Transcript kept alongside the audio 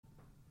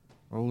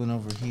Rolling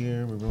over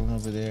here. We're rolling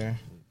over there.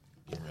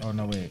 Oh,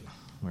 no, wait.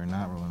 We're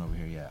not rolling over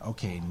here yet.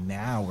 Okay,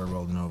 now we're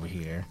rolling over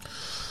here.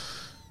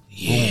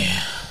 Yeah. Boom.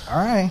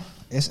 All right.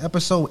 It's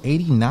episode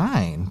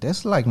 89.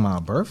 That's like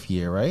my birth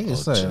year, right?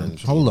 It's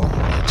hold on.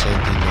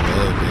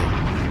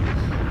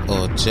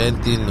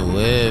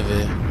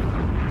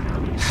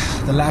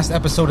 89. The last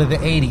episode of the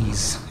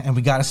 80s, and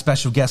we got a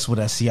special guest with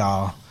us,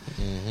 y'all.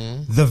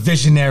 The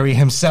visionary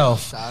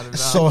himself,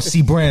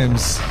 Saucy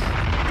Brims,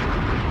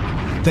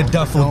 the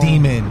Duffel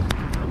Demon.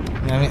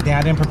 You know what I mean?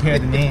 I didn't prepare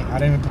the name.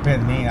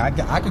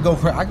 I could go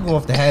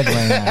off the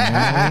headline. You know what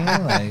I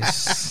mean? Like,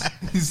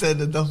 he said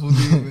the Duffel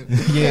Demon.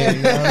 Yeah,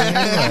 you know what I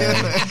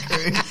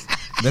mean? Like,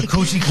 the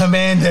Coochie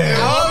Commander.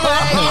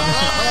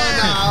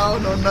 I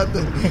don't know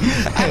nothing.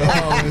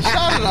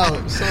 Shout it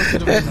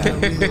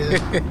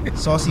out.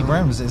 Saucy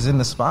Brims is in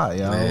the spot,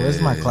 yo.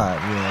 Where's my clap?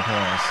 Yeah,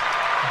 pause.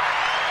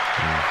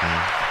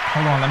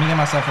 Hold on, let me get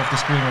myself off the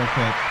screen real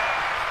quick.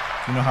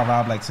 You know how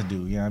Rob likes to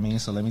do, you know what I mean?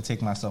 So let me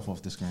take myself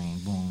off the screen.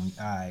 Boom.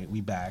 All right,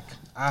 we back.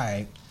 All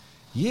right.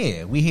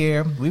 Yeah, we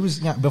here. We was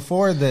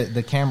before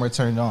the camera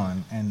turned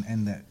on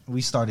and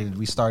we started.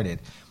 We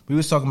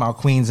was talking about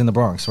Queens in the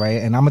Bronx, right?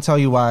 And I'm gonna tell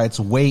you why it's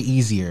way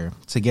easier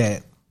to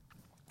get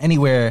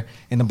anywhere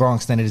in the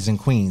Bronx than it is in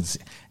Queens.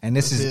 And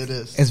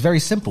it's very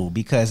simple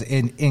because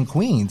in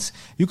Queens,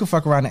 you can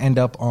fuck around and end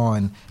up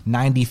on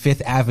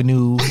 95th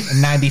Avenue,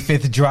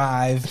 95th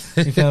Drive,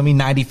 you feel me?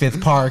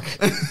 95th Park,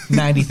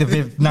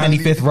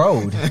 95th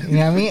Road. You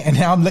know what I mean? And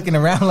now I'm looking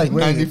around like,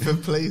 wait,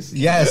 95th Place?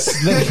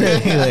 Yes,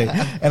 literally.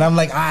 And I'm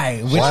like, all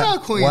right. Why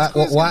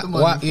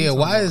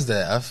is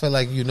that? I feel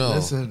like you know.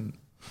 Listen.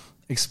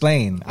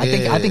 Explain.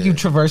 I think you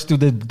traverse through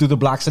the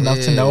blocks enough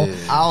to know.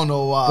 I don't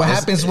know why. What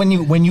happens when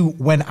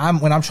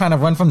I'm trying to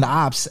run from the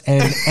ops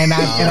and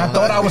I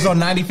thought I was on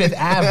 95th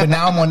Ave, but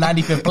now I'm on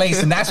 95th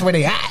Place, and that's where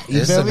they at.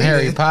 You feel me?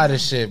 Harry Potter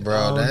shit,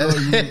 bro.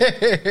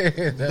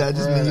 That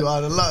just means you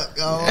out of luck.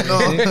 I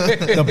don't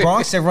know. The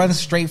Bronx, it runs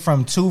straight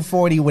from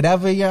 240,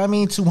 whatever, you know what I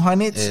mean,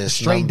 200s,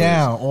 straight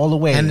down all the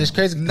way. And it's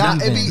crazy.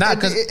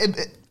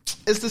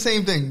 It's the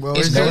same thing, bro.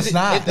 It's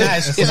not.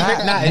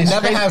 They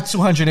never have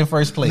 200 in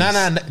first place.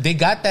 Nah, they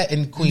got that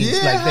in Queens.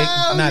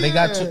 They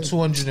got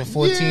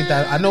 214,000.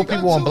 I know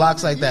people on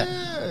blocks like that,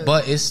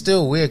 but it's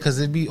still weird because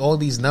it'd be all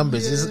these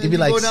numbers. It'd be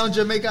like go down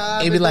Jamaica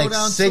Ave, it'd be like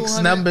 6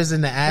 numbers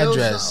in the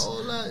address.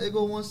 It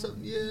go one step.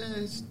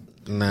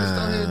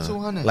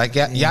 Nah, like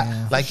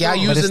y'all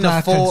using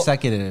the full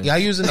consecutive. Y'all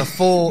using the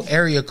full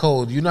area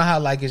code. You know how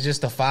like it's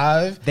just a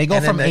 5. They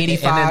go from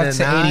 85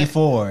 to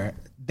 84,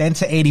 then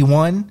to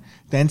 81.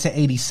 Then to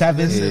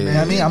 87. You know what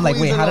I mean? I'm like,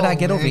 wait, how did I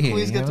get over here?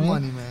 Queens get the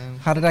money, man.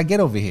 How did I get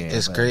over here?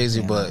 It's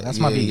crazy, but that's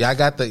my beef. Y'all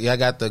got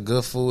the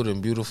good food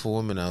and beautiful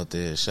women out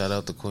there. Shout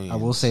out to Queens. I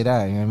will say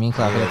that. You know what I mean?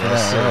 Clap it up for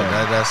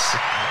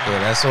that.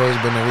 That's always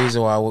been the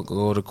reason why I would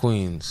go to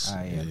Queens. All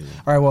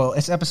right, well,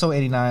 it's episode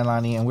 89,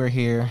 Lonnie, and we're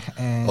here.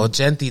 And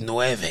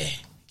 89.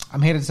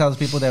 I'm here to tell the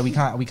people that we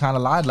kind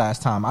of lied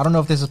last time. I don't know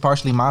if this is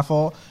partially my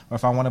fault or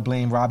if I want to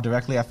blame Rob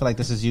directly. I feel like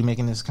this is you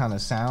making this kind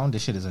of sound.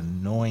 This shit is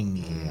annoying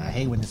me. I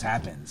hate when this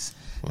happens.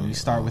 When you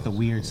start with a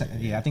weird sound.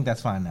 Yeah, I think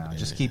that's fine now.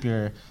 Just keep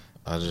your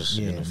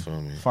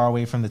far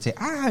away from the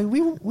tape. All right, we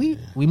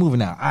moving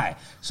now. All right,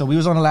 so we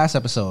was on the last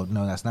episode.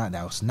 No,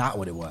 that was not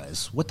what it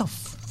was. What the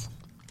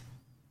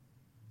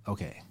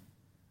okay,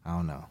 I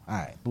don't know. All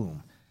right,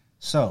 boom.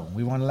 So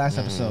we were on the last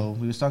episode.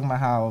 We was talking about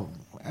how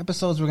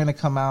episodes were going to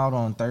come out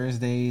on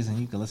Thursdays and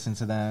you could listen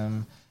to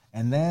them.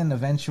 And then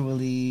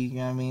eventually, you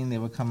know what I mean, they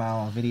would come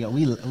out on video.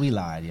 We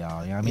lied,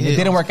 y'all. You know what I mean? It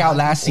didn't work out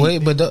last season.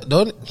 Wait, but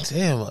don't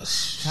damn,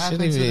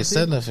 shouldn't even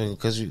said nothing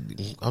because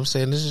I'm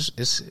saying this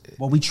is.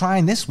 Well, we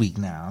trying this week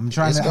now. I'm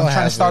trying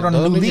to start on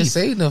a new leaf.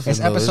 Say nothing. It's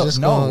episode.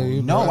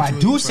 No, I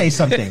do say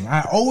something.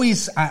 I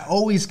always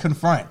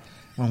confront.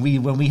 When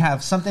we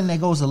have something that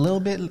goes a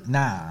little bit,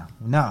 nah.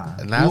 We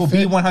will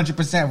be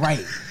 100% right.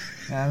 You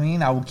know what I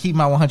mean? I will keep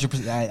my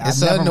 100%.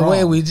 It's in the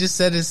way we just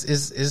said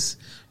it's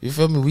you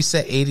feel me? We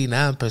said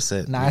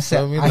 89%. Nah, I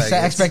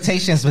set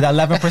expectations, but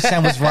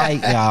 11% was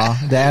right, y'all.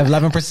 The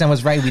 11%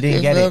 was right. We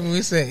didn't get it.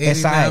 We said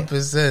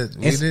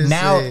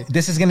 89%.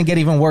 This is gonna get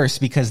even worse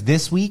because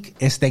this week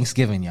is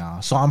Thanksgiving,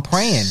 y'all. So I'm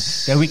praying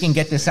that we can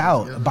get this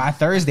out by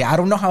Thursday. I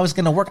don't know how it's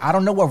gonna work. I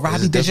don't know what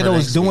Robbie Digital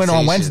is doing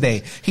on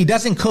Wednesday. He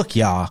doesn't cook,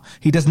 y'all.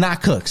 He does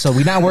not cook, so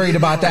we're not worried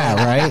about that,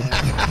 right?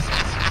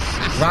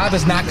 Rob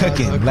is not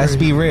cooking. Let's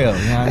be real.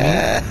 You know what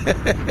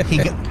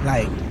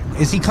I mean?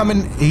 Is he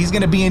coming? He's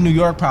gonna be in New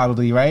York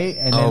probably, right?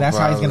 And then that's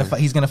how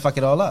he's gonna fuck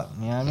it all up.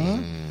 You know what I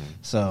mean?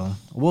 So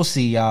we'll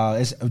see, y'all.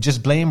 It's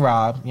just blame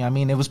Rob. You know what I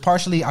mean? I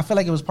feel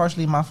like it was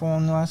partially my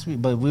fault last week,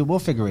 but we'll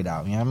figure it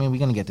out. You know what I mean? We're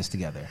gonna get this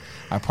together.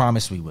 I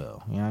promise we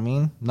will. You know what I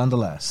mean?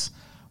 Nonetheless,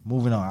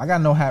 moving on. I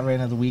got no hat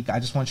rating of the week. I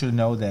just want you to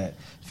know that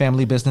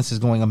family business is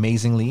going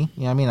amazingly. You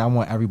know what I mean? I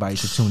want everybody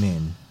to tune in. You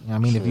know what I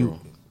mean? If you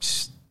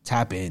just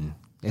tap in.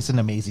 It's an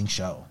amazing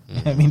show.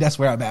 I mean, that's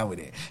where I'm at with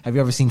it. Have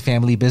you ever seen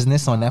Family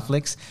Business on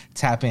Netflix?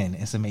 Tap in.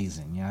 It's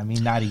amazing. You know what I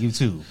mean? Not a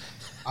YouTube.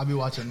 I be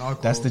watching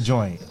Narcos. That's the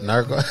joint.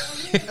 Narco.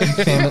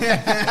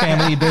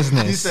 Family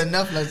business. You said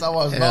Netflix. I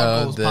watched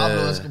Narcos.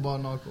 Pablo Escobar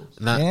Narcos.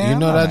 Now, Yeah, you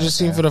know I'm what I not just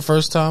mad seen at for the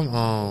first time?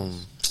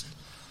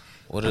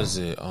 What is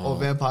it?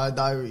 Vampire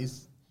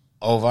Diaries.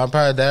 Oh,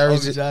 Vampire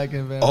Diaries. Obi Jack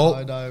and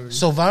Vampire Diaries.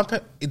 So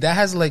Vampire that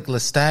has like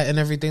Lestat and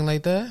everything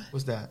like that.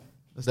 What's that?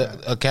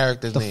 A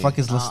character's The name. fuck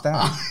is Lestat?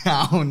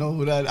 I don't know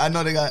who that. I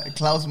know they got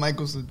Klaus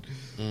Michelson.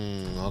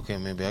 Okay,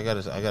 maybe I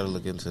gotta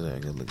look into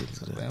that.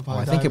 Vampire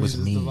I think it was Diaries is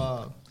me. the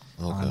vibe.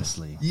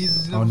 Honestly.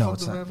 Oh no, no,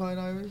 it's the not. Vampire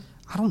Diaries.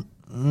 I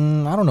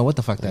don't know what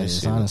the fuck that is.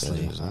 See what that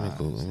Honestly, is.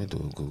 Let me do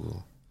a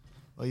Google.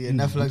 Oh yeah,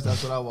 Netflix.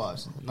 That's what I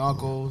watched.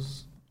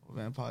 Narcos,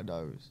 Vampire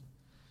Diaries.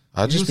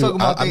 I You be talking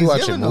about watching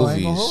Thanksgiving, though. I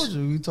ain't gonna movies. hold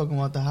you. You talking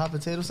about the hot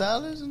potato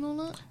salads and all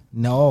that?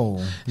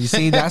 no. You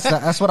see, that's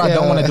what I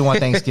don't want to do on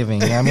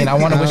Thanksgiving. You know what I mean, I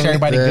want to wish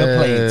everybody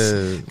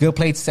good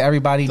plates to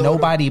everybody.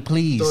 Nobody,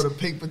 please. Throw the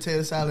pink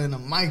potato salad in the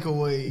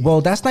microwave.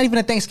 Well, that's not even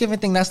a Thanksgiving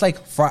thing. That's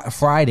like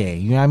Friday.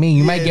 You know what I mean?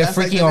 You might get that's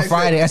freaky like the on next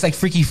Friday. day. That's like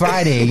Freaky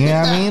Friday. You know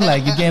what I mean?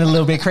 Like you're getting a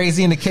little bit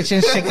crazy in the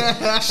kitchen.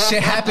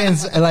 Shit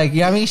happens. Like, you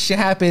know what I mean? Shit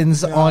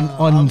happens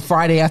on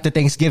Friday after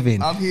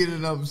Thanksgiving. I'm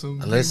heating up some.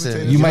 Listen,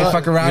 pink You potato might salad.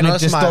 fuck around and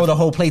just throw the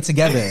whole plate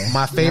together.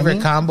 My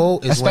favorite combo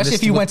is especially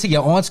if you went to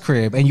your aunt's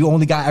crib and you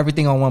only got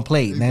everything on one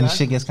plate. Then Exactly.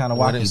 shit gets kind of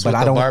when wacky. it's But with I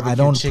the don't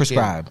barbecue chicken,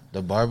 prescribe.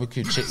 the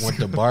barbecue chicken with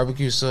the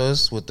barbecue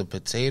sauce with the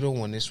potato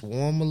when it's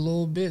warm a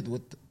little bit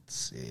with the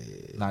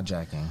shit. Not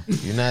jacking.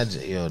 You're not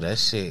that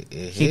shit.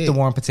 It Keep hit. the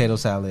warm potato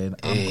salad.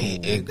 I'm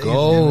cool. It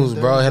goes,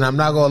 bro. And I'm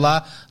not gonna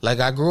lie. Like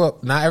I grew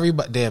up. Not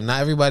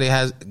everybody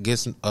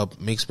gets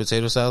mixed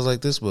potato salads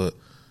like this, but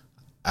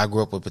I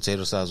grew up with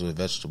potato salads with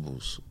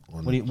vegetables.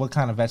 What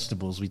kind of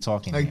vegetables we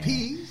talking? Like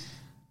here? peas.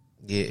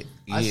 Yeah,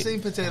 I seen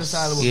potato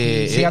salad with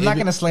peas. See, I'm not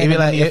gonna slander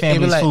none of your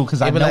family's food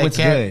because I know it's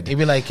good. It'd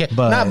be like,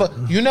 but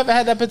you never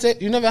had that potato.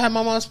 You never had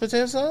my mom's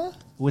potato salad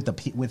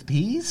with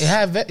peas.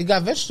 It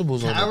got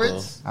vegetables on it.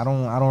 Carrots. I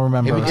don't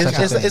remember.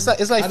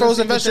 It's like I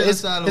frozen just see potato vegetables.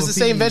 salad It's the with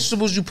same peas.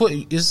 vegetables you put.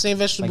 It's the same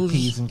like vegetables.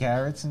 peas and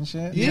carrots and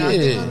shit. Yeah.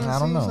 I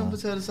don't know.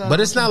 But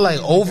it's not like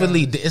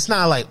overly. It's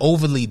not like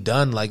overly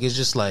done. Like it's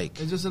just like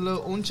It's just a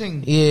little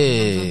unching.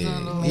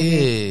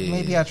 yeah.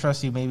 Maybe I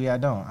trust you. Maybe I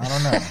don't. I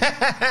don't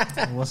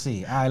know. We'll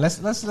see. All right, let's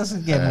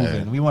get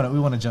moving. We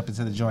want to jump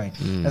into the joint.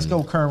 Let's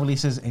go current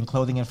releases in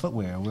clothing and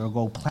footwear. We'll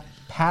go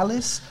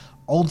Palace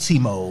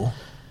Ultimo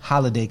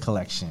holiday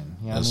collection.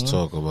 You know Let's what I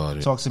mean? talk about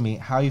it. Talk to me.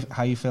 How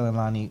you feeling,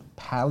 Lonnie?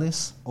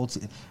 Palace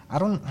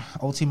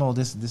Ultimo.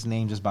 This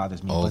name just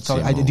bothers me. But so,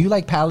 Ultimo. do you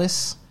like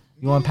Palace?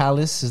 You want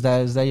Palace? Is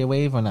that your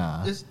wave or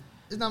not? It's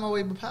not my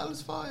way, but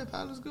Palace fire.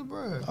 Palace good,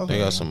 bro. They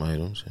got some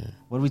items. Yeah.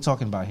 What are we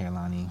talking about here,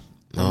 Lonnie?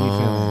 What are we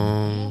feeling?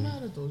 I'm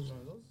mad at those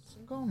joints. Those are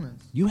some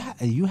comments. You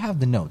have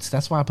the notes.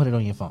 That's why I put it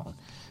on your phone.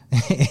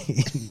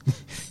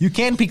 You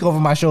can peek over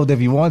my shoulder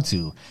if you want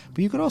to,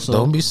 but you could also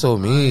Don't be so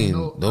mean.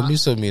 know. Don't be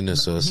so mean to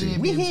Saucy.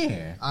 We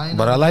here.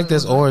 But I like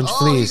this orange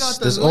fleece.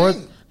 This orange.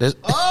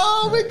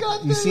 Oh, we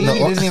got the You see, link.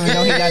 he doesn't even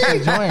know he got the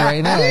joint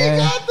right now. We man.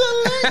 got the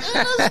link in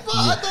the spot.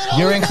 I thought I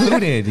You're was-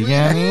 included. You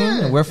know what I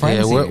mean? We're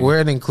friends. Yeah, here. we're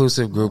an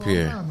inclusive group I'm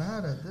here. not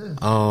mad at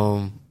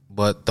this.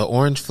 But the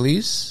orange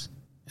fleece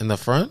in the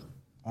front,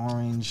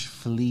 Orange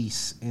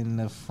fleece in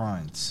the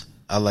front.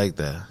 I like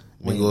that.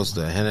 It goes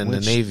to hen in the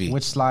navy.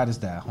 Which slide is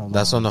that? Hold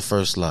That's on. on the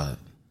first slide.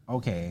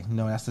 Okay,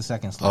 no, that's the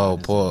second slide. Oh,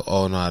 poor.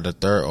 Oh no, the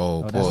third.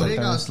 Oh, That's poor. the They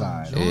third got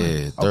slide. some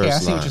Yeah, third Okay, I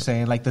see slide. what you're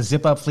saying. Like the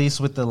zip up fleece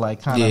with the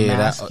like kind of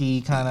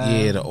masky kind of.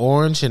 Yeah, the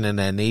orange and then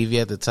that navy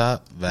at the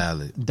top.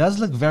 Valid. Does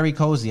look very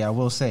cozy. I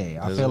will say.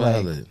 I It's feel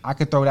like valid. I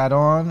could throw that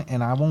on,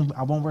 and I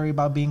won't worry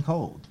about being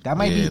cold. That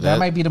might be that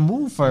might be the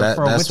move for a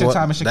winter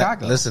time in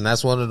Chicago. Listen,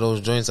 that's one of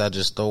those joints I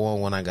just throw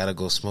on when I gotta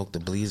go smoke the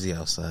bleezy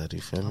outside.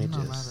 You feel me?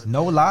 Just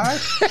No lie,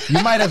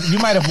 you might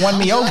have won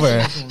me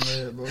over.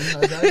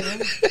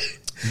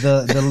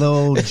 The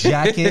little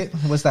jacket,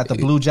 what's that? The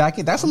blue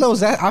jacket. That's a little.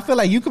 I feel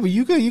like you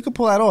could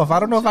pull that off. I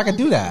don't know if I could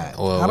do that.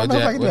 Well, I don't know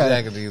if I can do what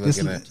that. jacket are you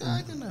looking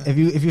at?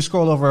 If you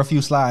scroll over a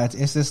few slides,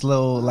 it's this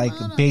little like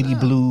baby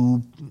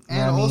blue. You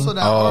know And what I also mean?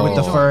 that With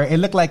the fur, it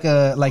looked like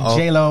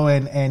J-Lo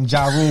and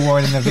Ja Rule wore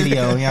it in the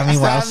video. You know what I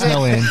mean? While it's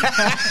snowing.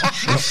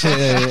 This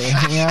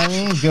shit, you know what I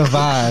mean? Good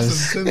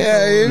vibes.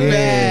 Yeah, you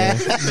Yeah.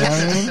 You know what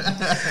I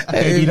mean?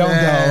 Baby, don't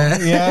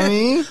go. You know what I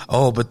mean?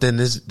 Oh, but then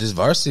this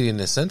varsity in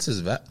the sense is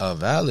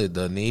valid.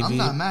 The navy. I'm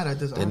not mad at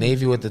this. The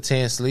navy with the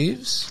tan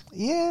sleeves.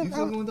 Yeah, You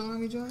fucking with the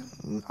army joint?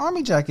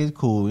 army jacket is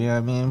cool. You know what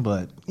I mean?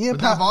 But yeah,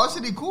 But that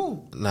varsity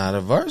cool. Nah,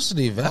 the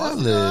varsity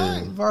valid.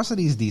 alright.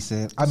 varsity's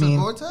decent. I It's a mean,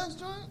 Gore-Tex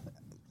joint?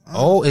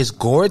 Oh, it's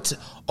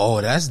Gore-Tex.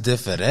 Oh, that's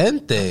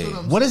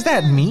differente. what does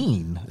that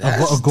mean?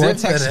 That's A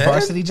Gore-Tex different.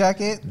 varsity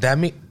jacket? That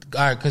mean,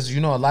 all right, because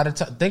you know a lot of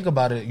time. Think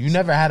about it. You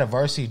never had a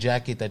varsity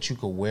jacket that you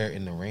could wear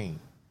in the rain.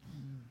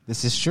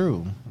 This is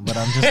true, but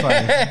I'm just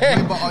like,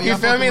 But are You y'all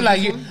feel fucking me? with Like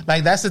this you, one?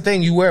 like that's the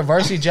thing. You wear a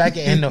varsity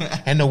jacket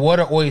and the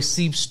water always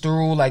seeps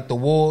through. Like the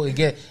wool, it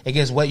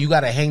gets wet. You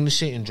gotta hang the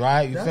shit and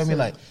dry it. You feel me?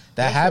 Like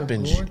that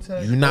happens.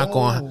 Gore-Tex? You're not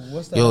going.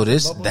 What's that? Yo,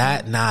 What's the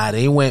bubble? nah.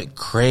 They went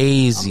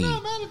crazy. I'm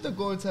not mad at the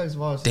Gore-Tex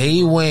varsity.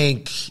 They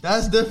went.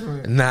 That's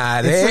different.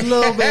 Nah, It's a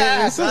little bit.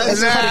 It's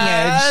cutting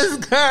edge.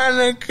 That's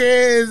kind of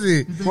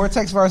crazy.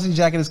 Gore-Tex varsity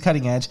jacket is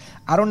cutting edge.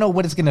 I don't know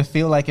what it's gonna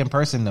feel like in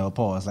person though.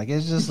 Pause. Like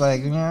it's just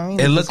like, you know what I mean.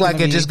 It It's looked like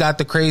gonna it be- just got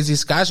the crazy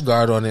Scotch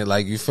guard on it.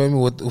 Like, you feel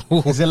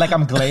me? Is it like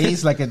I'm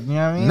glazed? Like a, you know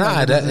what I mean? Nah,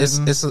 Like, that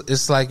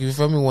it's like, you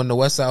feel me, when the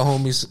West Side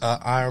homies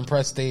iron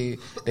press they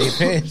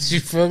pants. You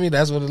feel me?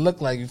 That's what it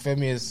looked like. You feel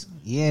me? It's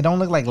yeah, it don't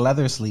look like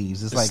leather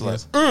sleeves. It's like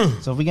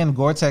so if we get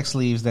Gore-Tex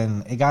sleeves,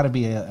 then it got to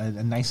be a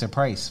nicer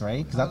price,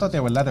 right? Because I thought they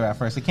were leather at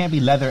first. It can't be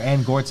leather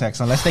and Gore-Tex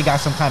unless they got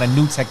some kind of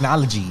new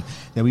technology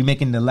that we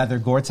making the leather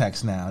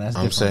Gore-Tex now. That's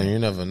I'm different. saying, you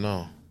never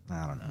know.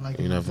 I don't know. Like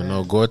You never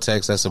know.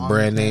 Gore-Tex, that's a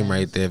brand name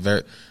right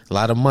there. A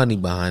lot of money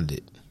behind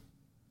it.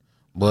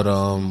 But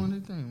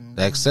the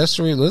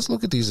accessory. Let's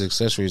look at these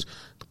accessories.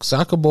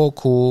 Soccer ball,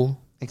 cool.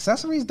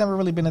 Accessories never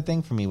really been a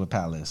thing for me with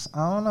Palace.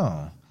 I don't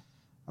know.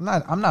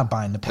 I'm not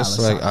buying the Palace.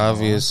 It's like soccer ball.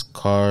 obvious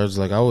cards.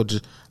 Like, I would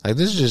just like,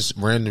 this is just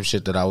random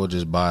shit that I would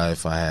just buy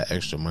if I had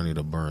extra money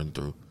to burn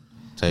through.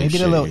 Type Maybe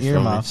shit, the little you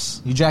feel me?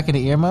 earmuffs. You jacking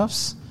the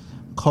earmuffs?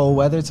 Cold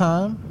weather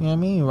time. You know what I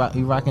mean?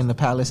 You rocking the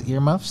Palace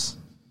earmuffs?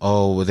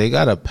 Oh, well, they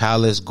got a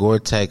Palace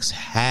Gore-Tex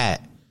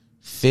hat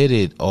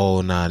fitted.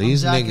 Oh, nah,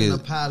 these I'm jacking niggas.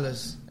 the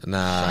Palace.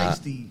 Nah,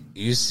 Shiesty.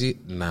 you see,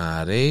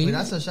 nah, they. Wait,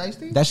 that's a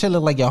shiesty? That shit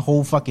look like your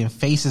whole fucking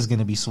face is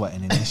gonna be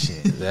sweating in this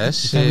shit. That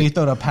Then you shit.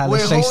 throw the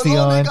Palace Wait, hold shiesty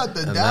on. They on. got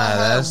the dad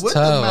that's with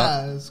tough. the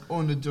mask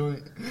on the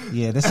joint.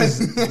 Yeah, this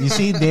is you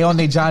see they on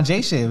their John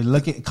Jay shit.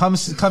 Look at coming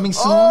soon.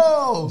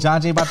 Oh! John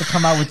Jay about to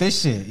come out with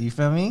this shit. You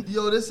feel me?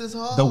 Yo, this is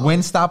hard. The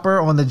wind stopper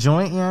on the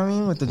joint. You know what I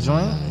mean? With the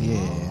joint.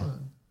 Yeah.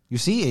 You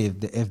see,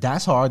 if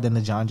that's hard, then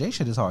the John Jay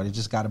shit is hard. It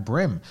just got a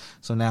brim.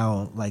 So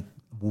now, like,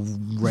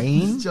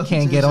 rain John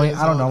can't Jay get on. shit is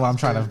I don't know hard. what I'm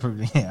trying to prove.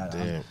 Yeah,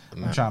 Damn,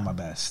 I'm trying my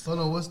best. Hold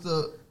on, what's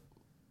the...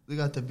 They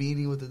got the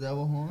beanie with the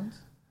devil horns?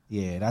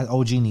 Yeah, that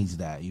OG needs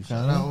that. You feel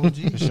Shout out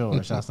me? OG. For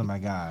sure. Shouts to my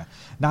guy.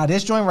 Now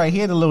this joint right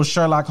here, the little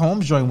Sherlock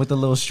Holmes joint with the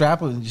little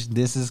strap.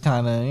 This is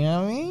kind of, you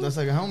know what I mean? That's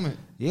like a helmet.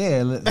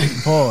 Yeah,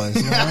 pause.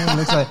 You know what I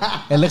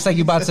mean? It looks like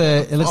you about to.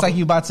 It looks like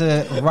you about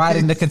to ride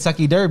in the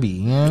Kentucky Derby.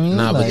 You know what I mean?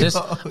 Nah, but Like, this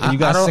you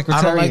got I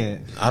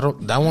Secretariat.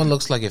 don't. That one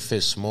looks like it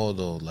fits small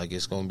though. Like,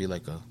 it's gonna be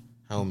like a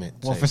helmet.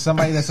 Well, type. for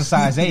somebody that's a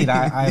size 8,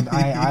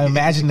 I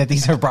imagine that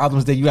these are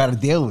problems that you got to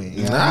deal with.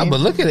 You know what I Nah, mean? but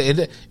look at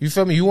it. You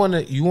feel me? You want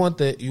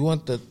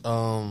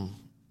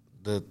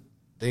the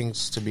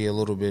things to be a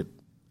little bit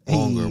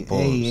longer.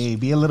 Hey,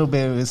 be a little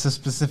bit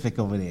specific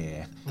over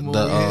there.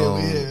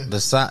 The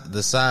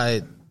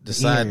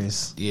side.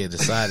 Ears. Yeah, the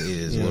side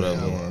is Yeah,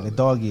 whatever. yeah, the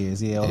dog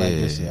ears, all that good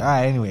Yeah. shit. All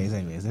right, anyways,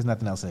 there's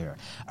nothing else here.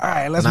 All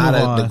right, let's Nah,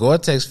 move on. the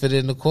Gore-Tex fit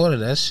in the corner.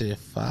 That shit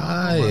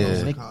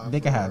fire. They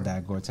can have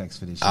that Gore-Tex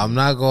for this shit. I'm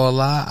not gonna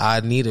lie.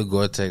 I need a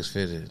Gore-Tex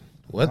fitted.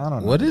 I don't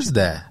know What is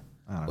that?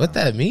 don't What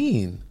that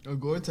mean? A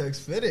Gore-Tex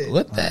fitted.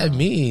 What that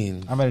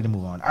mean? I'm ready to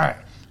move on. All right,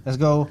 let's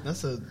go.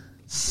 That's a...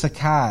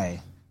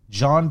 Sakai,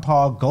 Jean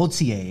Paul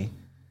Gaultier,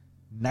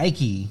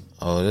 Nike,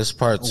 Oh, this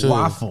part two.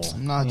 waffle.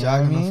 I'm not You know what I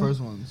jacking mean? the first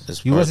ones.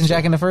 This You part wasn't two.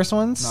 jacking the first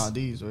ones? Nah,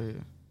 these right here.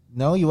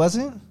 No, you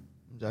wasn't.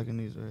 I'm jacking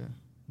these right here.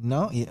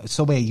 No, yeah.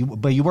 So wait, you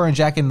weren't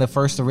jacking the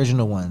first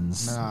original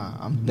ones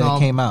that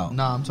came out.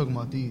 Nah, I'm talking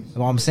about these.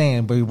 Well, I'm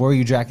saying, but were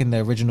you jacking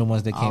the original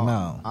ones that came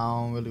out? I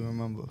don't really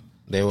remember.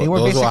 They were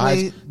those basically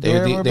high, they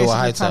were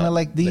high kind of top.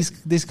 like these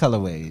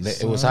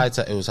colorways. It was high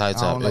top. It was high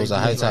top. don't It was a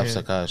like high these top right here.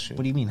 Sakai shoe.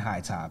 What do you mean high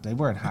top? They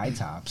weren't high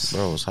tops.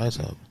 Bro, it was high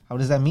top. How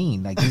does that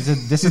mean? Like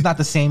this is not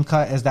the same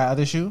cut as that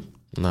other shoe.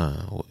 Nah,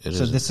 it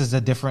So is. this is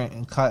a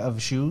different cut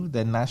of shoe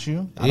than that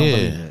shoe. I don't Yeah.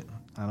 believe it.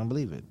 I don't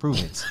believe it. Prove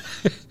it.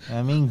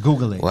 I mean,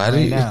 Google it Why do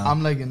right you- now.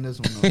 I'm liking this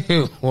one.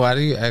 Though. Why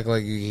do you act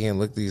like you can't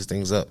look these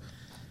things up,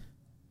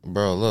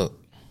 bro? Look,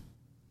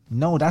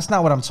 No, that's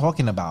not what I'm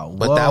talking about.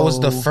 but that was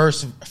the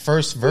first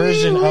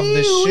version of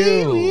the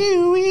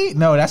shoe.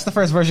 No, that's the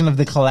first version of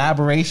the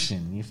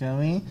collaboration. You feel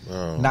me?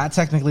 Bro. Not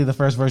technically the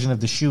first version of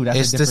the shoe. That's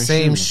It's a the different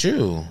same shoe.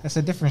 shoe. That's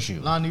a different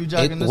shoe. Lon, you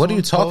jacking this What are one?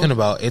 you talking Cold?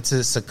 about? It's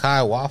a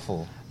Sakai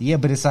waffle. Yeah,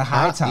 but it's a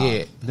high top.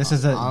 yeah. This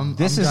is a I'm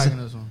this is jacking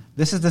this one.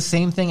 this is the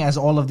same thing as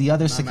all of the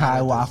other mad Sakai at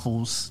this.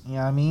 waffles. You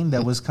know what I mean?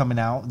 That was coming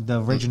out,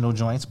 the original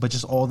joints, but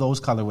just all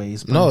those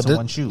colorways put No, into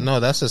one shoe. no,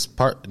 that's his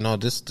part. No,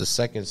 this is the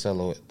second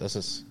silhouette.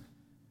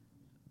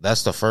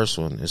 That's the first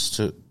one. It's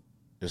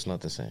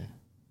not the same.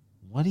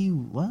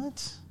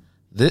 What?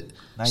 This,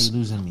 Now you're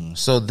losing me.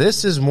 so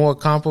this is more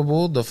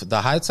comparable.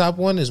 The high top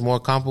one is more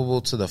comparable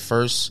to the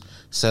first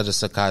set of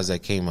Sakais that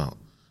came out.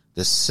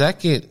 The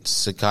second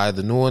Sakai,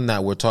 the new one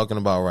that we're talking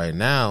about right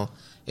now,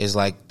 is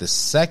like the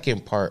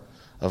second part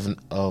of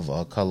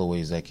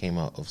colorways that came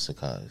out of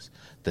Sakais.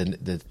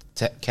 The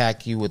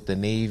khaki with the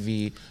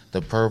navy,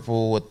 the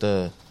purple with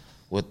the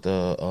We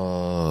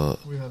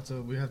have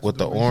to with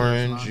do the research,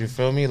 orange. Lon. You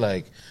feel me?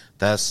 Like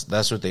that's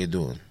what they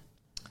doing.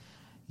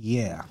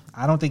 Yeah,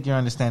 I don't think you're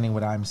understanding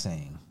what I'm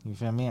saying. You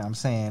feel me? I'm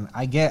saying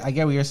I get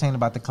what you're saying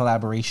about the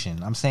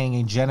collaboration. I'm saying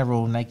in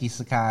general, Nike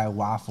Sakai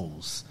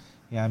waffles.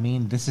 Yeah, I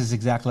mean this is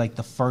exactly like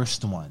the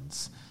first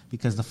ones.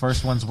 because the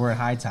first ones were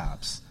high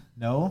tops.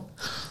 No,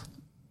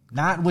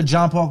 not with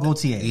Jean Paul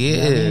Gaultier. Yeah, you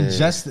know what I mean?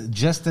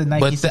 just the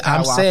Nike. But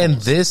I'm saying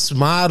this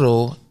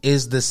model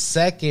is the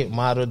second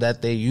model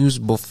that they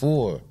used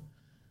before.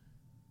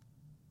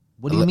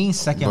 What do you mean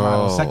second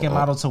model? Second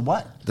model to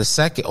what? The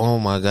second. Oh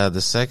my god,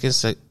 the second.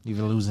 You're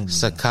losing me.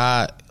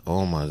 Sakai.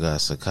 Oh my god,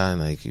 Sakai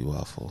Nike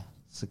waffle.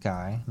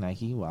 Sakai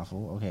Nike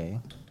waffle. Okay.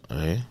 All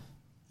right.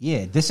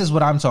 Yeah, this is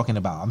what I'm talking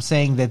about. I'm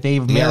saying that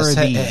they've mirrored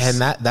these,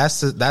 and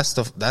that's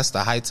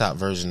the high top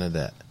version of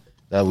that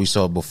we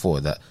saw before.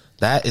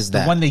 That is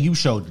the one that you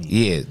showed me.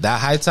 Yeah, that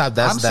high top.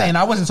 I'm saying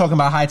I wasn't talking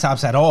about high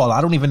tops at all.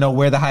 I don't even know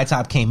where the high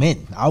top came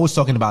in. I was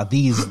talking about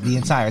these the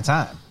entire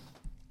time.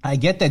 I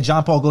get that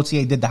Jean Paul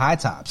Gaultier did the high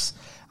tops.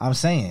 I'm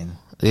saying,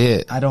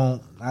 yeah, I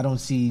don't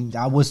see.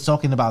 I was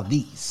talking about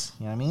these.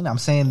 You know what I mean? I'm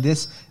saying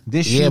this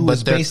shoe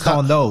is based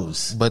on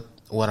those. But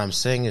what I'm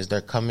saying is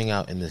they're coming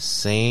out in the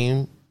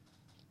same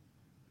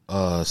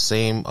way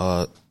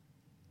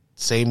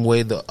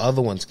the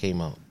other ones came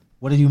out.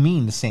 What do you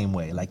mean the same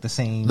way? Like the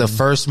same? The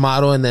first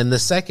model and then the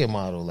second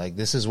model. Like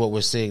this is what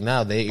we're seeing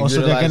now. So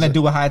they're gonna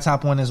do a high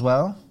top one as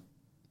well?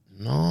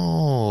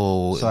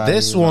 No,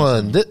 this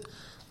one.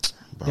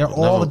 They're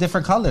all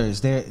different colors.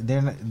 They're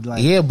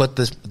like but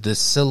the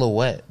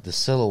silhouette.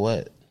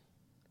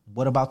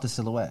 What about the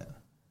silhouette?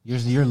 You're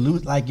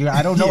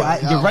I don't know.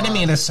 You're running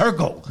me in a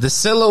circle. The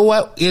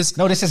silhouette is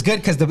this is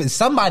good because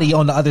somebody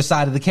on the other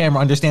side of the camera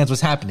understands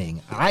what's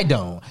happening. I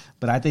don't,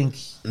 but I think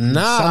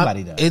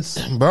somebody does. It's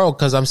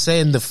because I'm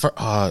saying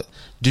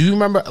do you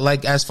remember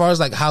like as far as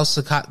like how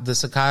the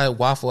Sakai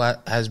waffle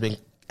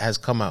has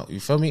come out? You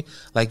feel me?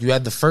 Like you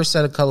had the first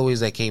set of colorways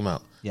that came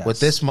out. Yes.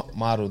 With this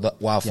model, the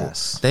waffle.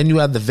 Yes. Then you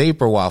have the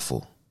Vapor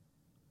waffle.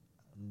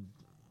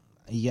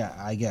 Yeah,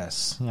 I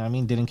guess. You know what I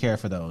mean? Didn't care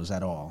for those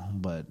at all.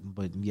 But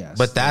yes.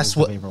 But that's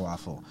what Vapor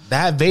waffle.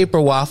 That Vapor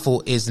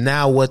waffle is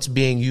now what's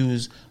being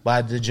used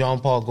by the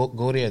Jean Paul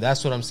Gaultier.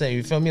 That's what I'm saying.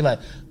 You feel me? Like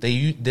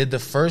they did the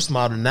first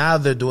model. Now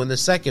they're doing the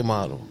second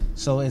model.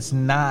 So it's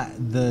not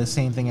the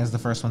same thing as the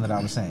first one that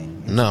I was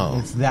saying.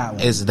 It's that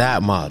one. It's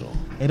that model.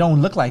 It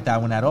don't look like that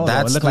one at all.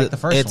 It look like the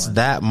first one. It's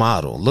that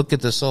model. Look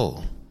at the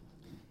sole.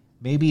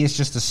 Maybe it's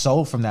just the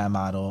sole from that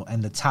model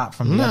and the top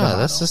from the other model.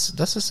 That's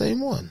the same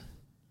one.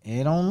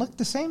 It don't look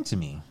the same to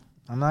me.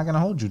 I'm not gonna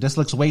hold you. This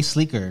looks way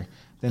sleeker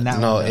than that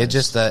one. No,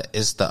 it's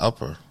the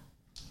upper.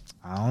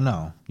 I don't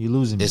know. You're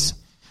losing me.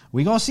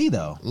 We gonna see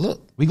though.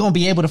 Look, we gonna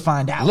be able to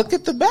find out. Look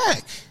at the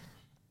back.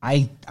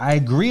 I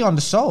agree on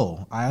the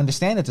sole. I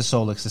understand that the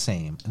sole looks the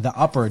same. The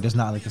upper does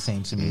not look the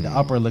same to me. The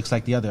upper looks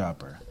like the other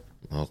upper.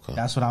 Okay,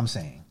 that's what I'm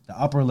saying. The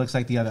upper looks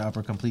like the other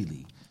upper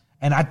completely.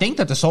 And I think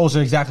that the soles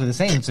are exactly the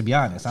same, to be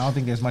honest. I don't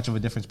think there's much of a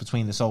difference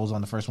between the soles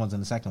on the first ones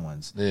and the second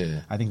ones.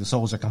 Yeah. I think the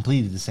soles are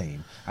completely the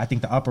same. I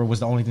think the upper was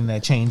the only thing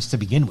that changed to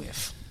begin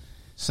with.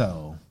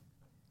 So,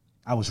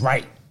 I was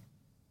right.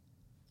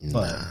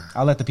 But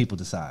I'll let the people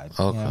decide.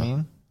 Okay. You know what I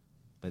mean?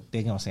 But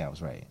they're going to say I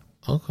was right.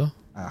 Okay.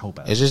 I hope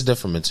I was. It's just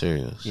different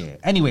materials. Yeah.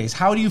 Anyways,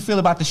 how do you feel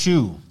about the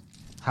shoe?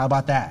 How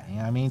about that? You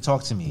know what I mean?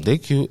 Talk to me. They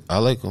cute. I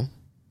like them.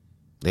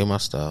 They my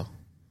style.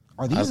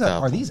 Are these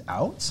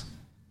out?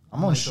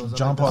 I'm on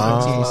Jean Paul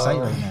Gaultier's site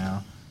right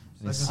now.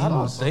 I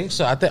don't think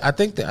so. I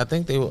think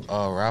they were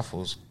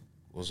raffles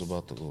was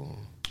about to go on.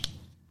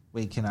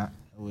 Wait,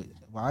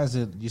 why is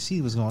it? You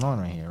see what's going on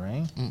right here,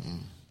 right?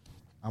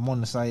 I'm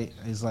on the site.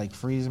 It's like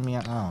freezing me.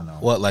 I don't know.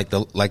 What like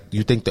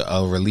you think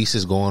the release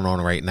is going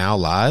on right now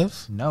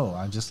live? No,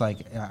 I'm just like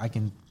I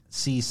can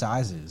see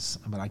sizes,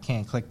 but I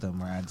can't click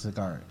them or add to the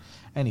cart.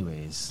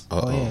 Anyways,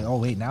 oh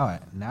wait, now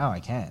I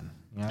can.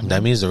 You know what I mean?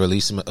 That means the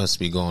release must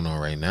be going on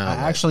right now. I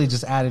actually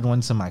just added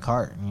one to my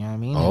cart. You know what I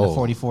mean? The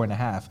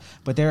 44.5.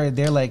 But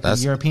they're like the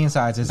European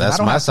sizes. That's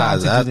my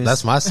size.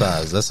 That's my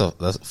size. That's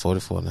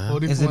 44.5.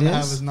 44.5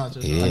 is not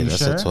just yeah.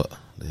 That's sure?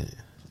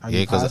 Are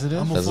you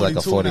positive? That's like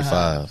a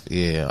 45.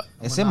 Yeah.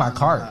 It's in my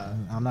cart.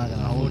 I'm not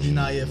gonna hold you.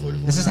 Not yet.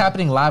 44. This is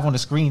happening live on the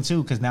screen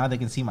too, because now they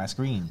can see my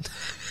screen.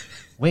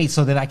 Wait,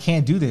 so then I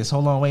can't do this.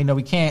 Hold on, wait, no,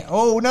 we can't.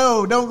 Oh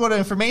no, don't go to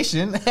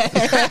information.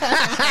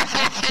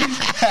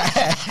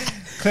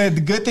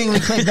 The good thing we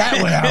clicked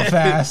that one out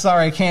fast.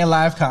 Sorry, can't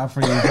live comp for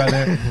you,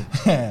 brother.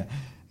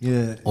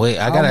 Yeah. Wait,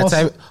 I gotta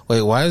type.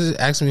 Wait, why is it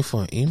asking me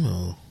for an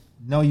email?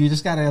 No, you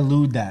just gotta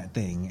elude that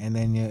thing, and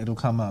then it'll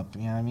come up.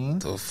 You know what I mean?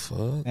 The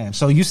fuck? Damn.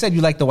 So you said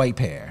you like the white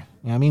pair.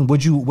 You know what I mean?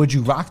 Would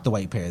you rock the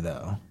white pair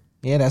though?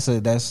 Yeah, that's a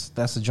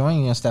joint.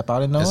 You gonna step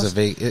out in those?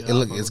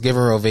 It's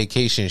giving her a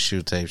vacation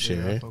shoe type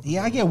shit, right?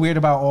 Yeah, I get weird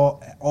about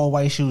all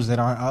white shoes that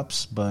aren't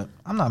ups, but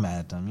I'm not mad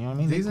at them. You know what I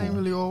mean? These ain't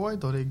really all white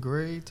though. They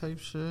gray type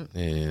shit.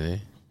 Yeah.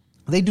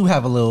 They do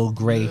have a little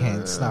gray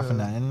hints, not for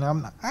nothing.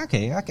 I'm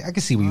okay. I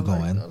can see where you're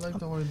going. I like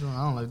the white joint.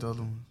 I don't like the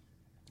other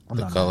one.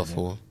 The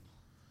colorful.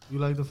 You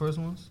like the first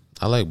ones?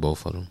 I like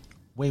both of them.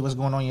 Wait, what's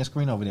going on your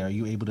screen over there? Are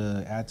you able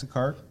to add to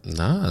cart?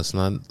 Nah, it's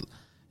not.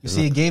 You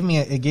see, it gave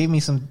me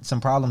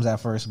some problems at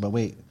first, but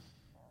wait,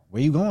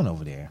 where you going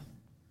over there?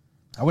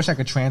 I wish I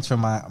could transfer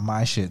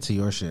my shit to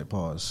your shit.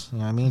 Pause. You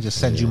know what I mean? Just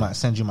send you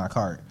my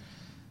cart,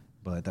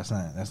 but that's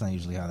not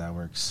usually how that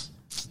works.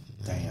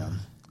 Damn.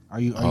 Are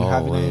you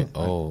having it?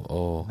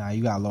 Oh. Nah,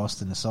 you got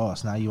lost in the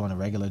sauce. Now you on a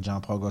regular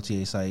John Paul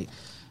Gaultier site.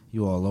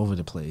 You all over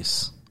the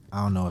place.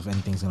 I don't know if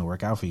anything's gonna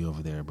work out for you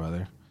over there,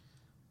 brother.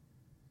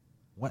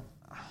 What?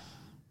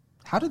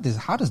 How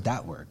does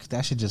that work?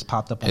 That shit just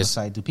popped up on the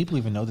site. Do people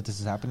even know that this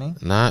is happening?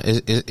 Nah,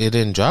 it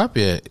didn't drop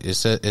yet. It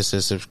said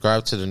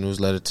subscribe to the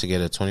newsletter to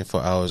get a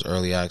 24 hours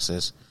early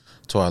access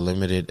to our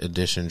limited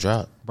edition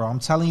drop. Bro, I'm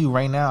telling you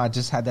right now, I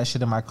just had that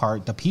shit in my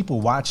cart. The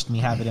people watched me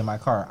have it in my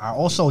cart. I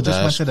also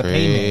just went to the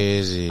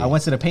payment. I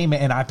went to the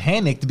payment and I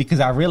panicked because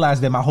I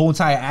realized that my whole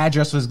entire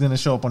address was going to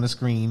show up on the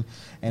screen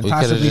and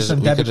possibly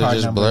some debit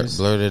card numbers.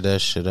 Blurted that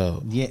shit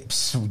out. Yeah,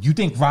 you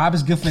think Rob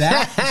is good for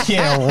that?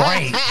 Yeah,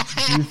 right.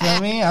 You feel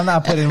me? I'm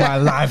not putting my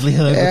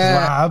livelihood with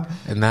Rob.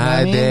 Nah,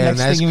 you know damn,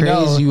 that's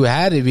crazy. You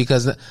had it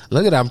because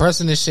look at it, I'm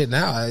pressing this shit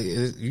now. I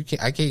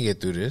can't get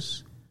through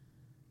this.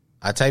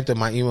 I typed in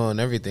my email and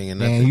everything,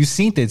 and nothing. You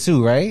seen it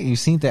too, right? You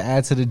seen the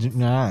add to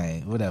the. All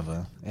right,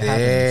 whatever. It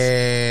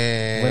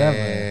happens. Whatever.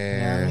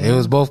 You know what I mean? It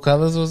was both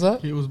colors. Was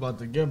up? He was about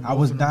to get. It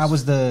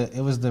was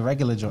the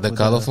regular joint. The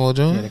colorful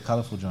joint. Yeah, the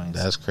colorful joints.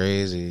 That's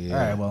crazy. Yeah. All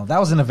right, well, that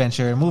was an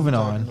adventure. Moving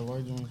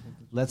on.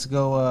 Let's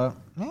go.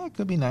 It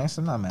could be nice.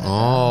 I'm not mad.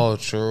 Oh,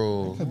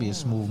 true. It could be a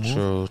smooth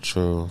move.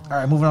 True. All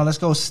right, moving on. Let's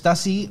go.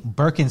 Stussy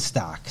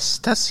Birkenstock.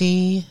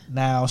 Stussy.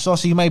 Now,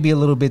 Saucy, you might be a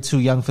little bit too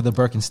young for the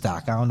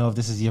Birkenstock. I don't know if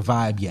this is your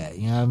vibe yet.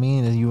 You know what I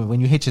mean? And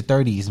when you hit your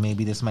 30s,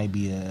 maybe this might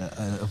be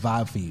a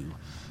vibe for you.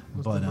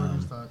 But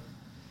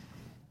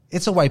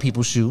it's a white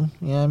people shoe.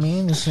 You know what I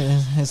mean?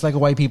 It's like a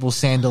white people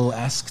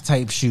sandal-esque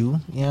type shoe.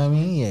 You know what I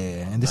mean?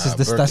 Yeah. And this is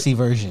the Stussy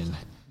version.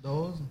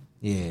 Those?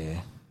 Yeah.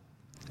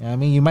 You know what I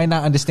mean? You might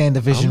not understand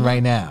the vision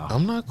right now.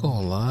 I'm not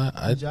gonna lie.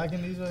 You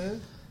jacking these right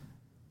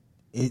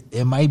here?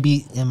 It might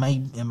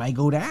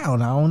go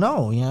down. I don't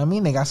know. You know what I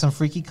mean? They got some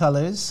freaky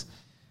colors.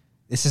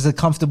 This is a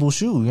comfortable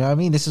shoe. You know what I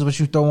mean? This is what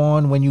you throw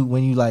on when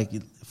you like,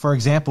 for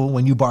example,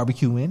 when you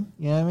barbecuing.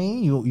 You know what I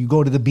mean? You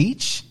go to the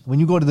beach. When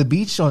you go to the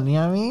beach, you know what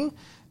I mean?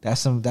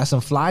 That's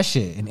some fly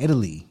shit in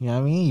Italy. You know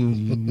what I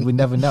mean? You would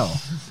never know.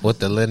 With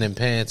the linen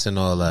pants and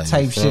all that.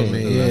 Type shit.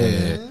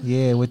 Me?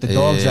 Yeah, with the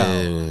dogs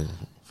out.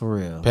 For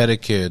real.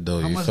 Pedicure though,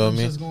 you feel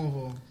me?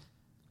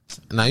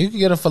 Now you can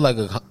get them for like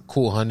a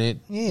cool 100.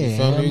 Yeah, you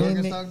feel me?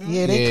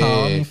 Yeah, they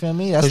calm. You feel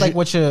me? That's like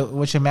what your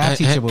math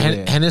teacher would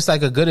wear. And it's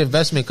like a good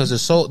investment because the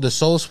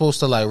sole's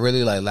supposed to like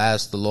really like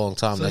last a long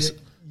time. So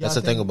that's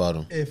the thing about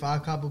them. If I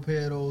cop a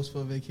pair of those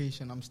for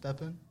vacation, I'm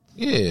stepping.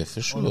 Yeah,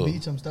 for sure. On the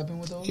beach, I'm stepping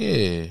with those.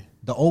 Yeah.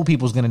 The old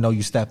people's gonna know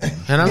you stepping.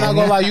 And I'm not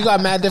gonna lie, you got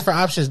mad different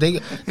options.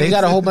 They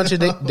got a whole bunch of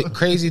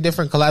crazy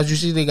different collabs. You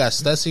see, they got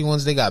Stussy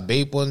ones, they got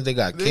Bape ones, they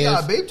got They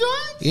got Bape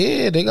joints.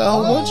 Yeah, they got a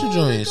whole bunch of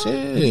joints.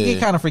 Yeah, you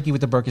get kind of freaky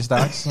with the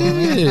Birkenstocks.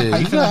 Yeah, how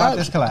you feel about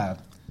this collab?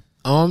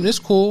 It's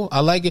cool. I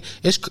like it.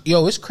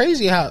 It's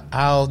crazy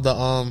how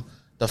the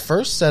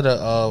first set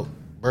of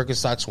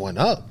Birkenstocks went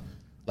up.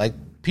 Like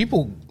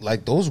people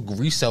like those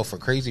resell for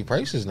crazy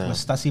prices now. With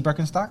Stussy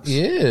Birkenstocks?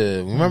 Yeah.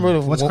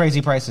 Remember what's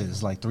crazy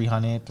prices? Like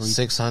 300,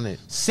 600.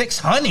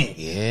 600?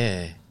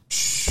 Yeah.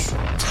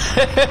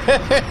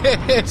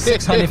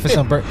 600 for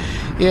some Yo.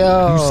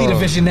 You see the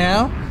vision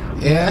now?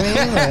 Yeah. You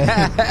know what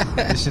I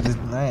mean? This shit is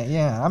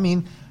I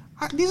mean,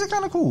 these are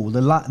kind of cool. The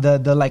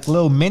like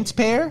little mint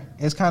pair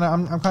is kind of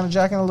I'm kind of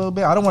jacking a little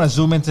bit. I don't want to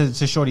zoom into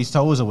Shorty's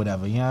toes or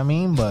whatever. You know what I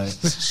mean? But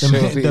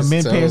the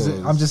mint pairs.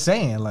 I'm just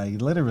saying,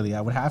 like literally, I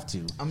would have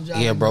to.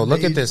 Yeah, bro.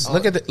 Look at this.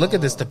 Look at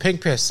this. The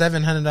pink pair,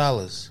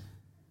 $700.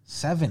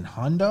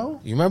 $700?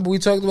 You remember we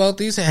talked about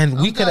these,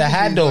 and we could have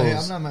had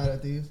those. I'm not mad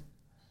at these.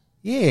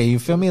 Yeah, you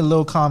feel me? A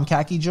little calm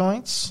khaki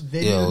joints.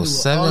 Yo,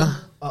 $7.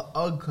 A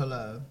UGG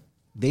collab.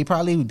 They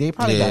probably got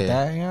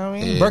that. You know what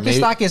I mean?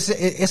 Birkenstock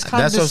it's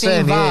kind of the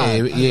same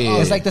vibe. Yeah.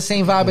 It's like the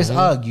same vibe as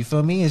UGG. You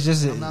feel me? It's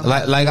just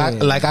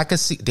I could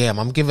see. Damn,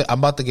 I'm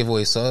about to give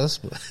away sauce,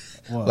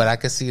 but I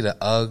could see the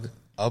UGG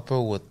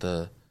upper with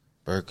the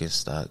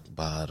Birkenstock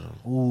bottom.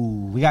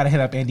 Ooh, we gotta hit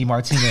up Andy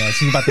Martinez.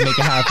 He's about to make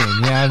it happen.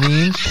 You know what I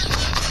mean?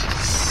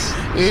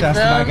 You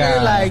feel me?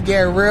 Like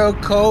get real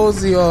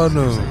cozy on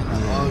them.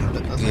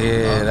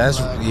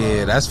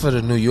 That's for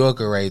the New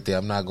Yorker right there.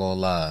 I'm not gonna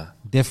lie.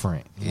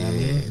 Different. You know what I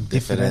mean?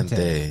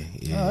 Differente.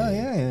 Yeah. Oh,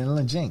 yeah.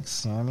 Little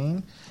jinx. You know what I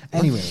mean?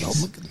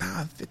 Anyways. Look,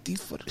 50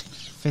 for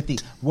 50.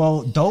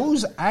 Well,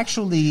 those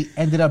actually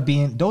ended up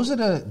being, those are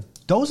the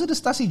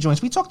Stussy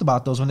joints. We talked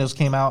about those when those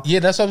came out. Yeah,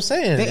 that's what I'm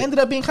saying. They ended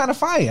up being kind of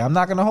fire. I'm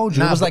not going to hold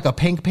you. It was like a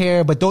pink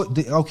pair, but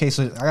okay,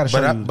 so I got to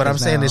show you. But I'm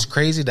saying it's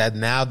crazy that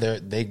now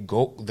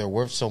they're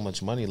worth so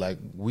much money. Like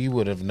we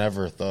would have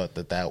never thought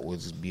that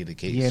would be the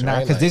case.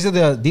 Yeah, because these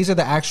are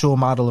the actual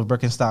model of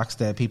Birkenstocks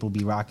that people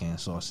be rocking.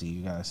 Saucy,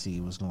 you got to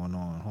see what's going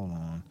on. Hold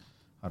on.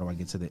 How do I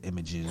get to the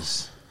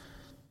images?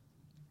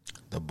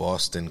 The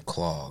Boston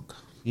Clog.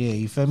 Yeah,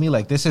 you feel me?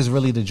 Like this is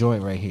really the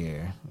joint right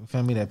here. You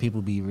feel me? That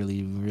people be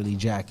really, really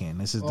jacking.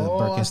 This is the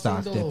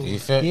Birkenstock. You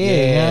feel? Yeah,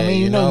 you know what I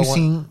mean? You know, you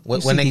seen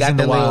when they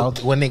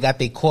got when they got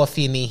their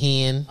coffee in their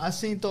hand. I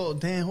seen those.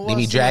 Damn, they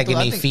be dragging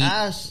their feet.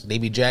 They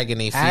be dragging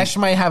their feet. Ash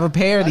might have a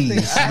pair of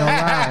these. I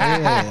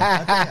think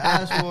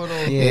Ash wore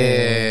those.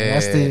 Yeah,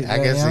 that's the. I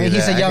mean,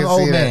 he's a young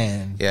old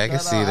man. Yeah, I can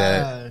see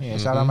that. Yeah,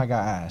 shout out my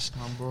guy Ash.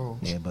 My bro.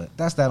 Yeah, but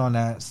that's that on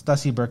that.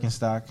 Stussy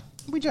Birkenstock.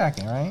 We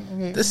jacking, right?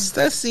 Okay. The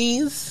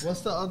Stussies.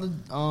 What's the other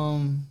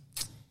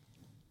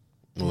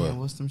What?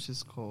 what's them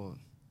shits called?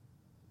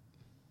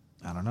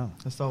 I don't know.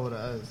 Let's start with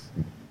an S.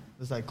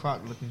 It's like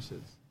croc looking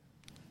shits.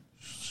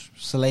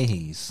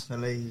 Salehis.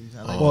 Salehis.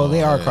 I like Well, them.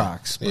 they are yeah.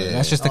 Crocs, but Yeah.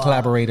 that's just the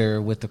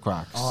collaborator with the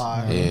Crocs. Oh,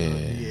 I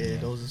Yeah.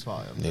 those is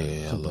fire.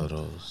 Yeah, I love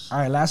those. All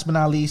right, last but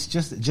not least,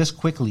 just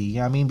quickly, you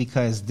know what I mean?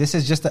 Because this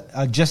is just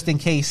a just in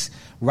case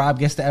Rob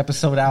gets the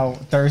episode out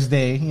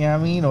Thursday, you know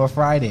what I mean? Or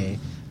Friday.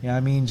 You know what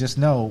I mean? Just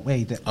know,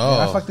 wait, did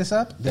I fuck this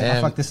up? Did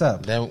I fuck this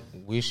up? Then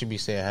we should be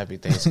saying Happy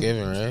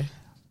Thanksgiving, right?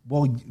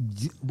 Well,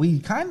 we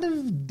kind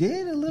of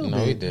did a little bit.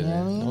 No, we didn't. You know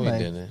what I mean? No, we Like,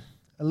 didn't.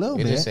 A little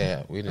We bit. didn't say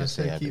Happy We didn't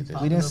say Thanksgiving.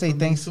 Happy We didn't say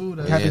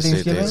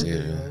Thanksgiving.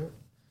 Thanksgiving.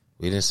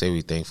 We didn't say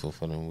we thankful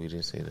for them. We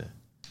didn't say that.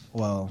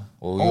 Well,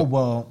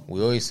 Well,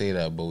 we always say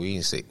that, but we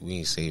didn't say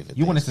it.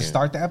 You want us to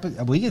start the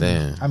episode? We could.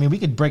 Damn. I mean, we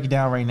could break it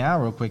down right now,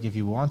 real quick, if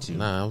you want to.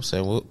 Nah, I'm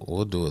saying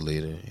we'll do it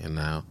later. And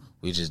now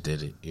we just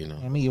did it. You know.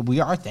 I mean,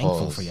 we are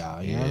thankful Pause. for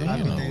y'all. You Yeah, know what I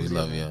mean? you know, we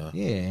love y'all.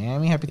 Yeah, I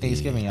mean, happy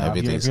Thanksgiving, y'all. Happy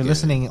If you're Thanksgiving.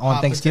 listening on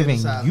Hot Thanksgiving,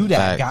 potato salad. you that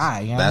Facts. guy.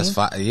 You know That's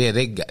what I mean?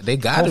 fine. Yeah, they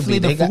got to Hopefully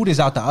be. the food is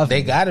out the oven.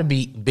 They got to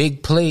be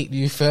big plate.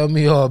 You feel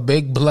me? Or a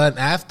big blunt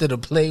after the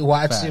plate,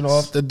 watching Facts.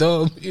 off the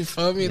dome. You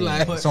feel me?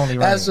 Like it's only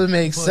right. that's what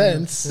makes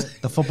sense.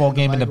 The football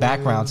game in the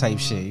background type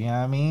shit. You know what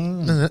I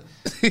mean?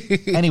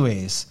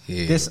 Anyways,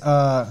 Yeah. this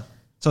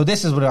so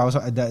this is what I was.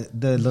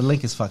 The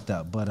link is fucked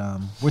up, but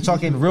we're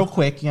talking real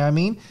quick. You know what I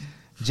mean?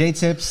 J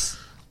Tips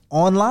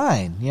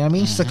online. You know what I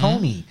mean?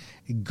 Saucy.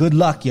 Good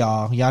luck,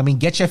 y'all. You know what I mean?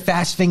 Get your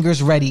fast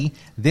fingers ready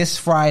this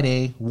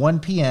Friday, 1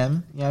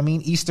 p.m. You know what I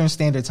mean? Eastern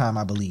Standard Time,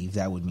 I believe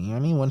that would mean. You know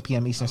what I mean? 1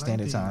 p.m. Eastern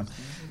Standard Time.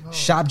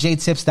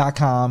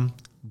 ShopJTips.com.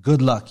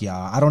 Good luck,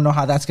 y'all. I don't know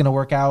how that's gonna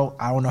work out.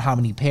 I don't know how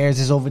many pairs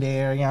is over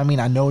there. You know what I mean?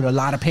 I know that a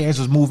lot of pairs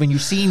was moving. You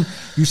seen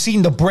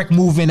the brick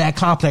moving at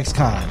Complex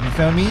Con. You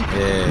feel me?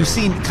 Yeah. You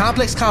seen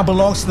Complex Con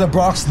belongs to the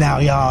Bronx now,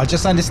 y'all.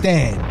 Just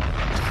understand.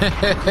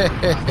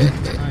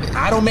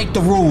 I don't make the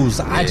rules.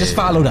 I just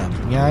follow them.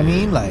 You know what I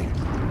mean?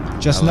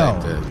 Like, just know.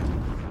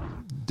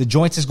 The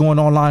joints is going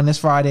online this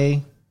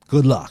Friday.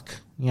 Good luck.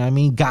 You know what I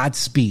mean?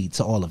 Godspeed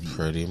to all of you.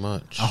 Pretty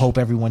much. I hope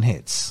everyone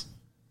hits.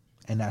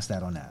 And that's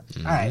that on that.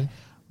 All right.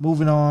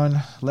 Moving on.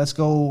 Let's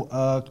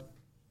go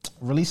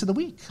release of the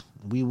week.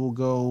 We will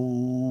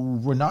go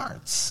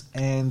Renards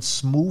and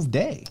Smooth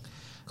Day.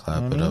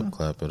 Clap it up.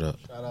 Clap it up.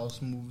 Shout out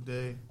Smooth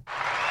Day.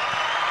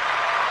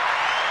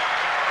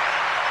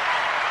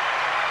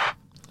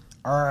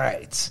 All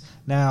right.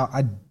 Now,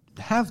 I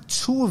have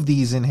two of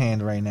these in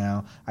hand right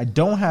now. I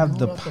don't have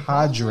the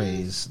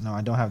Padres. No,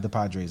 I don't have the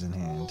Padres in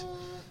hand.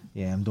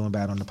 Yeah, I'm doing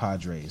bad on the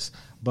Padres.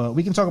 But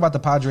we can talk about the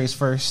Padres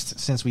first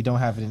since we don't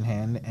have it in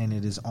hand and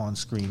it is on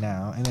screen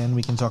now. And then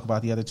we can talk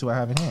about the other two I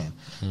have in hand.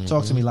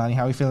 Talk to me, Lonnie.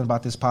 How are you feeling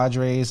about this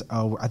Padres?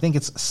 I think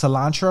it's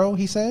cilantro,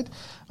 he said.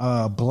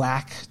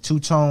 Black,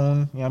 two-tone,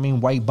 you know what I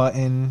mean? White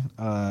button,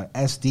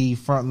 SD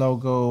front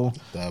logo.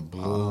 That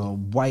blue.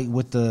 White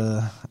with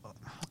the...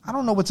 I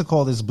don't know what to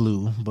call this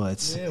blue, but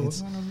it's What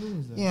kind of blue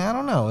is that? yeah, I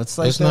don't know. It's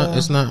like It's not.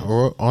 It's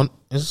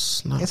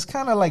not. It's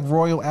kind of like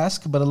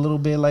royal-esque, but a little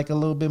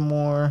bit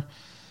more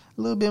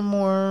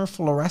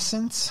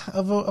fluorescent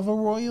of a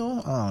royal.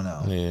 I don't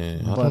know. Yeah,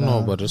 I don't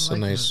know, but it's a I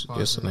like nice. this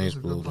It's a Padres. nice It's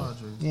blue. good Though.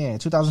 Padres. Yeah,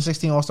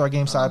 2016 All-Star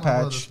Game side I love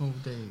the patch.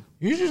 Smooth Day.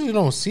 You usually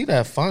don't see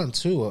that font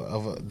too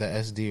of the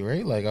SD,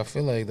 right? Like I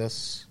feel like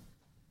that's.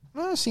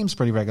 Well, it seems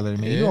pretty regular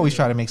to me. You Yeah. always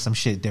try to make some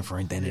shit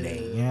different than it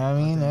ain't. You know what I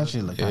mean? That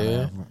should look kind Yeah.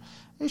 of.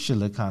 It should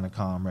look kind of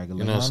calm, regular.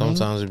 You know, what I mean?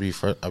 sometimes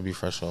I'll be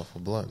fresh off a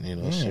blunt. You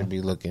know, it should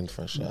be looking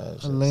fresh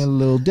eyes. A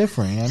little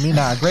different. I mean,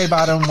 gray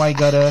bottom, white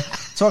gutter.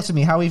 Talk to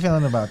me. How are you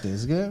feeling about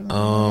this? Good.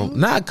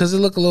 Nah, because it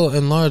look a little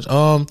enlarged.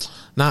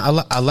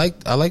 I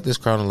like this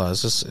crown a lot.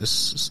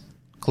 It's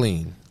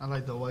clean. I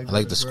like the white. I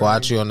like the gray.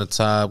 squatchy on the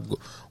top,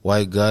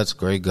 white guts,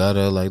 gray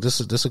gutter. Like this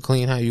is a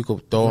clean hat you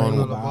could throw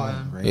Little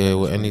on. button. Yeah,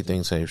 with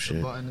anything type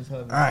shit. Button is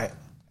heavy. All right.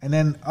 And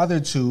then other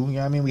two, you know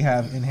what I mean, we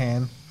have in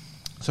hand.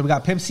 So we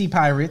got Pimp C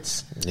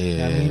Pirates. Yeah. You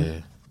know what I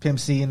mean? Pimp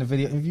C in the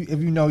video. If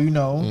you know, you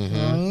know. You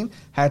know what I mean?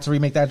 Had to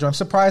remake that drum.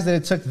 Surprised that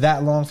it took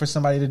that long for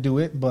somebody to do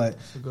it, but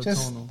a good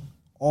just tonal.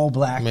 all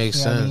black. Makes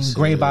you know what I mean? sense,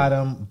 Gray yeah.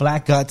 bottom,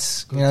 black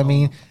guts. You know what I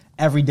mean?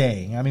 Every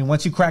day. You know what I mean?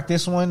 Once you crack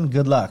this one,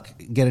 good luck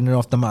getting it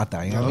off the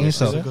mata. You know what I mean?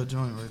 It's a So good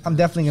joint right I'm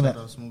there. definitely Shout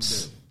gonna. out Smooth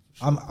Day.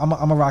 I'm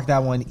gonna rock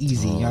that one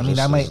easy. You know what I mean? this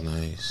That might is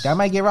nice. that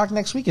might get rocked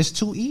next week. It's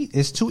too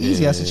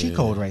easy. That's a cheat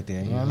code right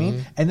there. You know what I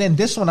mean? And then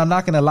this one, I'm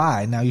not gonna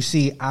lie. Now you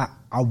see, I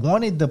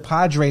wanted the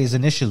Padres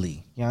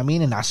initially. You know what I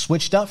mean? And I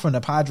switched up from the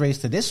Padres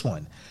to this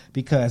one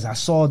because I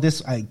saw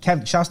this.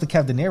 Shouts to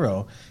Kev De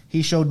Niro.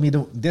 He showed me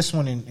this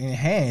one in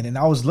hand, and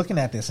I was looking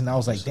at this, and I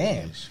was like,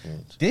 damn,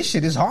 this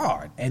shit is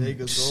hard. And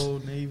Vegas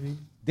Gold Navy.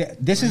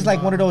 This is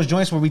like one of those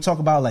joints where we talk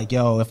about like,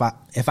 yo,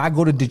 if I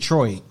go to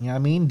Detroit, you know what I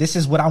mean? This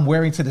is what I'm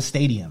wearing to the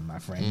stadium, my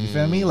friend. You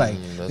feel me? Like,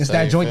 it's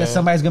that joint that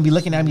somebody's gonna be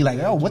looking at me like,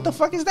 oh, what the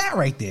fuck is that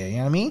right there? You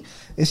know what I mean?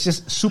 It's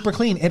just super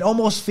clean. It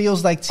almost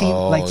feels like team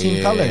colors.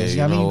 You know what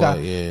I mean? You got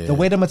the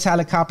way the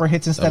metallic copper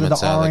hits instead of the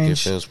orange. It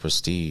feels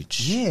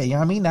prestige. Yeah, you know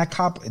what I mean?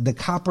 The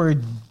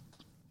copper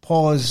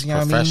pause, you know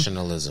what I mean?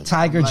 Professionalism.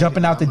 Tiger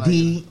jumping out the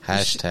D.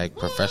 Hashtag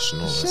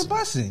professionalism. Shit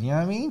busting, you know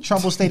what I mean?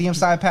 Trumbull Stadium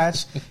side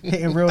patch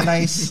hitting real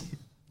nice.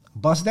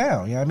 Bust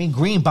down, you know what I mean?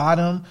 Green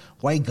bottom,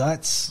 white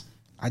guts.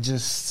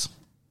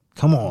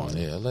 Come on.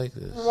 Yeah, I like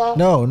this.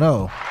 No.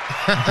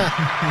 Shout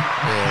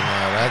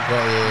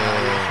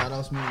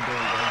out Smooth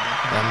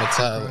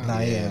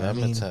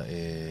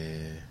Dog.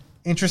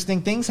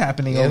 Interesting things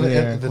happening over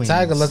there. The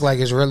Tiger look like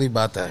it's really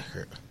about to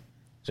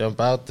jump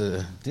out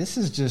This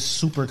is just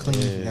super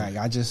clean. Yeah.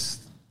 Like,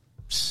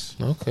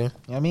 okay. You know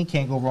what I mean?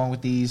 Can't go wrong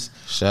with these.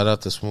 Shout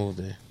out to Smooth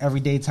Day.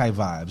 Everyday type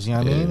vibes. You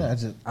know what I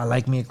mean? I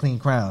like me a clean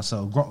crown.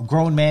 So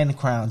grown man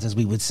crowns, as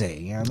we would say.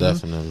 You know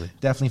what I mean?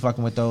 Definitely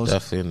fucking with those.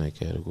 Definitely in that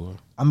category.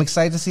 I'm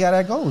excited to see how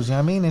that goes. You know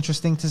what I mean?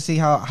 Interesting to see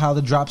how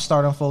the drops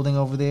start unfolding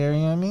over there. You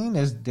know what I mean?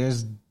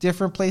 There's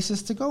different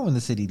places to go in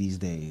the city these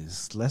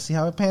days. Let's see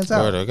how it pans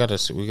out. We gotta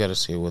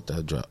see what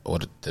the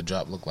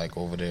drop look like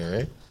over there,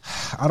 right?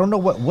 I don't know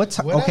what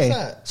time.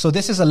 Okay, so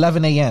this is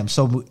 11 a.m.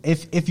 So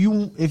if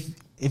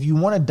you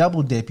want to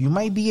double dip, you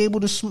might be able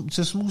to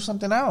smooth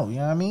something out. You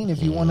know what I mean?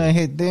 If you want to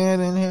hit there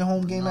and hit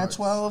home game at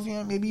 12, you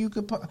know, maybe you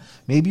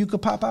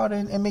could pop out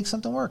and make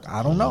something work.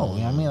 I don't know. You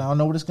know what I mean? I don't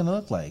know what it's gonna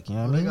look like. You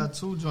know what I mean? They got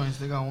two joints.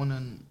 They got one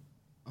in.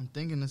 I'm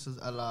thinking this is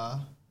LA,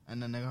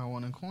 and then they got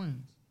one in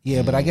Queens.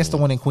 Yeah, but I guess the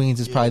one in Queens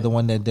is probably the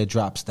one that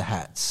drops the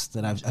hats.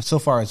 That I've so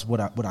far as what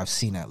I've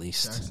seen at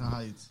least. Jackson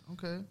Heights.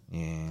 Okay.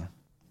 Yeah.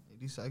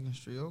 82nd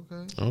Street.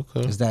 Okay.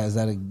 Okay. Is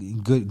that a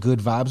good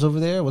vibes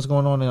over there? What's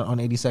going on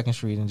 82nd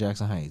Street in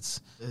Jackson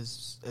Heights?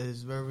 It's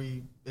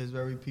very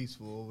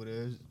peaceful over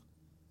there.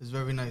 It's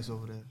very nice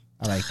over there.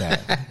 I like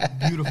that.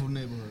 Beautiful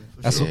neighborhood.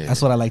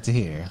 That's what I like to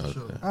hear. Okay.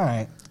 Sure. All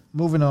right,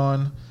 moving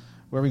on.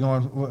 Where are we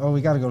going? Oh,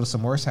 we got to go to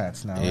some worse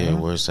hats now. Yeah, right?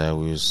 worse hat.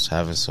 We was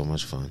having so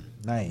much fun.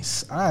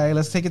 Nice. All right,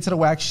 let's take it to the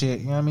whack shit.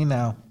 You know what I mean?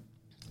 Now,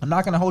 I'm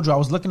not gonna hold you. I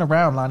was looking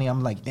around, Lonnie.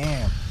 I'm like,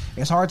 damn.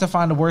 It's hard to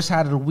find the worst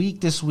hat of the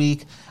week this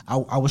week.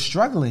 I was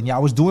struggling. Yeah, I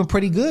was doing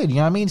pretty good. You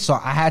know what I mean? So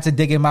I had to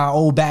dig in my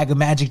old bag of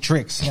magic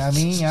tricks. You know what I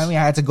mean? You know what I mean?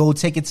 I had to go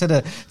take it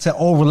to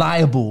Old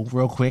Reliable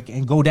real quick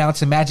and go down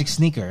to Magic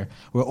Sneaker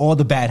where all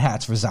the bad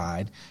hats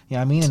reside. You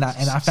know what I mean? And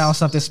I found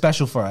something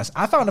special for us.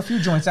 I found a few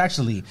joints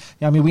actually. You know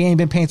what I mean? We ain't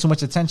been paying too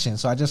much attention.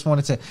 So I just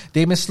wanted to,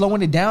 they've been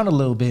slowing it down a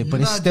little bit, but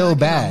it's still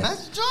bad.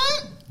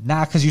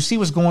 Nah, cause you see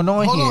what's going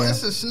on Hold here. on,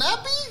 it's a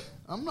snappy?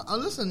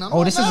 Listen,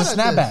 this is a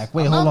snapback.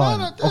 Wait, hold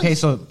on. Okay,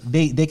 so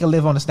they can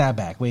live on a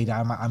snapback. Wait,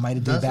 I might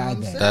have did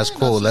bad then. That's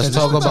cool. Let's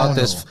talk about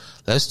this.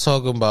 Let's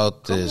talk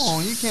about this. Come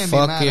on, you can't be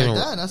mad at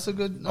that. That's a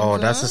good.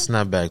 That's a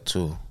snapback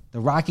too. The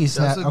Rocky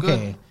snap.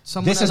 Okay,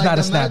 this is not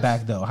a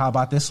snapback though. How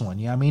about this one?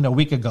 You know what I mean? A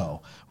week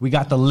ago, we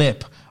got the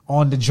lip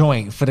on the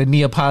joint for the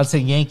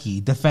Neapolitan Yankee.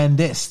 Defend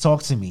this.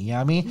 Talk to me. You know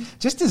what I mean?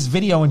 Just this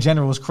video in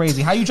general was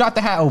crazy. How you dropped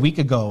the hat a week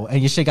ago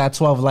and your shit got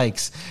 12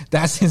 likes?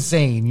 That's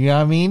insane. You know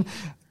what I mean?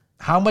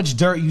 How much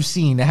dirt you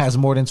seen that has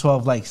more than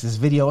 12 likes? This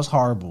video is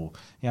horrible.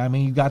 You know what I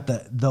mean? You got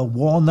the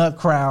walnut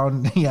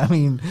crown, you know what I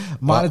mean?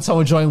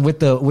 Monotone joint with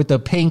the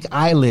pink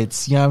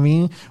eyelets, you know what I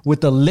mean? With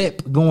the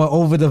lip going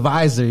over the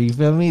visor, you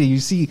feel me?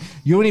 You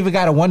don't even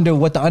got to wonder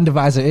what the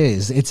undervisor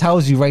is. It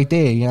tells you right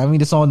there, you know what I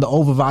mean? It's on the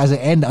overvisor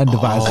and the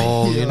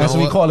undervisor. That's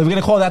what we call it. We're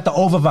going to call that the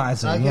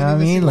overvisor, you know what I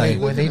mean? Like,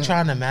 were they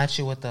trying to match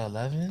it with the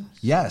 11?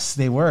 Yes,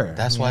 they were.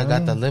 That's why I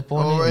got the lip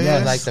on it?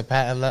 Yes. Like the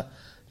patent lip?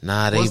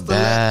 Nah, they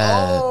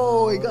bad.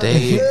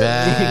 They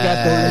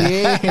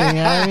bad. You know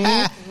what I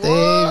mean? They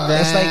bad.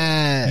 It's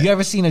like, you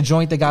ever seen a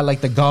joint that got like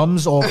the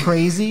gums all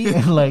crazy?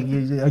 And like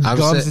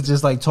gums is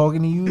just like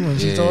talking to you when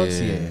she talks?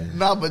 Yeah.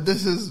 Nah, but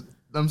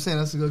I'm saying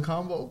that's a good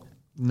combo.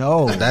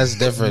 No. That's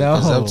different.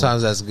 No.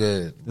 Sometimes that's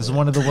good. This is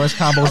one of the worst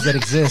combos that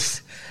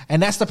exists.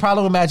 And that's the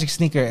problem with Magic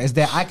Sneaker is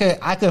that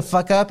I could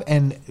fuck up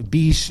and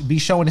be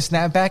showing a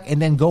snapback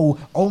and then go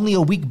only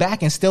a week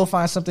back and still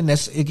find something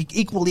that's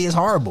equally as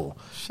horrible.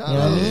 Shout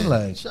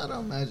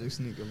out Magic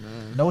Sneaker,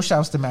 man. No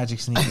shouts to Magic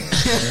Sneaker.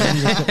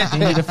 they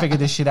need to figure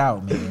this shit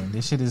out, man.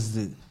 This shit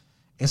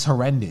it's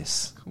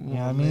horrendous. Come on, you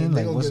know what I mean?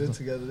 They gonna get it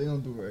together. They gonna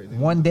do it right.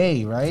 One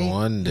day, right?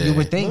 One day. You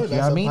would think, you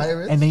know what I mean?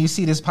 Pirates? And then you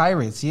see this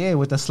Pirates,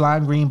 with the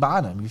slime green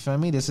bottom. You feel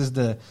me? This is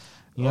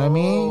you know what I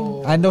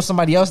mean? I know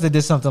somebody else that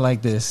did something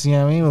like this. You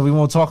know what I mean? But we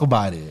won't talk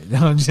about it.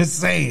 I'm just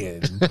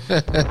saying.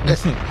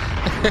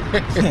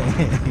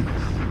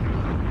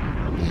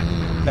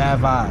 Bad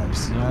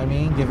vibes. You know what I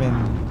mean?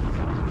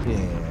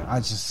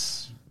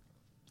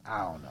 I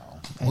don't know.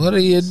 What are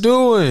you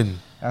doing?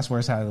 That's where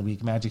it's out of the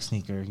week. Magic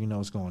Sneaker. You know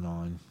what's going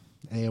on.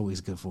 They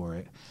always good for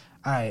it.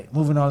 All right,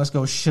 moving on. Let's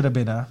go. Shoulda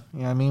Beenna.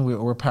 You know what I mean?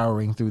 We're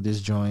powering through this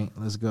joint.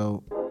 Let's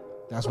go.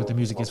 That's what the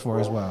music is for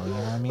as well. You know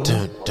what I mean?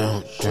 Take it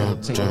to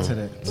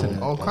the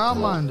Oh,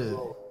 crowd-minded.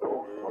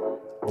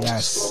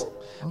 Yes.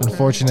 Okay.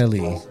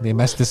 Unfortunately, they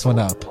messed this one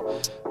up.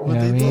 What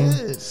they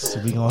did. So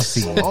we gonna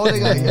see. Oh, they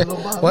got yellow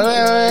bottom.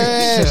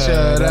 Wait.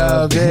 Should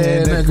have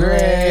been a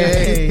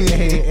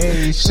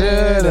gray.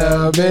 Should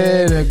have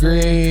been a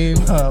green.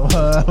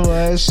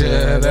 What?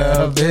 Should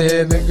have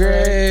been a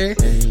gray.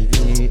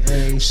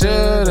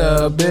 Should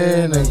have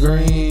been a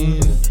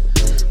green.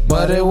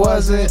 But it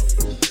wasn't.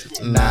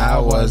 Nah,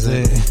 it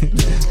wasn't.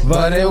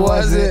 But it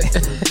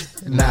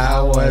wasn't.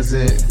 Nah, it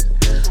wasn't.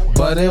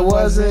 But it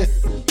wasn't.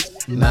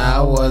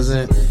 Nah, it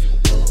wasn't.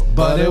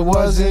 But it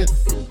wasn't.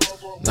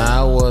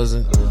 Nah, it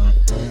wasn't.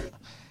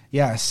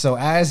 Yeah, so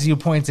as you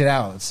pointed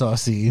out,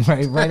 Saucy,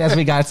 right as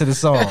we got to the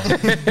song,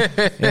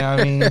 you know what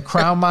I mean?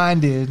 Crown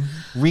Minded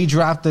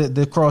redropped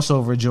the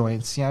crossover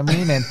joints, you know what I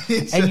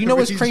mean? And you know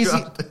what's crazy?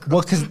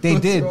 Well, because they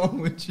did. What's wrong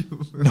with you,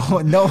 bro?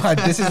 No,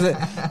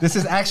 this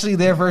is actually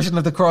their version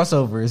of the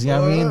crossovers, you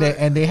know what I mean?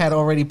 And they had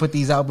already put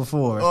these out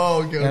before. Oh,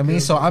 okay. You know what I mean?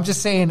 So I'm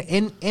just saying,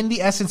 in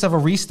the essence of a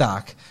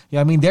restock, you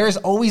know what I mean? There is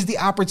always the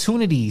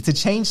opportunity to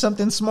change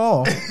something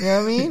small. You know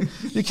what I mean?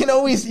 You can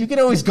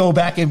always go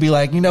back and be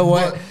like, you know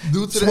what?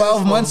 Due to the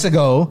 12 months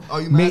ago,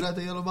 are you mad at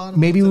the yellow bottom?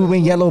 maybe we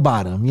went yellow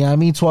bottom. You know what I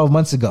mean? 12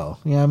 months ago.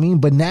 You know what I mean?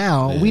 But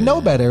now we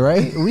know better,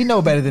 right? We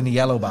know better than the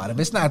yellow bottom.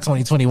 It's not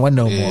 2021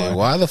 no more.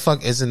 Why the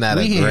fuck isn't that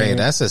a gray? Here.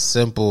 That's a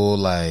simple,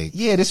 like.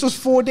 Yeah, this was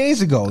 4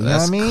 days ago. You know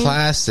what I mean?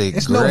 Classic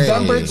It's gray.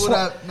 November.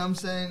 I'm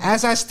saying.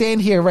 As I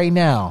stand here right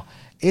now,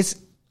 it's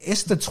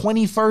the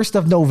 21st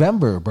of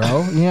November,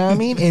 bro. You know what I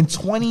mean? In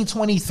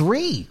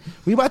 2023.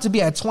 We about to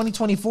be at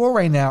 2024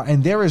 right now,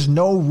 and there is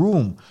no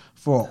room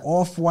for an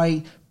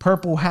off-white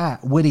purple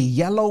hat with a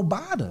yellow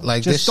bottom.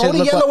 Like, just this throw shit the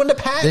look yellow like, in the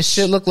patch. This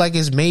shit look like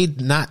it's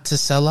made not to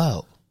sell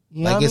out.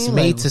 You know Like, what it's I mean?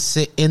 made Like- to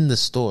sit in the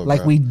store,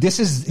 Like bro.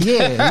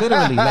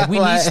 literally, like we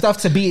need stuff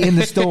to be in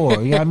the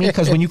store. You know what I mean?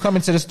 Because when you come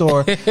into the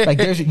store, like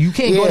you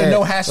can't go to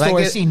no hat store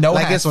and see no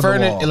hats on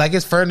the wall. Like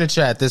it's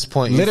furniture at this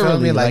point. You feel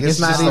Literally, me? Like like, it's it's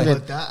not just even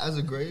But that as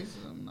a gray,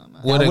 I'm not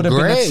mad. with That a would've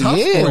been a gray. tough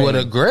Yeah, gray. with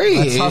a gray.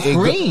 A tough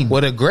green.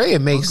 With a gray,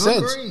 it makes A good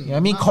sense. green. You know what I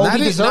mean? Kobe Not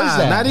deserves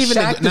that. Not even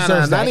Shaq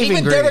deserves that. Not even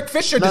Even gray. Derek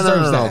Fisher No,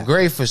 deserves no, that.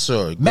 Gray for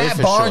sure. Gray Matt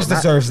for Barnes sure.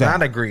 deserves that.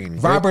 Not a green.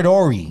 Robert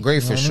Ory. Gray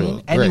You for know what I sure.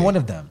 mean? Any Gray. one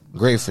of them.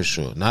 Gray for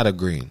sure. Not a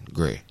green.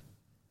 Gray.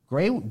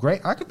 Gray.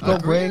 I could go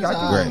gray. I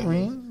could Gray. go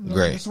green.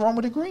 Gray. What's wrong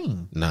with a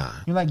green? Nah.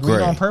 You like green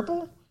Gray. on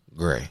purple?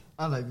 Gray.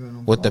 I like green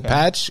on With the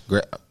patch,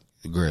 gray.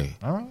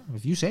 All right,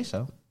 if you say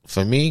so.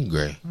 For me,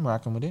 gray. I'm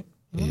rocking with it.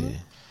 Yeah.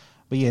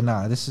 But yeah,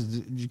 nah. This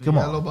is come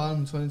Yellow on. bottom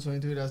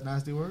 2023. That's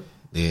nasty work.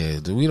 Yeah,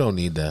 dude, we don't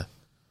need that.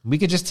 We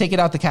could just take it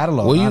out the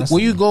catalog. Where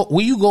honestly. you going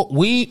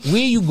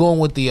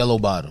with the yellow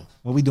bottom?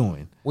 What we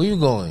doing? Where you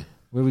going?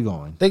 Where we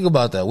going? Think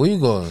about that. Where you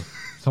going?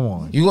 Come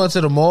on. You going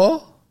to the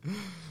mall?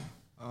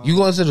 You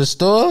going to the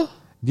store?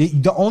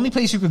 The only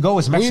place you could go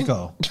is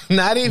Mexico.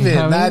 Not even, You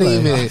know what I not mean?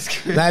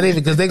 even, not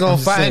even, because they gonna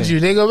just find saying.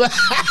 you. They gonna.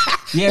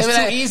 Yeah, it's they be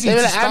too like, easy they be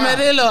to like,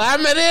 spot.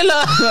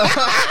 Amarillo.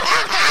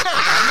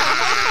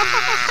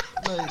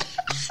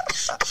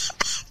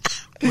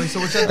 Wait,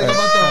 so what y'all think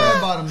about the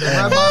red bottom? The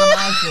red bottom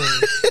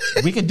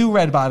actually. We could do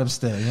red bottom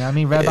still. You know what I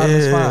mean? Red bottom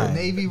is fine.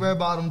 Navy red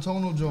bottom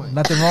tonal joint.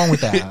 Nothing wrong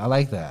with that. I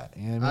like that.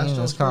 You know what I mean?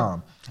 Astros It's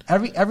calm.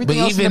 Everything But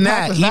else in even the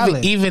pack that, was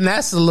valid. even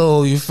that's a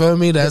little. You feel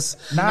me? That's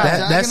Nah.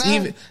 that's Jacking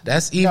even. that?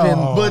 That's even.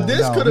 No. But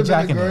this no, could I'm have been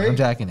jacking a it. gray. I'm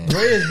jacking it.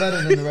 Gray is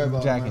better than the red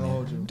bottom. Jacking I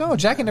hold you. it. No,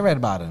 jacking the red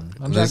bottom.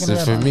 I'm jacking Listen, the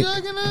red for bottom. me,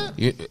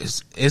 Jacking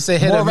it? it's a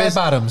hit More or red miss.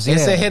 bottoms,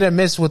 It's yeah. a hit or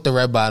miss with the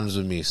red bottoms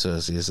with me. So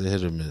it's a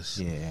hit or miss.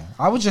 Yeah,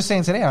 I was just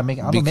saying today. I'm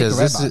gonna make Because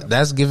a red bottom.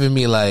 that's giving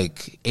me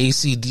like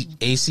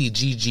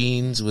ACG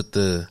jeans with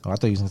the I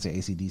thought you was gonna say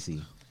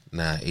ACDC.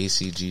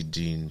 ACG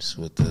jeans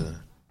with the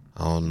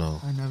I don't know.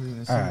 I never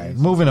even seen All right,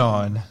 moving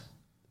on.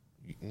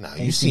 Nah,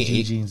 you ACG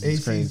see jeans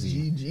is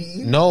crazy. ACG jeans.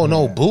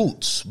 No,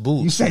 boots.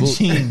 You said boots.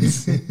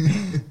 jeans.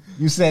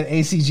 You said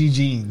ACG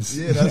jeans.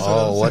 Yeah, that's what I'm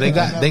Oh, well, saying.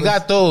 they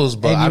got those,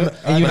 but And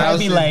you but I had was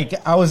me like,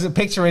 I was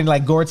picturing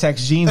like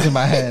Gore-Tex jeans in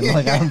my head.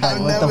 Like, I'm like,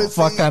 I've what the never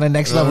fuck seen- kind of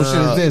next level shit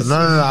is this? No,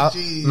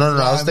 Jeez,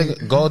 I was I mean,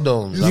 thinking gold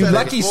domes. you You said it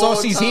lucky 4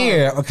 Saucy's times.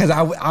 here because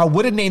I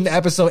would have named the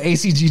episode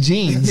ACG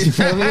jeans. You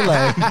feel me?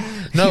 Like,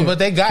 No, but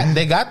they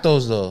got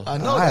those though. I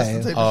know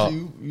that's the type of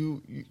shit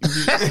you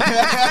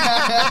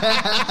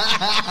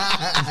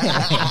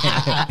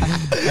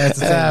that's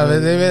the Yeah, thing. but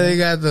they really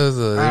got those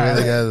though. They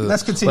really got those.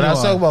 Let's continue But I was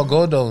on. talking about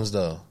gold domes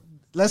though.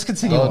 Let's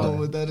continue I don't know on.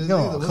 what that is Go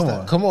either. on, What's come that?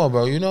 on. Come on,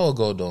 bro. You know what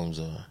gold domes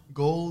are.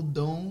 Gold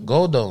dome.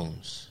 Gold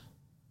domes.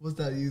 What's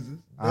that uses?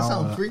 I That don't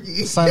sounds know.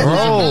 freaky. Son-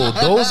 Bro,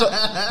 those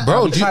are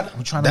bro. we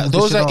trying to move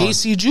those this are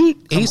shit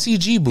on.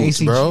 ACG boots,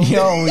 ACG. bro.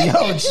 Yo,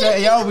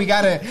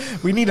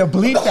 we need to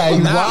bleep that.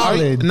 You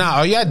wildin'.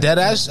 Are y'all dead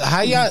ass?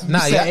 How y'all? Nah,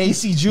 said y'all,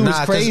 ACG was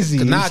crazy.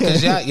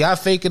 Because y'all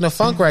faking the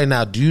funk right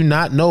now. Do you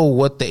not know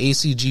what the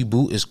ACG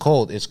boot is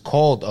called? It's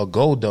called a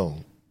gold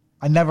dome.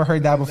 I never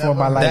heard that before in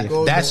my life.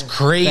 That's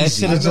crazy. That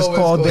shit is just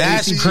called.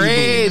 That's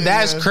crazy.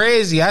 That's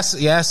crazy.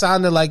 It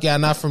sounded like y'all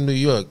not from New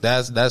York.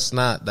 That's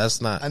not.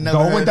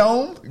 Go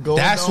Dome.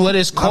 That's what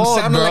it's called,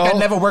 I'm sounding bro. like I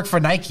never worked for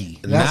Nike.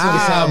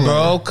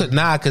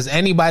 Because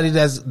anybody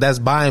that's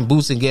buying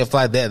boots and get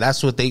fly there,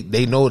 that's what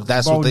they know.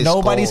 That's Bro, what they.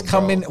 Nobody's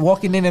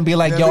walking in and be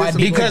like, "Yo, I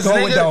need to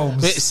go with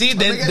Domes." See,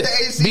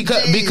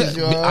 because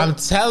I'm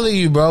telling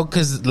you, bro.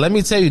 Because let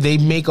me tell you, they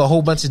make a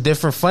whole bunch of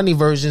different funny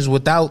versions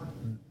without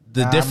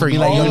the different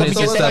units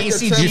and stuff. You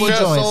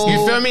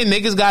feel me?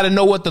 Niggas got to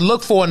know what to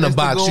look for in the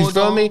box. You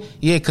feel me?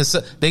 Yeah, because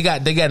they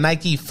got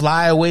Nike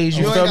flyaways.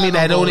 You feel me?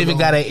 That don't even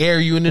got an air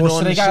unit on.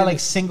 So they got like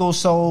single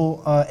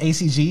sole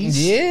ACGs.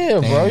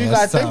 Yeah, bro. You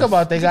got to think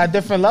about. They got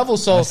different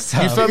levels. So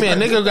you feel me? A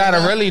nigga got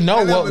to really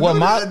know what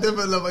my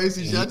different level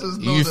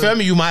ACG. You feel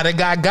me? You might have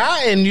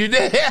gotten you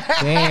did.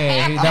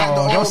 Damn,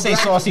 no, don't say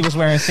Saucy was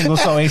wearing single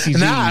sole ACGs.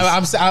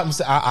 Nah,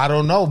 I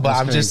don't know, but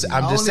I'm just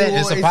saying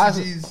it's a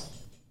positive.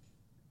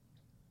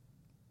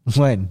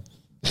 When?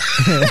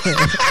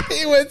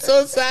 He went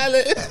so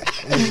silent.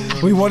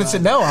 We wanted to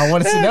know. I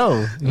wanted to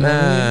know. Nah.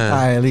 All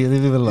right, leave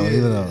it alone.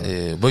 Leave it alone.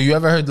 Yeah. But you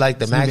ever heard like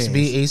the Max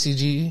B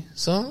ACG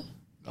song?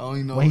 I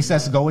don't know when he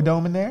says "Go a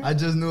Dome" in there, I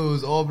just knew it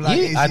was all black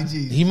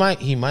ACGs.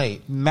 He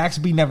might. Max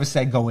B never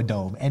said "Go a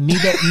Dome," and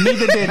neither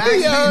did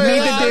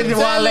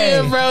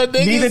Wale. Bro,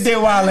 neither did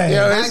Wale.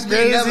 Yo, it's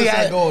crazy.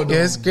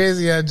 It's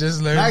crazy. I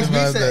just learned Max B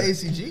about said that.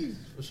 ACG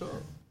for sure.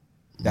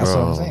 That's what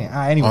I'm saying.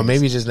 Anyways. Or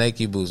maybe just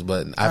Nike boots,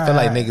 but I feel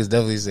like niggas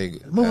definitely say.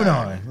 Moving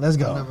on. Let's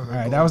go. All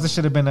right, that was the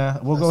should have been a.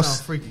 We'll go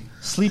freaky.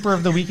 Sleeper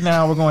of the week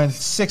now. We're going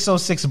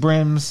 606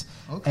 Brims,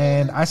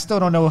 and I still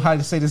don't know how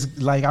to say this.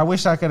 Like, I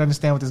wish I could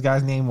understand what this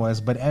guy's name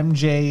was, but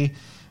MJ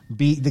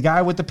beat the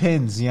guy with the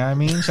pins. You know what I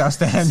mean? Shouts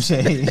to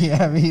MJ. You know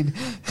what I mean?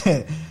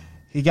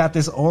 He got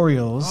this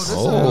Orioles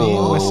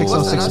with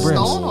 606 Brims.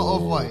 Stone or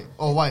white?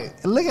 Or white?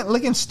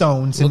 Looking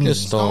stone to me. Look at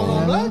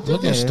stone.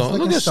 Look at stone.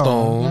 Look at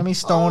stone. I mean,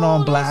 stone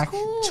on black,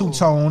 cool.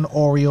 Two-tone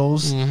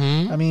Orioles.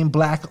 I mean,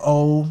 black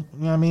O. You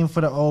know what I mean?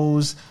 For the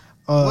O's.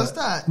 What's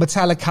that?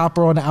 Metallic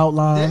copper on the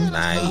outline. Yeah,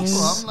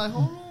 nice. I'm like,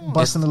 hold on.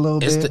 Busting a little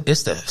bit.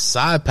 It's the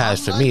side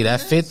patch for me.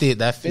 That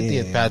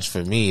 50th patch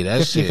for me.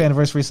 That 50th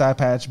anniversary side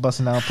patch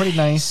busting out. Pretty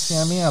nice. You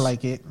know what I mean? I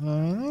like it. You know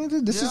what I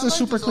mean? This is a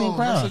super clean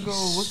crown.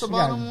 What's the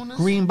bottom on this?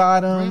 Green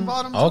bottom.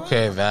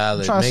 Okay,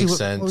 valid. Makes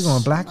sense. We're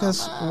going black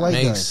us, white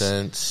Makes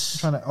guts.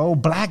 sense.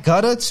 Black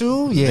gutter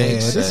too? Yeah.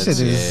 Makes this sense.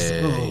 shit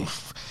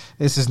is...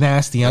 This is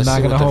nasty. I'm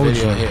not going to hold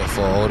you. Here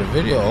for the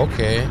video,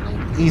 okay.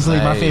 Easily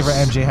my favorite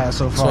MJ has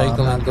so far.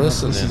 Twinkling,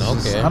 glistening,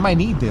 okay. I might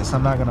need this.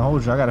 I'm not going to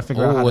hold you. I got to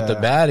figure out how with the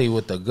baddie,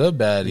 with the good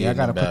baddie. Yeah, I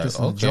got to put this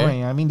in the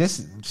joint. I mean,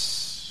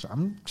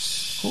 I'm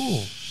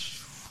cool.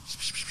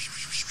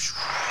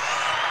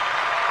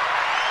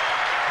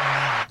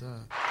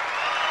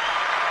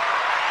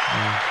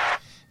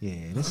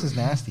 Yeah, this is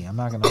nasty. I'm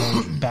not gonna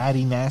hold you.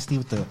 Baddie nasty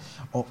with the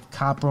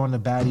copper on the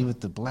baddie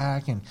with the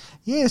black, and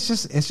yeah, it's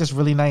just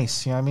really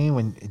nice. You know what I mean?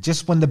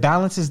 When the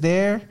balance is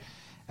there,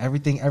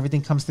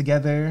 everything comes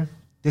together.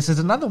 This is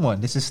another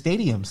one. This is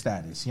stadium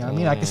status. You know what I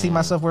mean? I can see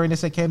myself wearing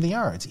this at Camden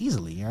Yards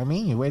easily. You know what I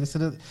mean? You wear this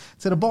to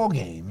the ball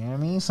game. You know what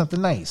I mean?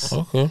 Something nice.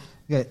 Okay.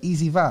 You got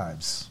easy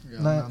vibes. Yeah,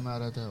 I'm not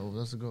mad at that.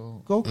 That's a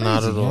go. Go crazy.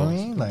 Not at all. You know what I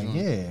mean? Like,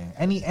 yeah,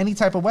 any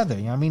type of weather.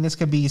 You know what I mean? This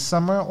could be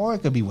summer or it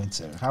could be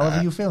winter.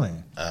 However you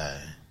feeling.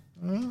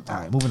 All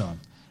right, moving on.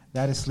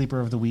 That is Sleeper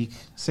of the Week,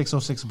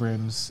 606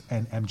 Brims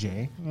and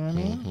MJ, you know what I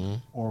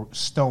mean? Or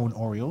Stone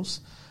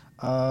Orioles.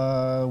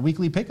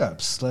 Weekly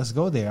pickups. Let's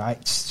go there.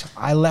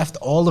 I left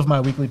all of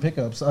my weekly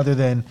pickups other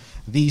than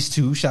these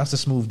two. Shouts to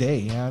Smooth Day,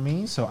 you know what I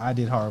mean? So I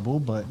did horrible,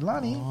 but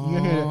Lonnie,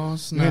 you're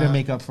here to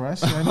make up for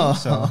us, you know what I mean?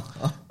 So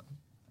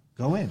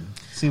go in.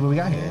 See what we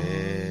got here.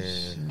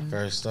 Yeah.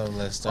 First up,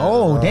 let's start.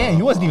 Oh, damn,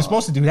 you wasn't even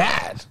supposed to do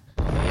that.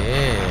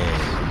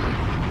 Yeah.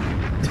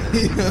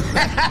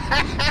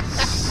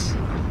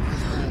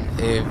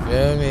 You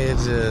feel me? It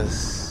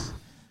just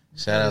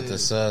shout out to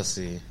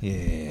Saucy.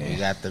 Yeah, we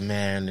got the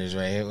Mariners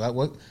right here.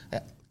 What?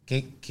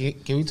 Can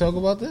we talk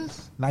about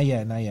this? Not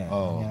yet.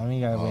 Oh, you know I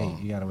mean, you gotta wait.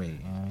 You know what I mean?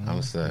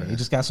 I'm sorry. You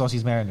just got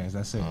Saucy's Mariners.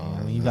 That's it. You know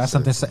what I mean? You got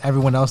something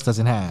everyone else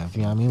doesn't have.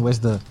 You know what I mean? Where's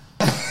the?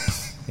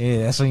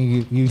 Yeah, that's when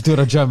you do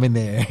the drum in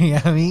there. You know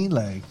what I mean?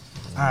 Like,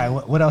 all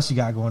right, what else you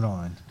got going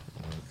on?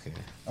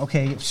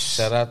 Okay.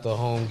 Shout out the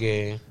home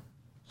game.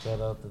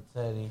 Shout out to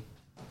Teddy.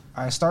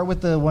 All right, start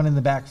with the one in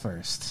the back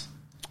first.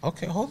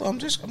 Okay, hold on. I'm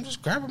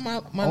just grabbing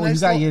my Oh, next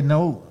you got your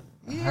note.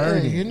 Yeah,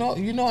 heard it. You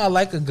know I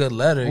like a good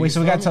letter. Wait, so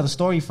we got to tell the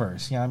story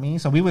first, you know what I mean?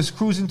 So we was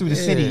cruising through the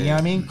city, you know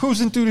what I mean?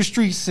 Cruising through the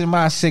streets in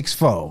my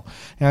 6'4", you know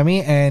what I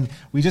mean? And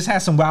we just had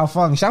some Wow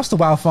Fung. Shouts to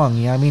Wow Fung,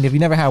 you know what I mean? If you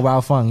never had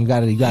Wow Fung, you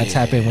gotta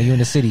tap in when you're in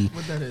the city.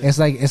 What that is?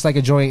 It's like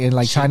a joint in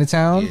like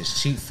Chinatown. Yeah,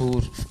 it's cheap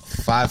food,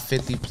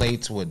 $5.50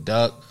 plates with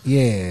duck.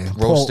 Yeah.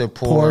 Roasted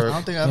pork. I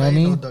don't think I've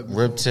eaten no duck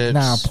before. Rib tips.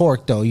 Nah,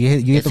 pork though. You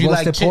hit the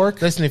roasted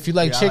pork? Listen, if you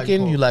like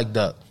chicken, you like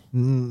duck.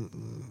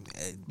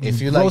 If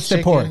you like roasted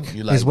chicken, pork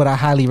you like is what I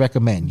highly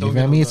recommend. You Don't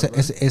know what I get mean? no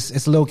duck,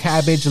 It's a little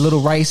cabbage, a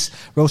little rice,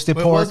 roasted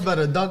Wait, pork. what's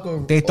better, duck or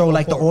They throw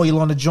like pork? the oil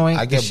on the joint.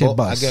 I the get shit both.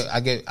 bust. I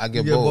get You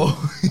get both.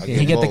 both. I Yeah,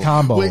 he get the both.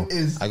 combo. Wait,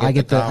 is- I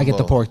get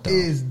the pork though.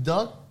 Is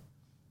duck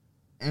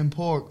and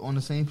pork on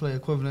the same plate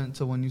equivalent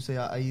to when you say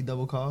I eat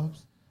double carbs?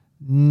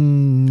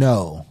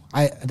 No,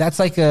 that's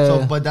like a.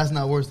 So, but that's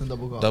not worse than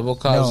double carbs. Double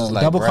carbs no, is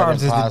like double bread carbs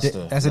and is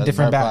pasta. that's a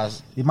different bread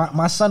batch. pasta.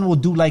 My son will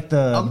do like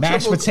the I'm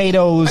mashed triple-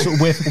 potatoes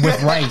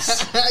with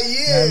rice. Yeah, You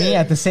know what I mean,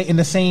 at the in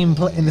the same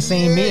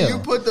yeah, meal. You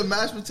put the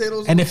mashed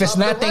potatoes. And on if it's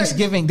top of not the rice.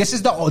 Thanksgiving, this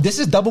is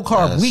double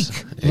carb Yes.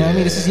 week. You know what I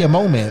mean? This is your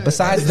moment.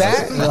 Besides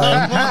that,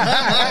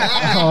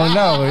 like, oh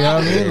no, you know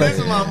what I mean? Like,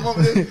 Listen, my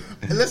mom.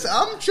 Listen,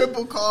 I'm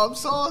triple carb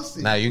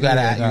saucy. Now you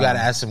gotta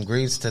add some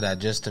greens to that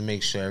just to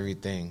make sure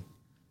everything.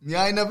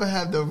 Yeah, I never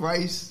had the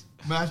rice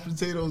mashed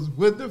potatoes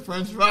with the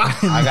French fries.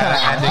 I gotta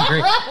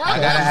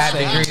add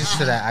the greens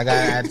to that. I gotta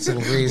add some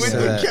greens with to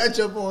the that.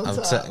 ketchup on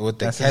top. With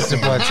the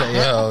ketchup on top.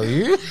 Yo,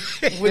 you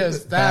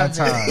bad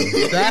time.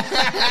 Bad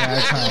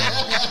time.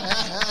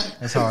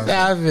 That's hard.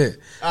 Stop it.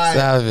 All right.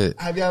 Stop it.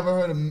 Have you ever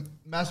heard of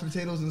mashed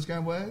potatoes and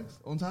scrambled eggs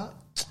on top?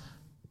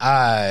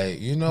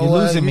 You know You're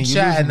what? losing me. We You're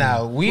chatting losing me.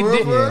 now. We For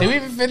did. real? Did we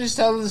even finish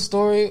telling the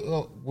story? We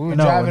were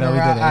No, driving we around.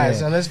 didn't. All right, Yeah.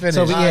 so let's finish.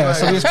 So we, All right.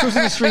 so we was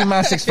cruising the street,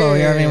 my 6-4,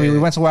 you know what I mean? We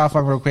went to Wild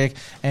Funk real quick,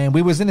 and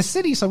we was in the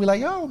city, so we like,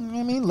 yo, you know what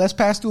I mean? Let's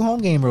pass through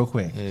home game real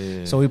quick.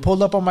 Yeah. So we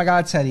pulled up on my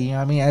guy Teddy, you know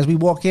what I mean? As we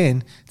walk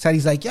in,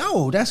 Teddy's like,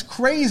 yo, that's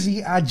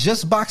crazy. I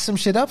just boxed some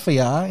shit up for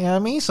y'all, you know what I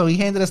mean? So he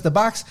handed us the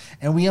box,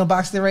 and we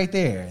unboxed it right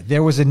there.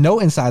 There was a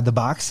note inside the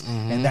box,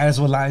 and that is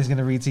what Lonnie's going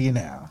to read to you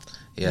now.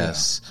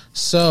 Yes.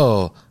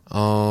 So,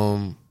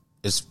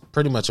 it's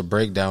pretty much a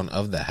breakdown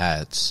of the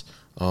hats.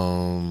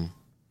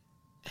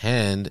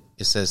 And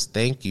it says,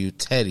 "Thank you,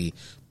 Teddy.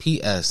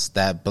 P.S.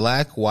 That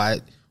black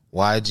white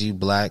YG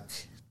black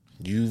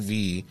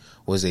UV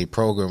was a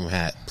program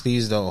hat.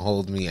 Please don't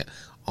hold me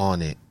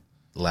on it.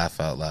 Laugh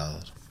out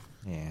loud."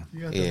 Yeah. You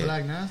got Yeah. the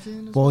black nasty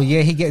in this? Well,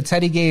 yeah,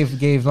 Teddy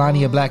gave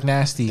Lonnie a black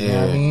nasty, you know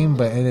what I mean?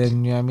 But and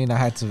then, you know what I mean,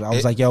 I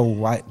was like, yo,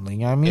 what? You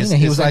know what I mean? It's- And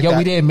he it's was like, like yo, we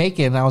that- didn't make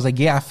it. And I was like,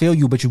 yeah, I feel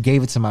you, but you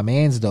gave it to my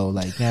mans though.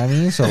 Like, you know what I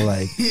mean? So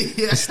like,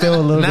 it's still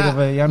a little bit of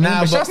a, you know what I mean?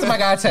 But shouts to my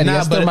guy Teddy.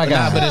 That's still my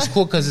guy. But it's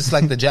cool because it's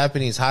like the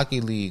Japanese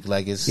hockey league.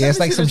 Like it's Yeah, it's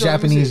like see some the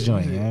joint, let me Japanese see it.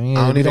 joint. You know what I mean?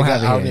 I don't We even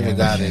have got- I don't here, even you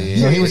know? got it, yeah.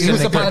 You know, he was It's in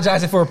the crib.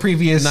 apologizing for a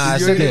previous. Nah,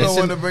 it's You in already the- know it's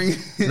when in- to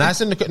bring. Nah,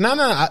 it's in the crib. No.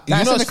 Nah, You it's know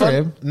in it's the fun.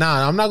 crib.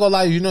 Nah, I'm not gonna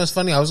lie. You know it's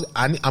funny. I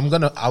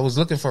was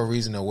looking for a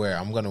reason to wear it.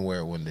 I'm gonna wear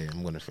it one day.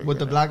 I'm gonna figure With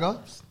the it out. black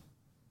ups?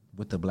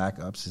 With the black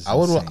ups. Is I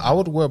would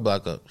insane. wear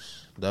black ups.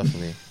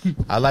 Definitely.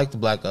 I liked the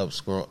black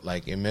ups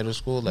like in middle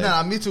school. Like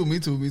Nah, me too. Yeah.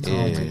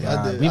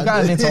 I did. We've I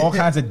gotten did. into all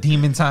kinds of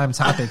demon time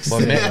topics.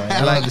 But today, man, I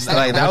don't like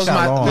understand that was what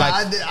my y'all on. like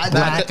I did.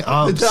 black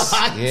ups,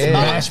 Yeah.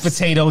 mashed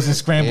potatoes and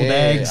scrambled Yeah,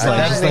 eggs. I Like,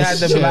 definitely let's had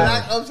the chill.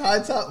 Black ups high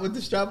top with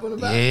the strap on the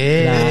back.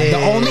 Yeah.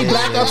 The only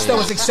black ups that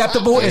was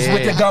acceptable is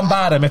with the gum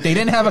bottom. If they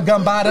didn't have a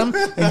gum bottom,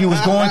 then you was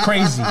going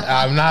crazy.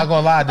 I'm not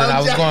gonna lie, then I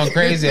was going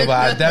crazy, but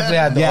I definitely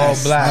had the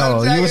Yes, all black.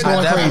 no, you was I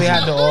going definitely crazy.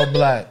 had the all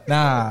black.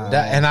 Nah.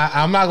 And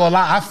I'm not gonna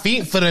lie, I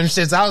feet for them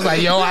shits. I was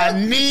like, yo, I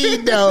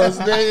need those,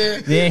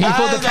 nigga. Yeah, he I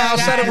pulled the was Kyle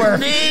like,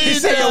 Shuttleworth. I He need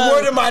said, "Your those.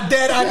 word of my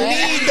dead, I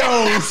need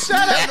those."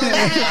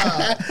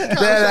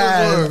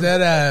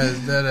 That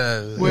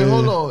ass. Wait,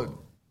 hold on.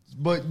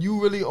 But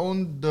you really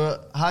own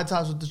the high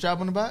tops with the strap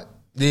on the back?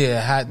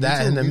 Yeah, had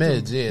that too, in the me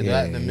mids. too. Yeah,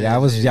 that in the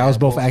mids. Y'all was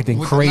both acting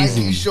With the Nike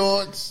crazy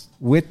shorts,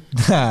 with.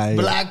 Yeah.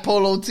 black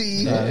polo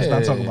tee. Let's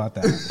not talk about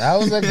that. That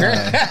was a great.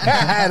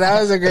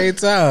 That was a great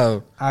time.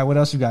 All right, what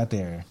else you got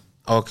there?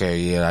 Okay,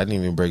 yeah, I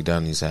didn't even break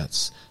down these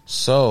hats.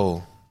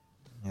 So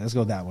Yeah, let's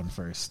go that one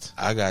first.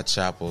 I got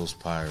Chapo's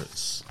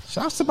Pirates.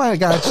 Shout out to my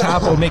guy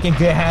Chapo making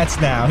good hats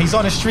now. He's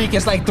on a streak.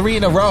 It's like 3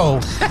 in a row. You know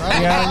what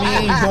I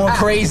mean? He's going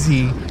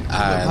crazy. All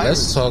right,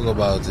 let's talk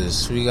about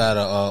this. We got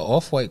a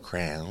off-white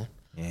crown,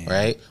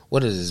 right?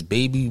 What is this?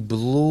 Baby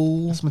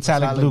blue, It's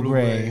metallic blue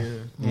gray.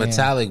 yeah.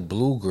 metallic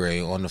blue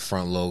gray on the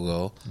front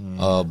logo.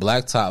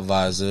 Black top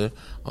visor.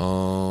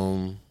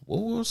 What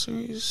World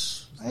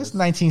Series? It's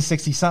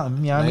 1960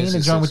 something. You know what I mean? The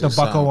joint with the 1960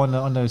 bucko something.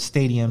 on the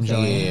stadium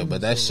joint. Yeah,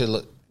 but that shit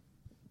look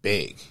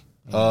big.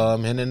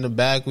 And in the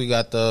back we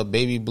got the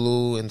baby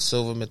blue and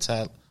silver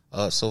metallic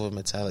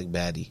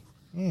baddie.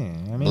 Yeah,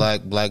 I mean,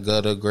 Black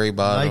gutter, gray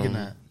bottom. Liking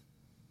that.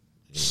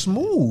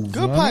 smooth.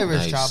 Good you know what I mean?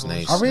 Pirates, Nice, Chopper.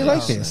 nice. I really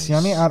like this. You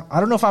know what I mean? I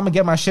don't know if I'm gonna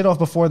get my shit off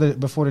before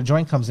the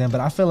joint comes in, but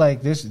I feel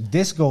like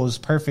this goes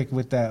perfect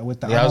with the.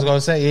 Yeah, I was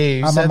gonna say, yeah,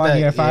 you I'm said on my that.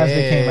 Gear 5s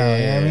that came out.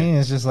 You know what I Yeah. mean?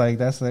 It's just like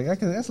that's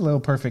a little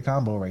perfect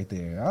combo right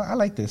there. I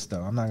like this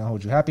though. I'm not gonna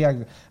hold you. Happy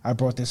I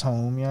brought this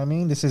home. You know what I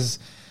mean? This is,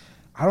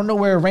 I don't know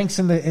where it ranks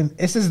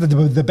this is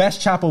the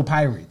best Chapo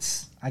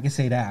Pirates. I can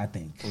say that. I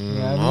think. You know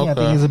what I mean? I okay.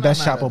 think it's the I'm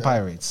best not mad at Chapo that.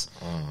 Pirates.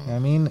 You know what I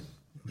mean?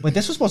 But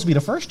this was supposed to be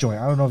the first joint.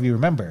 I don't know if you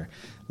remember.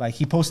 Like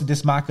he posted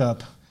this mock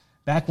up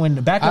Back when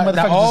motherfuckers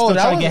still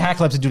trying to get Hat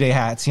Club to do their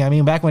hats, you know what I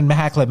mean? Back when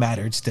Hat Club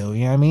mattered still,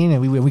 you know what I mean?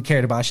 And we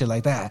cared about shit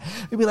like that.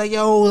 We'd be like,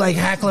 yo, like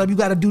Hat Club, you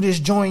got to do this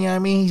joint, you know what I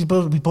mean? He's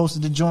supposed to be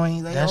posted the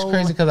joint. Like, that's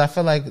crazy because I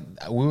feel like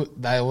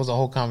that was a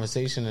whole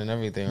conversation and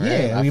everything, right?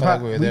 Yeah, we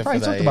probably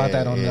talked about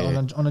that on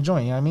the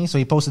joint, you know what I mean? So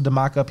he posted the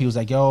mock up. He was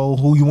like, yo,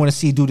 who you want to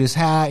see do this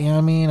hat, you know what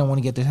I mean? I want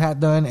to get this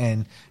hat done.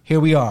 And here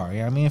we are, you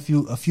know what I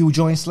mean? A few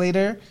joints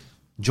later,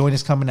 joint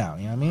is coming out,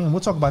 you know what I mean? We'll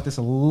talk about this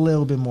a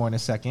little bit more in a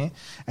second.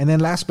 And then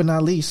last but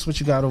not least, what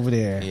you got over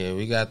there? Yeah,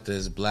 we got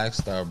this Black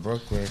Star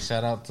Brooklyn.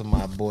 Shout out to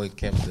my boy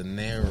Captain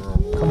Nero.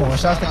 Come on,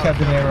 shout out to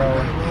Captain Nero.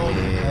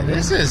 Yeah,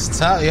 this is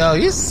tough. Yo,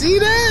 you see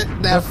that?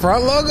 That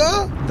front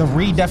logo? The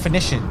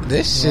redefinition.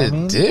 This shit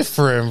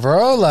different,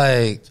 bro.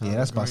 Like, yeah,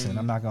 that's busting.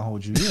 I'm not gonna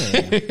hold you.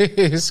 Yeah.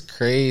 It's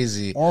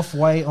crazy.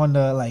 Off-white on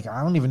the, like,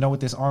 I don't even know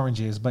what this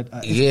orange is, but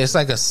it's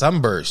like a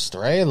sunburst,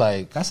 right?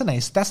 Like, that's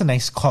a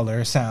nice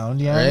color sound,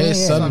 yeah. Right?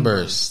 Yeah.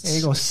 Sunburst. There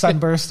you go,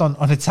 sunburst on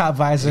the top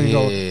visor. You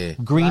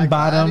go green black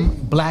bottom, body.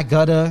 black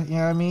gutter. You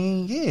know what I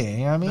mean? Yeah, you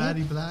know what I mean?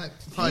 Baddie black.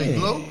 Probably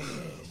glow.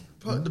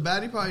 The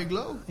baddie probably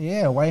glow.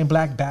 Yeah, white and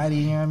black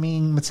baddie. You know what I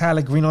mean?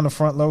 Metallic green on the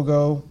front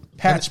logo.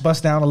 Patch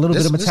bust down, a little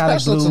bit of metallic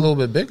this blue. looks a little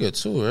bit bigger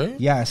too, right?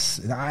 Yes,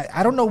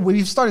 I don't know.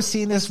 We've started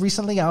seeing this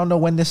recently. I don't know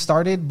when this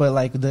started, but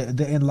like the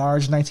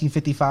enlarged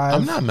 1955.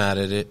 I'm not mad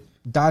at it.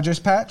 Dodgers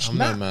patch. I'm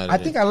not mad at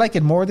it. I think I like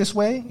it more this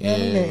way. You know what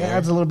I mean? It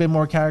adds a little bit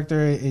more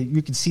character.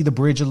 You can see the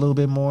bridge a little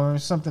bit more.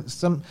 Some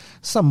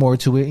more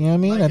to it. You know what I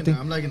mean?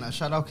 I'm liking that.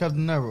 Shout out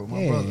Captain Nero,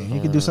 my brother. You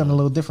can do something a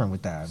little different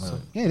with that. But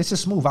yeah, this is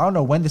smooth. I don't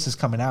know when this is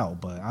coming out,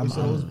 but I'm.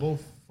 So it was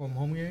both from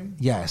Home Game.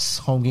 Yes,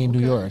 Home Game,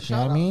 New York. You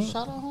know what I mean?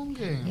 Shout out Home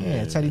Game.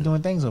 Yeah, Teddy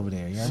doing things over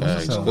there. You know what I mean?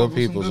 Facts. So, Good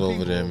people's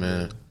over there,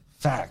 man.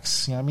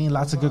 Facts. You know what I mean?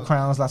 Lots of good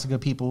crowns, lots of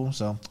good people.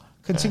 So.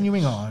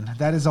 Continuing on,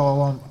 that is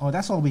all on. Oh,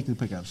 that's all weekly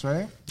pickups,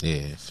 right?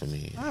 Yeah, for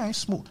me. All right,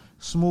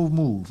 smooth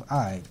move. All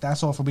right,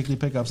 that's all for weekly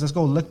pickups. Let's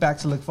go look back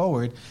to look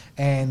forward,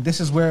 and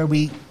this is where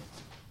we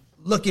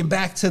looking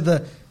back to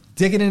the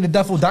digging in the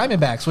duffel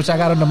Diamondbacks, which I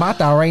got on the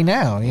Matau right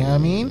now. You know what I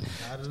mean?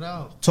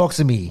 Talk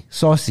to me,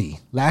 Saucy.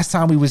 Last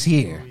time we was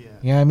here,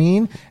 you know what I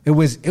mean? It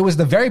was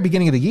the very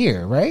beginning of the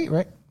year, right?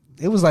 Right.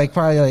 It was like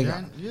probably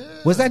like,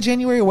 was that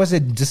January or was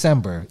it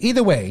December?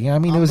 Either way, you know what I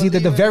mean? It was either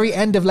the very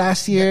end of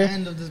last year.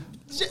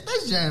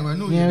 That's January,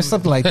 New Year. Yeah,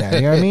 something like that.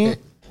 You know what I mean?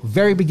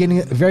 Very beginning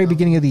of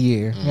the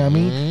year. You know what I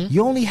mean?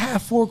 You only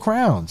have 4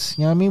 crowns.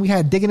 You know what I mean? We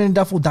had Digging in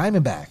Duffel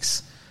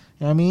Diamondbacks.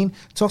 You know what I mean?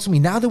 Talk to me.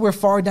 Now that we're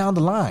far down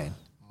the line,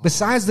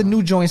 besides the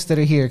new joints that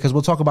are here, because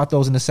we'll talk about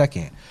those in a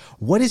second,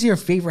 what is your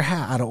favorite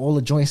hat out of all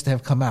the joints that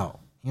have come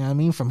out? You know what I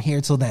mean? From here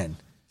till then.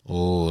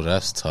 Oh,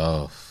 that's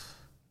tough.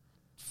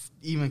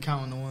 Even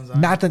counting the ones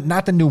not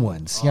the new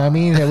ones. You know what I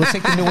mean? We'll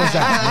take the new ones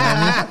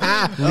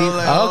out. You know what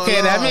I mean?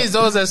 Okay, that means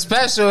those are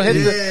special.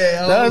 Those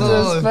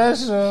are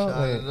special.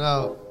 Shout it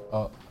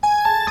out.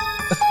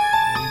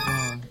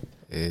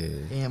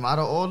 Damn, out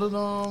of all of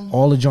them,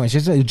 all the joints,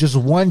 just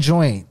one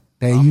joint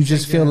that you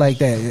just feel like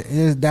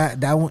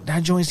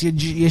that joint's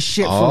your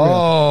shit for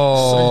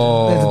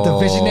real. The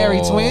Visionary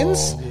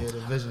Twins. Yeah, the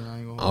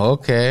Vision.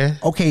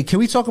 Okay. Can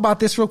we talk about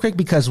this real quick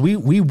because we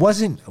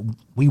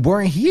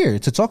weren't here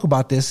to talk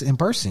about this in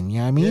person. You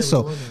know what I mean? Yeah,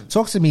 so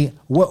talk to me.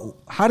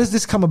 How does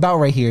this come about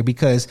right here?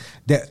 Because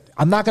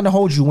I'm not going to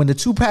hold you. When the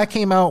 2-pack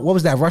came out, what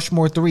was that?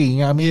 Rushmore 3. You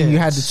know what I mean? Yeah. You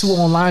had the 2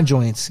 online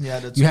joints. Yeah,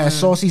 you had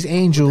Saucy's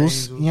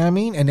Angels. You know what I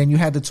mean? And then you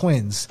had the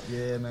Twins.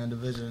 Yeah, man, the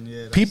Vision.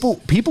 Yeah.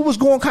 People was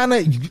going kind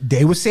of.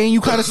 They were saying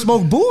you kind of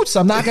smoke boots.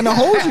 I'm not going to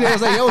hold you. They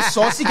was like, yo,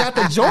 Saucy got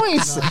the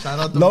joints.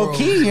 Low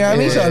key. You know what I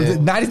mean? So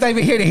now he's not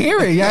even here to hear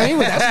it. You know what I mean?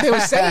 But that's what they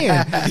were saying.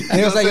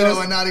 They was like,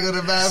 yo, not to go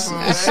to the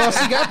bathroom.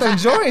 Saucy got them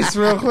joints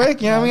real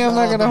quick. You know what I mean? I'm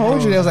not going to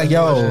hold you. They was like,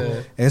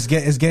 yo, it's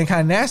getting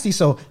kind of nasty.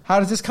 So how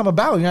does this come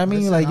about? You know what I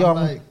mean? Listen, like,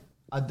 yo,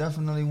 I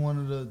definitely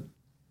wanted to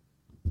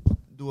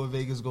do a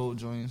Vegas Gold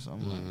joint, so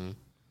I'm like,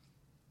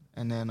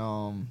 and then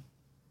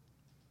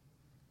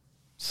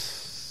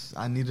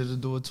I needed to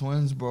do a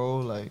Twins, bro.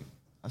 Like,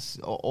 I see,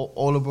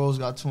 all the bros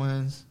got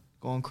twins,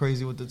 going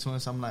crazy with the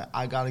Twins. So I'm like,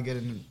 I gotta get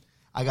in,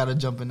 I gotta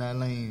jump in that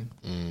lane,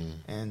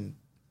 and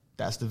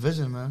that's the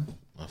vision, man.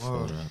 I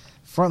feel that.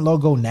 Front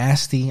logo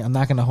nasty. I'm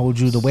not gonna hold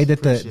you. The way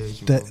that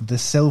the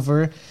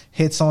silver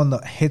hits on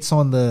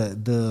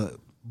the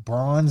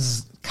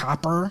bronze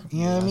copper,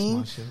 you know what I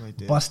mean?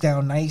 Right, bust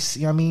down nice,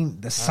 you know what I mean?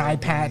 The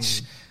side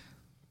patch.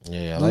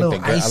 Yeah, I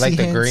like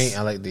the green.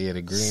 I like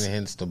the green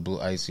hints, the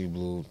blue, icy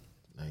blue.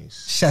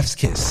 Nice. Chef's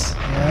kiss. You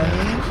know what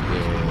I mean?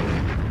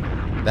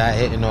 Yeah. That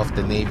hitting off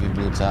the navy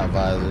blue top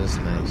visor is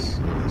nice.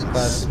 It's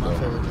classico. My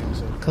favorite thing.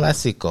 So.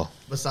 Classico.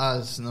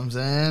 Besides, you know what I'm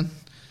saying?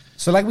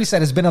 So like we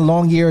said, it's been a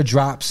long year of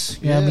drops.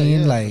 You know what I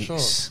mean? Like, sure.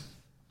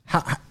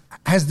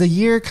 has the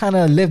year kind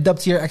of lived up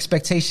to your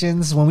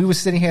expectations when we were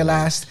sitting here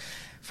last?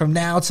 From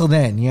now till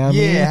then, you know what I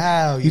mean?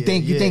 Hell you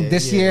think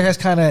this year has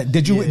kind of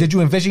did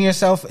you envision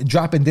yourself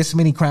dropping this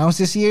many crowns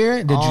this year?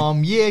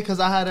 Yeah, because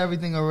I had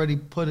everything already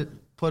put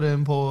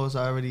in pause.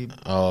 I already you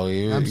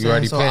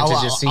already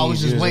planted your seeds. I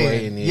was just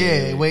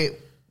waiting.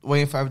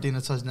 Waiting for everything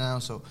to touch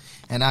down. So,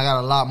 and I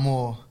got a lot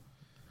more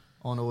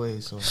on the way.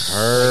 So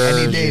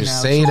any day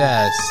now. Say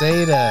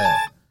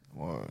that.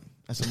 Or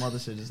that's some other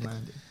shit just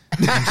landed.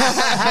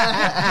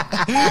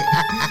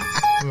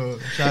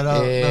 Shout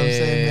out, you know what I'm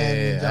saying,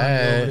 man.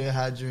 Johnny over there,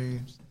 Hot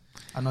Dreams.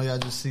 I know y'all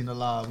just seen the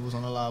live. We was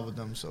on the live with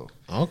them, so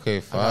okay,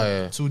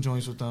 fire. 2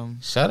 joints with them.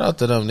 Shout out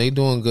to them. They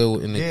doing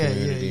good in the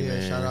community,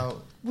 man. Shout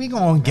out. We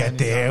gonna get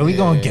there. We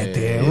gonna get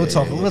there. We'll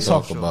talk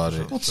about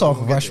it. We'll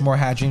talk Rushmore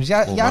Hot Dreams.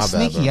 Y'all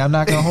sneaky. I'm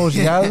not gonna hold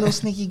you. Y'all little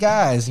sneaky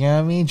guys. You know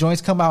what I mean?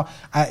 Joints come out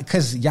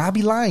because y'all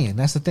be lying.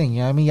 That's the thing. You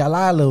know what I mean? Y'all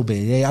lie a little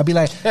bit. Yeah, y'all be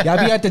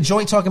at the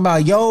joint talking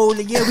about, yo,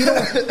 yeah,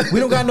 we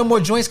don't got no more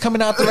joints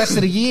coming out the rest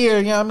of the year.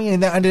 You know what I mean?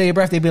 And then under their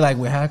breath they be like,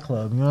 we're Hat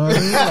Club. You know what I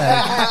mean?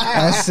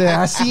 Like,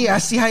 I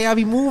see how y'all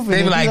be moving.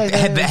 They be like,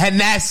 and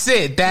that's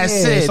it.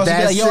 That's it. So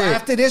that's yo,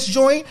 after this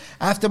joint,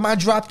 after my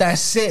drop,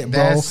 that's it,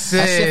 bro. That's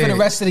it for the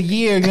rest of the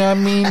year. You know what I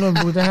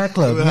mean? With the Hat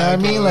Club, you know what I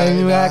mean? Like,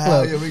 we Hat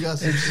Club. Yeah, we got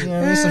some shit. You know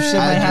what I mean? Some shit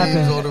might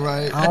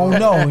happen. I don't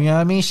know. You know what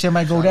I mean? Shit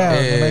might go down.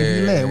 It might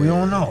be lit. We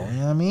don't know. You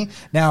know what I mean?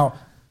 Now,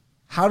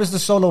 how does the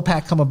solo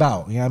pack come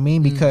about? You know what I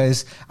mean?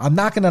 Because I'm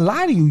not gonna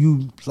lie to you.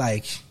 You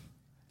like.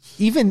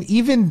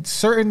 Even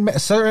certain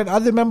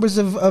other members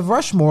of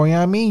Rushmore, you know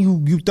what I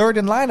mean? You third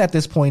in line at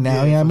this point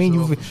now, you know what I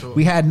mean? Sure.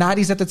 We had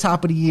Nadi's at the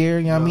top of the year,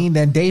 you know what I mean?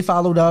 Then Dave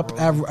followed up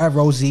at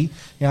Rosie, you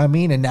know what I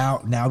mean? And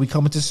now we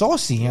coming to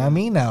Saucy, you know what I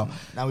mean? Now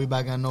we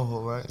back at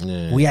NoHo, right?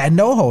 Yeah. We at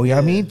NoHo, you know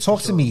what I mean?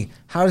 Talk to me.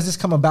 How does this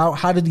come about?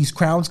 How did these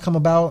crowns come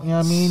about? You know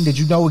what I mean? Did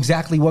you know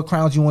exactly what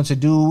crowns you want to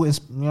do? You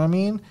know what I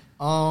mean?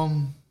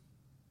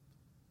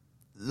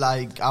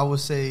 Like I would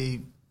say,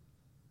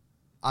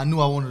 I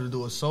knew I wanted to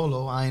do a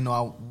solo. I didn't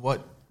know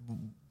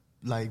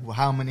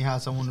how many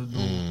hats I wanted to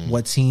do.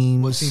 What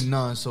teams? What team?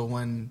 None. So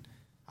when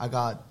I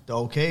got the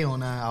okay on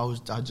that,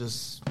 I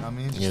just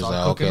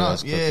started cooking up.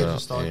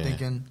 Just started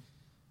thinking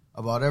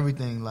about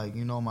everything. Like,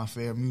 you know, my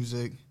favorite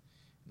music.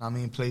 I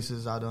mean,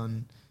 places I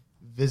done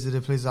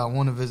visited, places I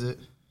want to visit.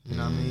 You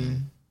know what I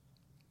mean?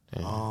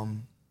 Yeah.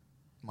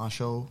 My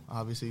show,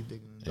 obviously,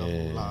 Digging the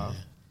Double Live.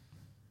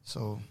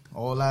 So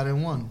all that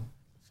in one.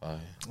 I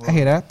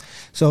hear that.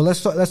 So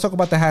let's talk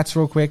about the hats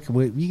real quick.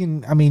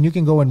 You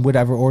can go in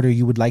whatever order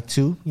you would like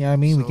to. You know what I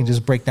mean? So we can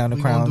just break down the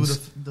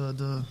crowns.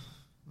 The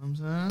I'm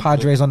saying?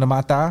 Padres on the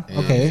mata.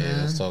 Okay.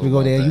 We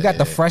go there. You got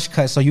the fresh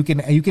cut, so you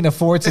can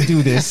afford to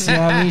do this. You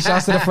know what I mean?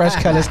 Shouts to the fresh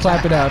cut. Let's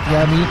clap it up. You know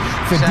what I mean?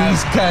 For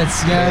these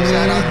cuts. You know what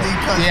I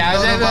mean? Yeah,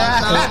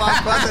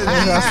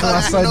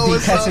 I saw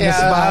D cuts in the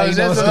spot. You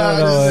know what's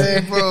going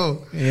on,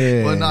 bro.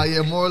 Yeah.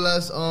 But more or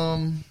less.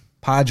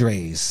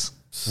 Padres.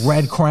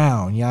 Red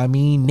crown, you know what I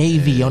mean?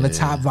 Navy on the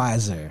top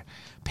visor.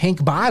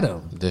 Pink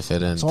bottom.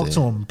 Different. Talk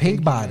to him.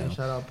 Pink bottom.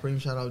 Shout out Prim,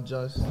 shout out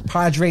Just.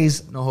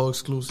 Padres. NoHo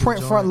exclusive.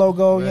 Print front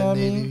logo, you know what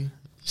I mean?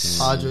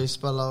 Padres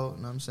spell out,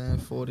 you know what I'm saying?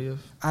 40th.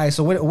 All right,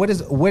 so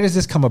where does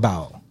this come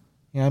about?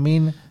 You know what I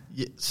mean?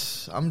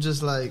 Yes, I'm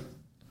just like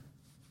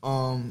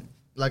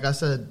I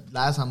said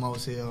last time I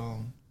was here,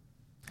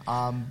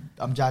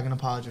 I'm jacking the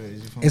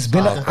Padres. It's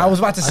been. I was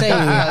about to say,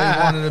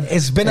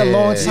 it's been a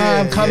long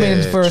time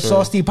coming for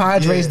Saucy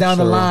Padres down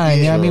the line.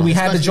 You know what I mean? We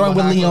had to join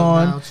with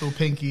Leon. So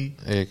Pinky.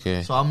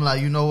 Okay. So I'm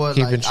like, you know what?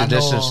 Keeping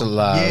traditions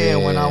alive. Yeah,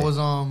 when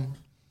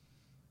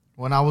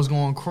I was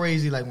going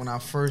crazy, like when I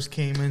first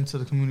came into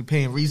the community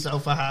paying resale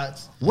for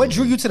hats. What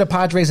drew you to the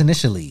Padres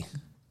initially?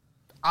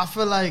 I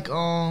feel like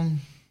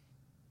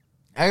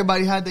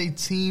everybody had their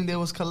team they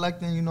was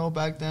collecting, you know,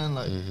 back then.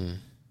 Like,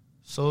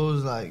 so it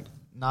was like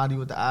Nadi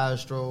with the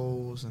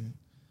Astros and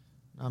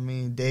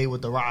Dave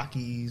with the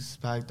Rockies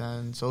back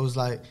then. So it was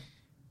like,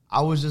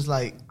 I was just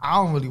like, I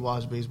don't really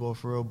watch baseball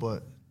for real,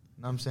 but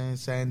you know what I'm saying?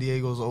 San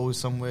Diego's always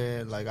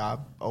somewhere like I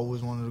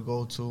always wanted to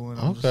go to. And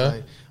I'm just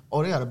like,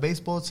 oh, they got a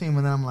baseball team.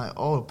 And then I'm like,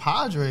 oh, the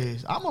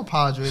Padres. I'm a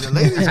Padre. The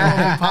ladies call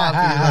me Poppy.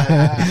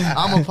 Like,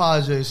 I'm a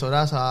Padre. So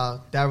that's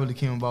how that really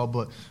came about.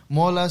 But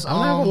more or less, I'm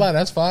not gonna lie,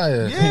 that's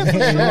fire. Yeah, for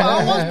sure. I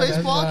don't watch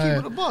baseball. I keep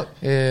it a buck.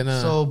 Yeah, no.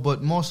 So,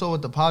 but more so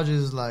with the Padres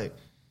is like,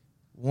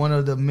 one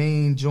of the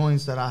main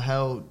joints that I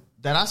held,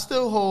 that I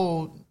still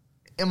hold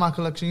in my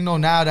collection. You know,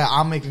 now that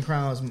I'm making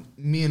crowns,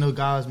 me and the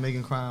guys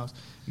making crowns,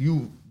 we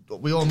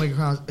all making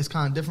crowns. It's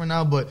kind of different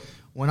now, but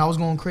when I was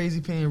going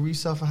crazy paying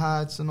resale for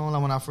hats and all that,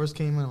 when I first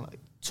came in,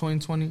 like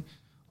 2020,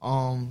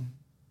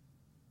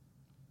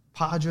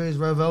 Padres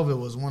Red Velvet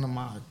was one of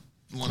my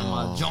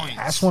joints.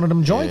 That's one of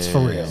them joints for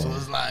real. So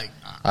it's like,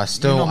 I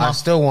still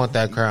want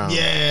that crown.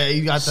 Yeah,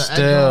 you got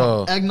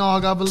the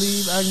eggnog, I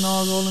believe.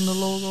 Eggnog all in the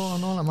logo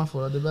and all that. My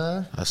fault, I did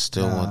bad. I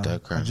still want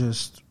that crown. I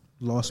just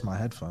lost my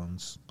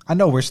headphones. I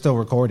know we're still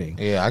recording.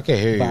 Yeah, I can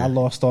hear you. But I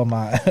lost all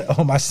my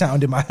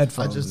sound in my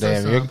headphones.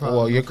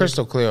 You're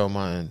crystal clear on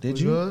my end. Did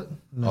you? Good?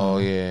 No. Oh,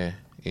 yeah.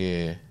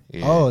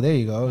 Oh, there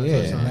you go.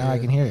 Yeah, now I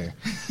can hear.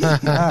 All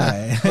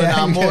right.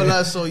 But more or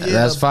less, so yeah.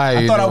 That's fire.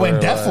 I thought I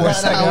went deaf for a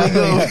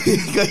second.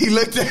 He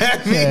looked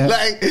at me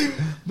like,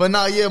 but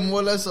now, yeah, more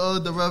or less,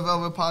 the Red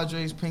Velvet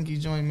Padres Pinky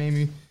joint made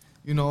me,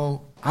 you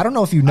know. I don't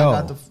know if you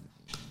know.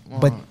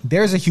 but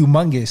there's a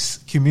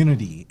humongous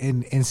community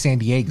in San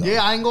Diego.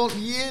 Yeah, I ain't going.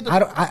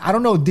 Yeah, I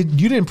don't know.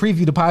 You didn't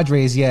preview the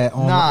Padres yet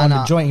on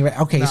the joint? Right?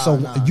 Okay,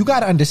 you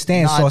got to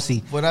understand,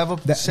 Saucy. Whatever.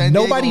 San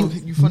Diego,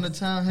 you from the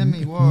town? Hit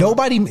me. Word.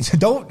 Nobody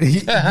don't.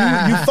 You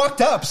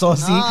fucked up,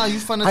 Saucy. Nah, you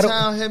from the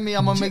town? Hit me.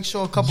 I'm gonna make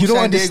sure a couple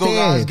San Diego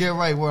guys get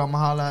right. Where I'm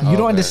gonna holler at. You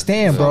don't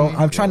understand, bro.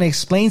 I'm trying to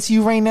explain to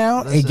you right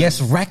now. It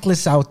gets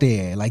reckless out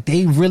there. Like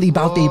they really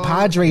about their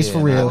Padres for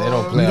real. They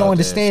don't play. You don't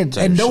understand,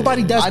 and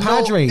nobody does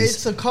Padres.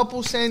 It's a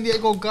couple San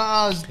Diego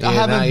guys. I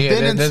haven't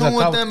been in tune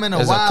with them in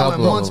a while,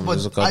 in months,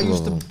 but I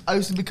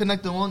used to be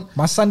connected on.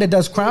 My son that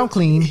does Crown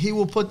Clean, he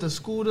will put the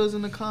scooters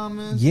in the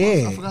comments.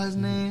 Yeah, I forgot his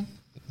name.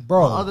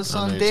 Bro, my other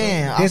son,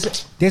 Dan.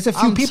 There's a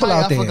few people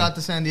out there. I forgot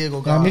the San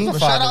Diego guys. But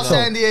shout out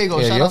San Diego.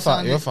 Yeah, shout out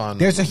San Diego. You're fine.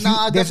 There's a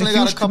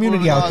huge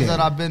community out there that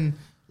I've been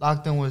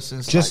locked in with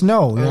since. Just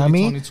know, you know what I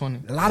mean?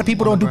 A lot of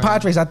people don't do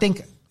Padres. I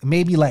think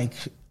maybe like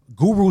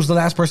Guru's the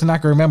last person I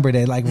can remember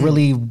that like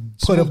really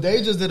put up.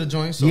 They just did a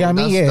joint. So yeah, I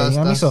mean, you know what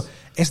I mean. So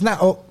it's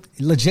not.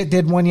 Legit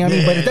did one, you know what I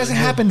mean? But it doesn't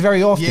happen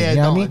very often, you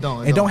know what I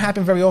mean? It don't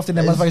happen very often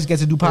that motherfuckers get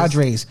to do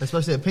Padres.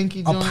 Especially a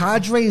pinky joint. A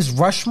Padres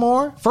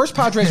Rushmore? First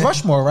Padres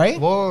Rushmore, right?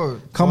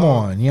 Come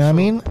on, you know what I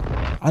mean?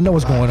 I know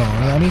what's going on, you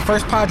know what I mean?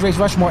 First Padres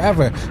Rushmore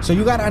ever. So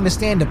you got to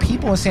understand the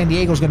people in San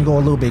Diego is going to go a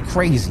little bit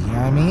crazy, you know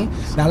what I mean?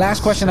 Now,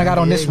 last question I got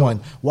on this one.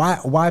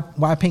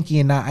 Why pinky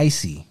and not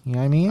icy? You know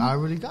what I mean? I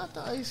already got the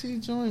icy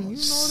joint. You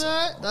know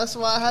that? That's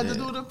why I had to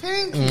do the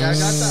pinky. I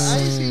got the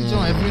icy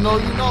joint. If you know,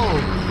 you know.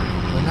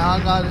 But now I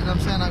got it, I'm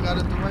saying I got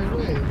it the right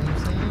way. You know what I'm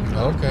saying?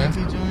 Okay.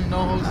 Pinky joint,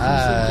 no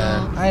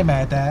exclusive I ain't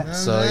mad at that.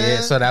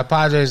 So that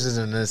Padres is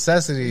a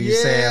necessity. You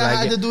saying like I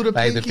had to do the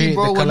pinky, the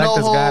bro.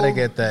 collectors no gotta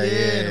get that.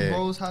 Yeah, the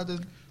bros had to.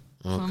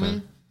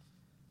 Okay.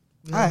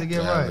 We had to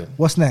get right.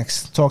 What's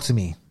next? Talk to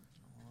me.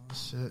 Oh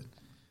shit.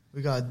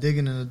 We got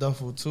digging in the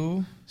duffel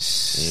too.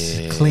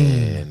 Yeah,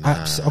 clean.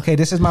 Okay,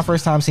 this is my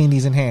first time seeing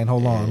these in hand.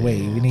 Hold on,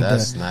 wait. We need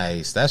That's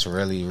nice. That's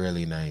really,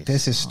 really nice.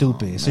 This is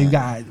stupid. So you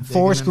got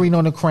forest green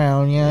on the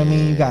crown. You know what I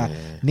mean? You got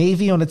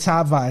navy on the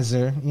top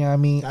visor. You know what I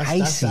mean?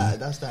 Icy.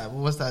 That's that.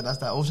 What's that? That's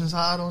that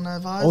Oceanside on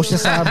that visor.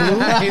 Oceanside blue.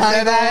 Yeah.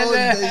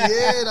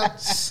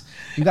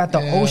 You got the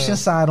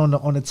Oceanside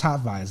on the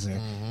top visor.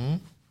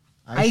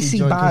 Icy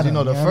bottom. You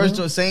know the first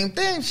joint, same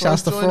thing.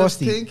 Shouts to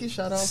Frosty. Pinky,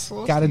 shout out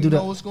Frosty. Gotta do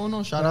that. What's going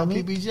on? Shout out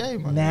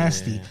PBJ, man.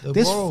 Nasty.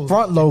 This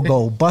front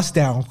logo bust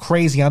down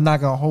crazy. I'm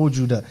not gonna hold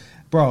you to,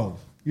 bro.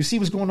 You see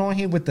what's going on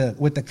here with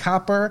the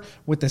copper,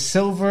 with the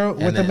silver,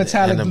 with the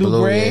metallic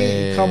blue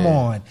gray? Yeah. Come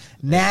on.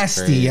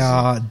 Nasty,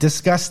 y'all.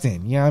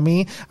 Disgusting. You know what I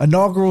mean?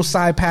 Inaugural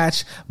side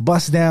patch,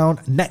 bust down.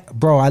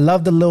 Bro, I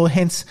love the little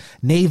hints,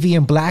 navy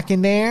and black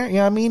in there. You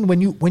know what I mean?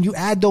 When you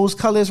add those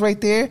colors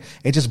right there,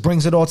 it just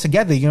brings it all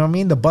together. You know what I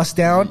mean? The bust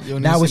down,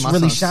 now it's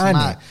really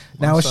shining.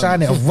 Now it's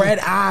shining. Red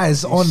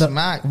eyes on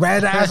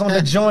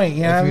the joint.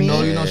 You know what I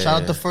mean? You know,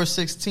 shout out to First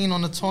 16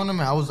 on the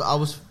tournament.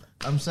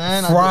 I'm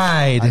saying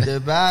fried. I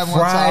did bad one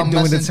time.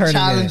 Doing the tournament.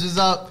 Challenges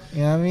up.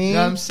 You know what I mean? You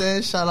know what I'm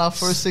saying? Shout out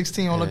First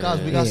 16 on the guys.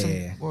 We got some.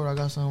 I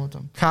got something with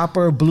them.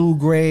 Copper, blue,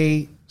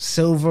 gray,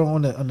 silver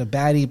on the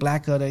baddie,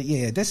 black other.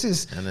 Yeah, this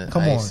is.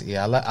 Come on.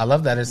 Yeah, I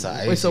love that it's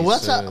icy. Wait, so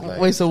what's that?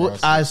 Wait, so all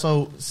right.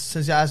 So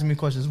since y'all asking me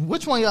questions,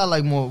 which one y'all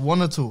like more?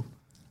 One or two?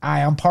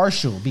 I'm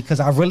partial because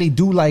I really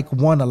do like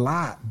one a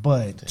lot,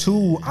 but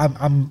two, I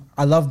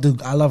love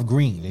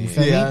green. You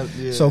feel me?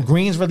 Yeah. So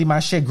green's really my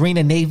shit. Green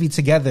and navy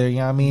together, you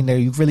know what I mean?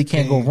 You really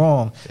can't go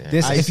wrong. Yeah.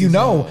 This, if you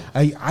know,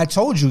 I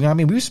told you, you know what I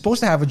mean? We were supposed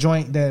to have a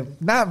joint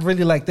that not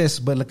really like this,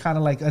 but kind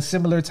of like a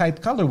similar type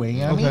colorway, you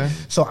know what I mean?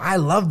 So I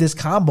love this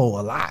combo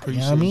a lot. You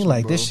know what I mean?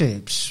 Like this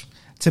shit,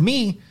 to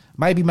me,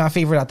 might be my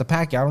favorite out the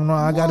pack. I don't know.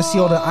 I gotta see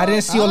all the. I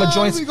didn't see all the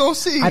joints. We gonna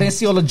see. I didn't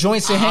see all the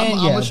joints in hand yet.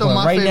 I'm gonna show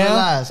my right now,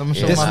 last. I'm gonna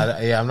show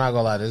I'm not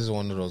gonna lie. This is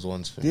one of those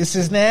ones. This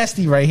is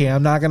nasty right here.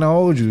 I'm not gonna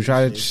hold you.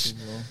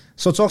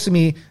 So talk to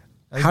me.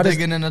 How does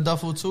digging in the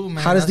duffel too,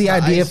 man? How does the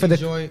idea for the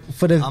joint.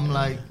 I'm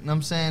like,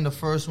 I'm saying the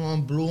first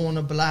one blue on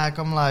the black.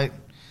 I'm like,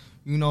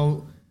 you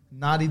know,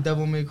 Naughty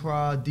Devil May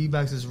Cry.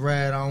 D-backs is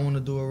red. I don't want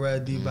to do a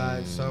red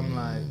D-back, so I'm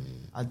like,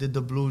 I did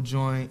the blue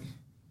joint.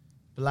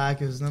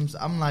 Black is,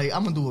 I'm like,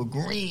 I'm gonna do a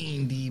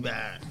green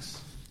D-backs,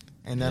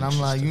 and then I'm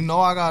like, you know,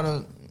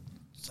 I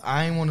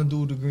ain't want to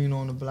do the green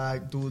on the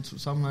black. Do it to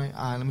something like,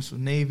 all right, let me do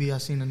navy. I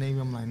seen the navy.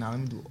 I'm like, nah, let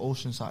me do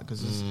Oceanside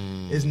because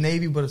it's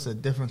navy, but it's a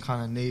different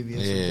kind of navy.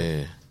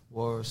 It's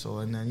so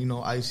and then you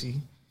know,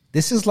 icy.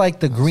 This is like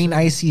the green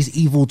icy's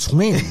evil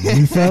twin.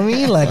 You feel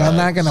me? Like I'm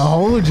not gonna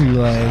hold you.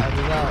 Like,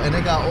 and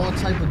they got all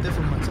type of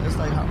different metallics. It's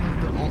like how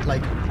many,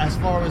 like as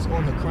far as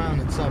on the crown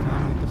itself,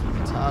 how many different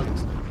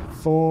metallics.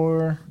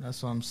 4.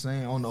 That's what I'm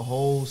saying. On the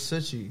whole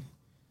city.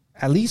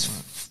 At least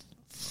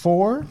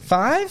 4,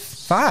 5?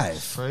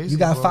 5. Crazy, you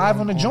got bro.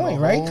 5 on the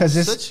joint, right? Because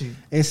it's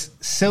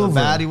silver. The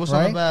baddie, what's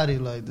right? on the baddie?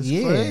 Like, this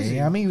is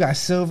crazy. I mean, you got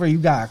silver, you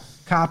got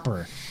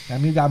copper. I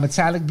mean, you got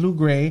metallic blue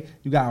gray,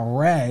 you got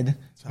red,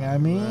 You know what I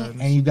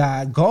mean? And you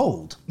got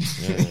gold.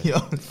 Yo,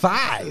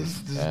 5.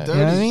 It's You know what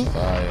I mean?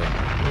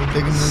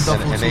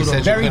 And they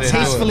said Very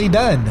tastefully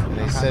done. And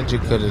they said you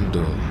couldn't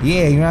do it.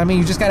 Yeah, you know what I mean?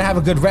 You just got to have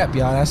a good rep,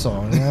 y'all. That's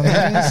all. You know what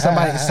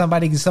I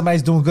mean?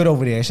 Somebody's doing good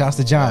over there. Shouts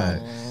to John.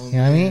 You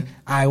know what I mean?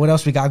 All right, what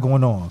else we got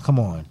going on? Come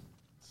on.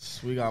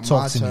 We got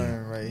Talk my to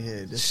turn right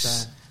here. This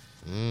that.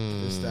 You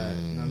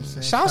know what I'm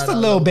saying? Shouts to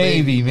Lil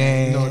Baby,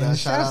 man. You know that.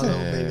 Shout out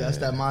Lil Baby. That's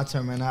that my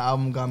turn, man. That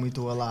album got me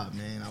through a lot,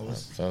 man. I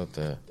felt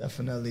that.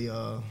 Definitely.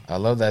 I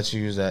love that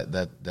you use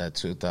that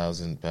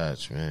 2000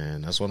 patch,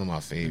 man. That's one of my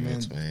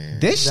favorites,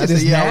 man. This shit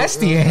is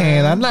nasty in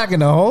hand. I'm not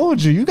gonna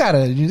hold you.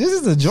 This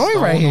is a joint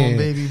right here.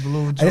 Baby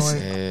blue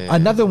joint.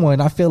 Another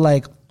one. I feel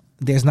like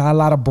there's not a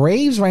lot of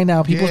Braves right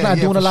now. People's not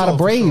doing a lot of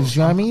Braves. You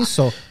know what I mean?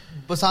 So.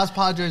 Besides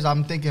Padres,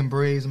 I'm thinking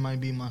Braves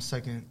might be my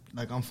second.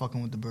 Like, I'm fucking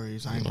with the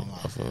Braves. I ain't gonna lie.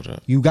 I feel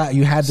that. You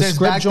had the Since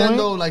script back joint? then,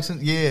 though, like, hell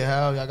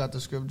yeah, I got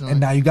the script joint. And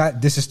now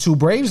this is 2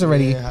 Braves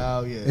already. Yeah,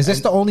 hell yeah. Is this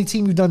the only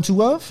team you've done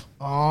 2 of?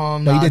 No,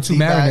 you did 2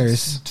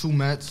 Mariners. 2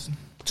 Mets.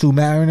 2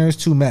 Mariners,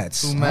 2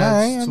 Mets. 2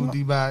 Mets, 2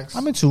 D-backs.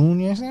 I'm in tune.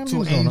 You know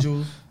 2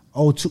 Angels.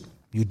 Oh, 2.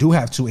 You do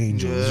have 2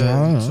 Angels.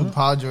 Yeah, 2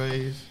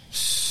 Padres.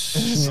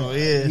 So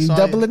yeah, you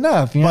double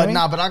enough. You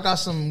know but I got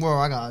some.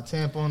 I got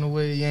Tampa on the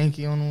way,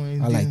 Yankee on the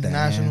way. I like that.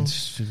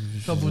 Nationals.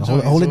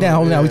 Hold it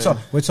down.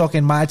 We're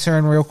talking my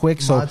turn real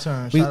quick. So my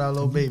turn. Shout out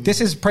Lil Baby.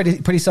 This is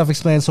pretty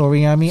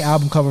self-explanatory. You know what I mean?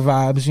 Album cover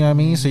vibes. You know what I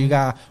mean? So you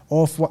got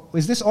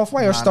is this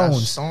Off-White or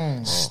Stones?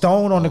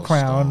 Stone on the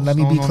crown. Let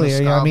me be clear.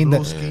 You know what I mean?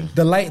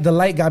 The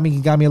light got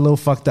me a little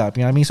fucked up.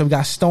 You know what I mean? So we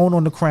got Stone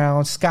on the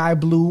crown, sky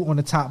blue on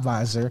the top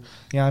visor.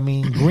 You know what I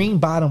mean? Green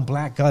bottom,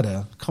 black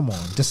gutter. Come on,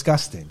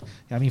 disgusting.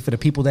 I mean, for the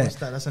people that's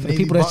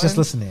just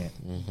listening.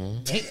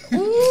 Mm-hmm.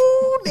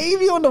 Ooh,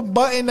 navy on the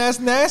button. That's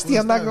nasty.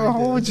 I'm not gonna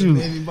hold you.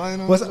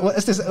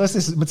 What's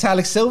this?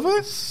 Metallic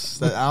silver?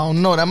 I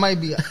don't know. That might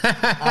be.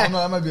 I don't know.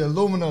 That might be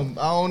aluminum.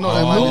 I don't know.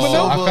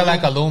 Aluminum. I feel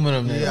like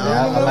aluminum. Yeah,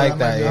 I like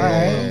that.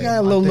 Yeah, you got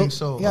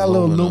a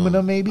little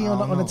aluminum maybe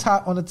on the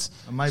top. It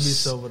might be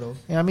silver though. You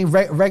know what I mean?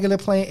 Regular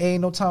plain A,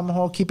 no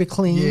tomahawk. Keep it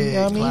clean. Yeah, you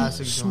know what I mean?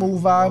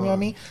 Smooth vibe. You know what I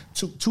mean?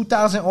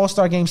 2000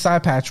 All-Star Game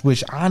side patch,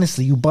 which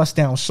honestly you bust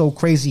down so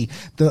crazy.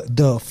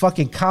 The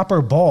fucking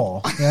copper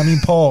ball, you know what I mean?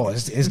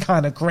 Pause is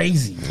kind of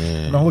crazy.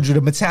 Yeah. I hold you.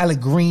 The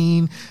metallic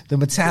green, the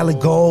metallic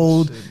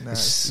gold,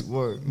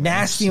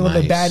 nasty on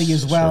the baddie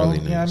as well.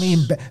 Really, you know what I mean?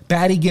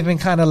 Baddie giving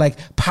kind of like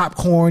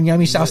popcorn. You know what I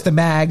mean? Shouts to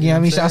Mag. You know what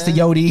I mean? Shouts to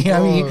Yodi. You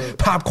know what I mean?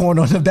 Popcorn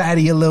on the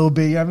baddie a little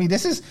bit. You know what I mean?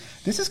 This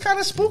is kind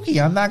of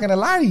spooky. I'm not gonna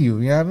lie to you.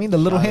 You know what I mean? The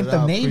little hint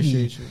of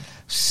navy.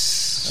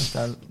 That's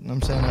that.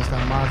 I'm saying that's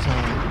that my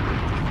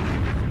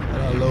turn.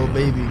 That Lil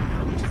Baby.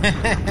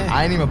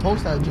 I ain't even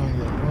post that joint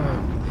yet.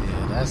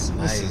 That's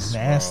nice. This is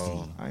nasty.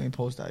 Bro. I ain't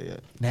post that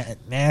yet.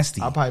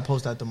 Nasty. I'll probably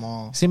post that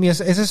tomorrow. See me, it's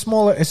a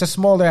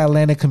smaller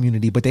Atlanta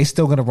community, but they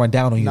still gonna run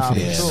down on you for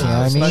this. Sure. You know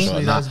what I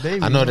mean?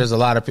 Baby, I know there's a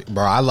lot of people,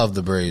 bro. I love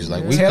the Braves.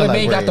 Like we Taylor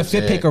May got the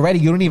fit pick already.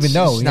 You don't even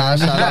know. You know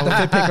what I mean? You got the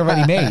fit pick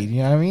already made.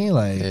 You know what I mean?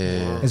 Like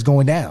it's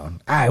going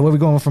down. All right, where we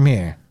going from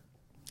here?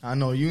 I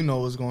know you know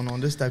what's going on.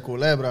 This that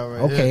Culebra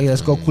right Okay,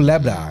 let's go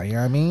Culebra. You know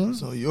what I mean?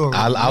 So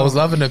I was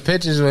loving the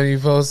pictures when you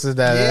posted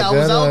that. Yeah, I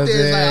was out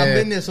there. It's like, I've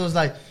been there, so it's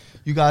like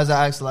you guys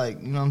asked, like,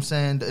 you know what I'm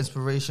saying, the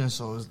inspiration.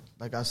 So it's,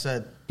 like I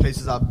said,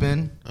 places I've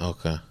been.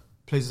 Okay.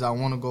 Places I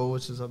want to go,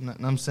 which is up. You know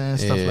what I'm saying?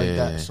 Stuff like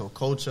that. So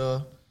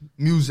culture,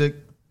 music.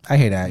 I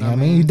hear that. You know what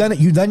I mean?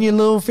 You done your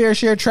little fair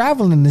share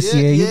traveling this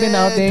year. You've been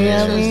out there, you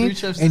know what I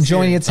mean?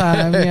 Enjoying your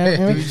time, you know what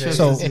I mean?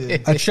 So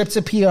a trip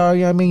to PR, you know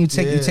what I mean? You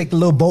take the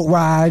little boat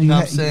ride, you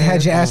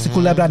had your ass to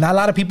Culebra. Not a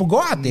lot of people go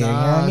out there, you know what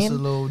I mean? It's a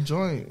little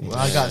joint.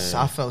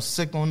 I felt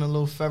sick on the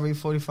little ferry,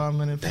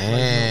 45-minute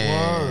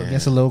flight.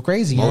 That's a little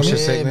crazy. Motion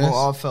sickness.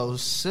 I felt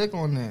sick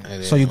on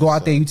that. So you go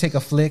out there, you take a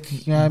flick,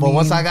 you know what I mean? But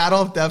once I got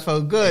off, that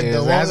felt good.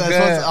 Yeah, that's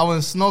good. I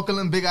went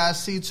snorkeling, big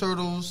ass sea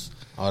turtles.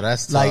 Oh,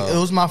 that's tough. Like, it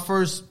was my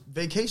first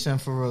vacation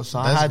for real, so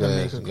I had to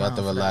make a You got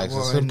to relax.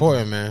 It's and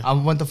important, man. I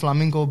went to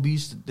Flamenco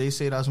Beach. They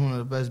say that's one of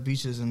the best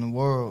beaches in the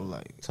world.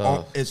 Like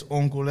it's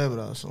on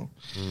Culebra, so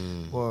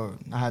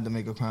I had to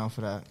make a crown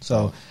for that.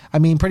 So I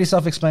mean, pretty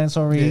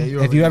self-explanatory.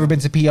 Yeah, if you ever been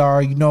to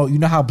PR, you know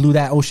how blue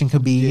that ocean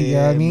could be. Yeah, you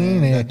know what I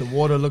mean? And the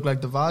water looked like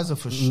the visor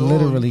for sure.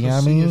 Literally, you know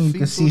what I mean? You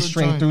can see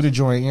straight through the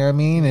joint. You know what I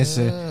mean? It's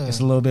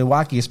a little bit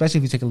wacky, especially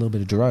if you take a little bit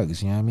of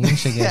drugs. You know what I mean?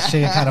 Shit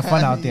get kind of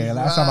fun out there.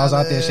 Last time I was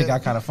out there, shit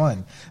got kind of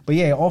fun. But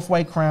yeah,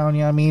 Off-White crown. You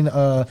know what I mean?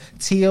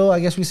 Teal, I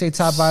guess we say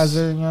top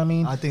visor, you know what I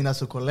mean? I think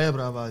that's a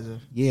Culebra visor.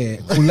 Yeah,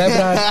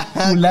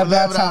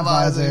 Culebra top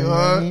visor. You know what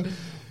I mean?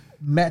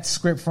 Met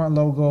script front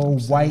logo,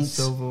 white.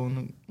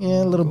 A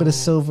little bit of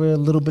silver, a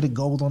little bit of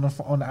gold on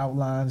the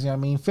outlines, you know what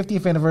I mean?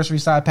 50th anniversary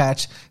side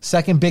patch,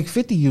 second big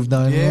 50 you've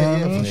done. Yeah, you know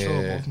what I mean? for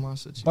sure. Both my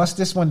situations. Bust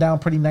this one down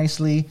pretty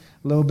nicely.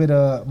 A little bit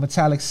of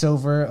metallic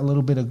silver, a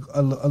little bit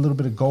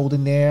of gold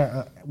in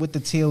there with the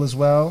teal as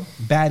well.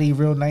 Baddie,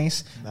 real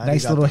nice.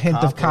 Nice little hint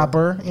of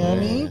copper, you know what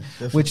I mean?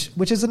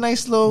 Which is a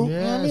nice little, you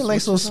know what I mean?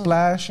 Nice little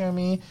splash, you know what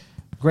I mean?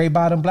 Gray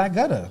bottom, black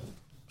gutter.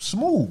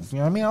 Smooth, you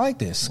know what I mean? I like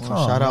this. Shout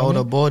out all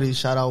the bodies,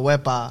 shout out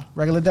Wepa.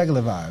 Regular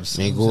vibes.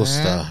 Me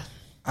gusta.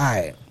 All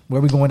right,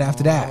 where we going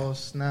after that? Oh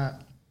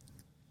snap!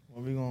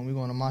 Where we going? We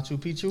going to Machu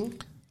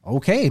Picchu?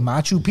 Okay,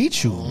 Machu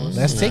Picchu.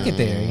 Let's take it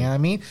there. You know what I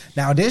mean?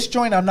 Now, this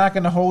joint, I'm not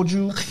going to hold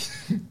you.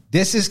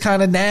 This is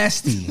kind of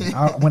nasty.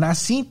 When I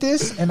seen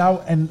this and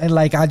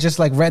I just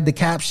like read the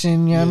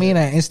caption, you know what I mean?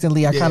 I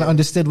instantly, I kind of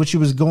understood what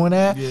you was going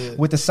at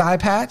with the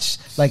side patch.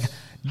 Like,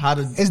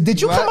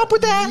 did you come up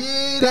with that?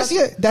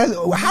 Yeah,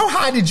 how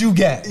high did you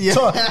get? Yeah.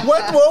 So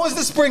what was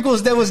the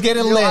sprinkles that was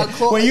getting lit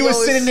when you were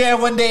sitting there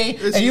one day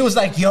and you was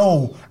like,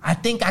 yo, I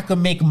think I could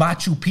make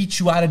Machu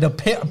Picchu out of the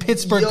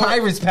Pittsburgh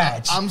Pirates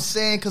patch. I'm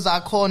saying, because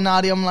I called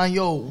Nadia, I'm like,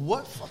 yo,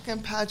 what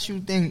fucking patch you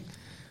think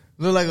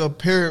look like a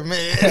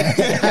pyramid?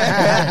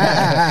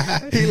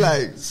 He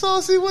like,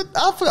 Saucy, what?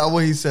 I forgot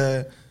what he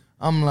said.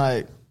 I'm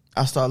like,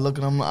 I start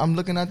looking, I'm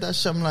looking at that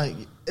shit, I'm like,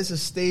 it's a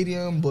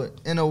stadium, but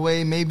in a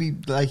way, maybe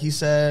like he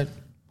said,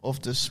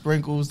 off the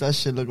sprinkles, that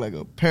shit look like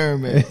a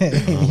pyramid.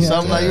 So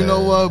I'm like, you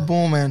know what,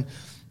 boom, and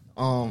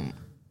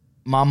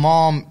my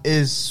mom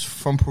is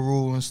from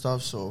Peru and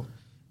stuff, so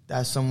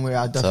that's somewhere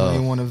I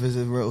definitely want to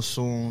visit real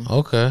soon.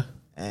 Okay,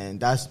 and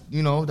that's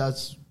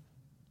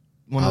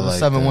one of the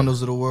seven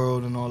wonders of the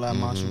world and all that.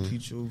 Machu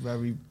Picchu,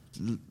 very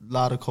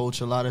lot of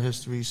culture, a lot of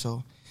history.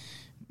 So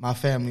my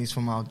family's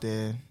from out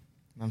there.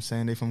 I'm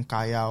saying they from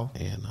Callao.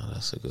 Yeah, no,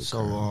 that's a good.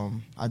 So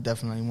I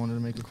definitely wanted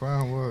to make a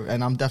crown word,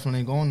 and I'm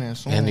definitely going there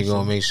soon. And you're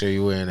gonna make sure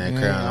you're wearing that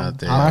crown out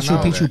there. Machu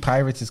Picchu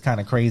Pirates is kind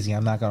of crazy.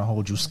 I'm not gonna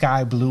hold you.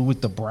 Sky blue with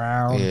the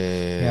brown. Yeah,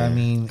 you know what I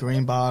mean,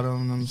 green bottom.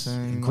 You know what I'm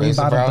saying, green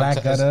bottom,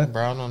 black gutter,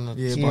 brown on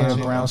the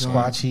brown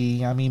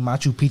squatchy. I mean,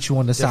 Machu Picchu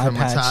on the side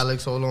patch.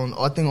 Metallics all on.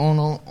 I think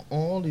on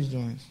all these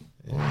joints.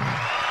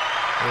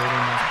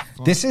 Yeah.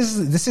 This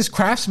is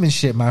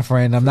craftsmanship, my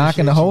friend. I'm not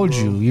gonna hold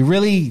you. You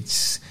really.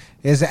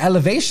 There's an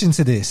elevation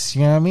to this,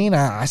 you know what I mean?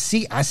 I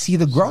see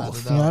the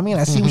growth, you know what I mean?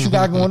 I see what you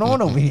got going on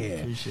over here.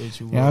 Appreciate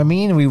you, you know what I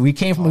mean? We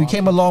came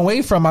a long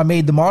way from. I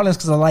made the Marlins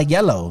because I like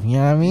yellow, you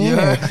know what I mean?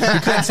 Yeah.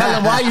 You couldn't tell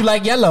them why you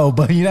like yellow,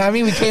 but you know what I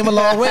mean? We came a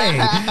long way. You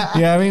know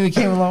what I mean? We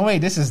came a long way.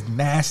 This is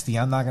nasty.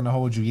 I'm not gonna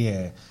hold you.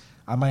 Yeah.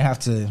 I might have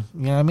to, you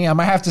know what I mean? I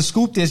might have to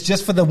scoop this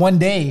just for the one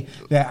day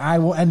that I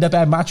will end up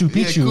at Machu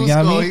Picchu. Cusco, you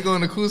know what I mean? He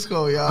going to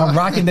Cusco, y'all. I'm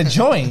rocking the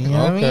joint, you know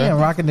what I mean? I'm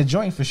rocking the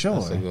joint for sure.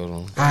 That's a good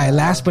one. All right,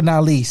 last but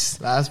not least,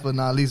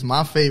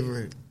 my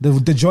favorite.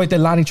 The joint that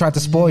Lonnie tried to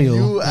spoil.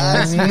 You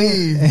asked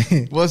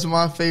me what's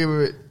my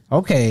favorite.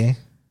 Okay.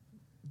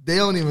 They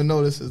don't even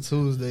know this is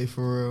Tuesday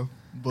for real.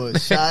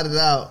 But shout it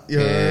out. You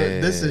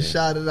heard? This is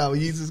shout it out.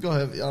 You just go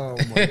ahead. Oh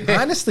my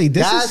God. Honestly,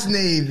 that's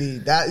Navy.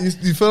 That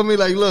you feel me?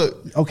 Like,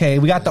 look. Okay,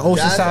 we got the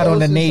ocean side on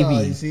the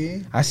Navy.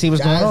 See? I see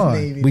what's going on.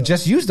 Navy, we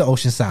just used the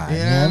ocean side.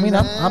 Yeah, you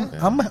know what I mean?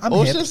 I'm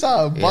ocean hip.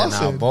 side. Yeah,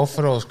 nah, both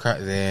of those.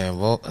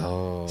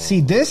 See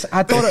this?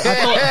 I thought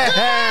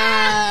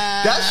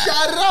that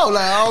shot it out.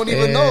 Like, I don't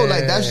even know.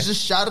 Like, that's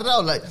just shot it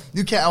out. Like,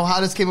 you can't. How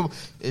this came up?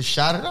 It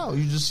shot it out.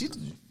 You just see.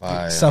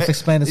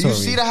 Self-explanatory. You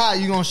see the high,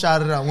 you gonna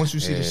shout it out once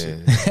you see the shit.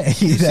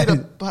 You see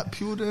the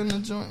pewter in the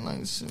joint,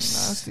 like shit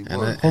nasty.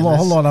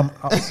 Hold on. I'm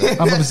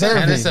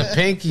observing. And it's a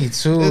pinky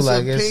too. It's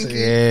like a it's pinky.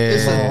 Yeah.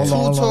 It's a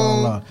Hold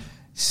two-tone. on.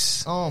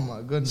 Oh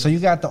my goodness. So you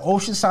got the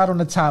ocean side on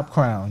the top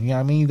crown. You know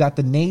what I mean? You got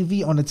the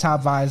navy on the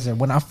top visor.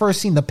 When I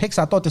first seen the pics,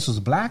 I thought this was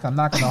black. I'm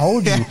not going to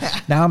hold you.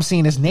 Now I'm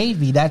seeing this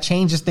navy. That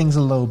changes things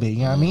a little bit.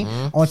 You know what I mean?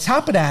 On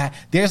top of that,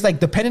 there's like,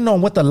 depending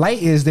on what the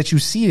light is that you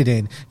see it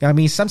in. You know what I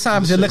mean?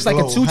 Sometimes it looks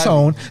like a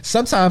two-tone.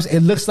 Sometimes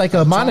it looks like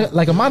a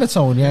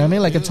monotone. You know what I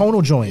mean? Like a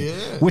tonal joint,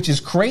 which is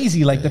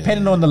crazy. Like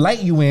depending on the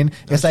light you in,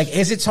 it's like,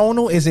 is it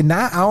tonal? Is it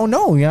not? I don't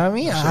know. You know what I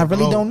mean? I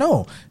really don't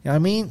know. You know what I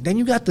mean? Then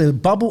you got the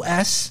bubble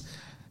S.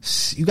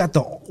 You got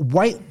the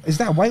white. Is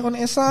that white on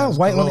the inside? That's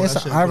white glow. on the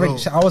inside.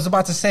 I was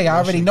about to say. I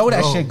already know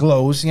that shit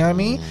glows. You know what I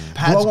mean?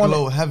 Patch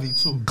glow heavy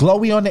too.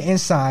 Glowy on the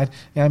inside. You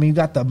know what I mean? You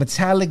got the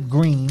metallic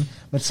green,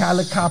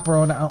 metallic copper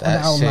on the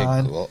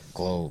outline.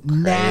 Glow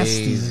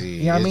nasty.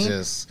 You know what I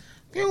mean?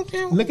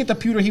 Look at the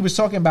pewter he was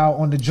talking about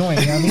on the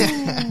joint. You know what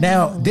I mean?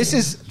 Now this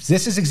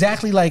is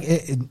exactly like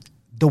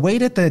the way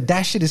that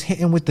that shit is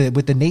hitting with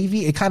the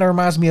Navy, it kind of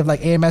reminds me of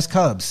like AMS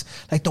Cubs.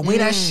 Like the way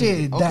that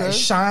shit that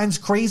shines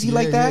crazy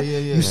like that.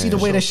 You see the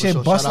way that shit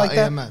busts like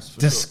that?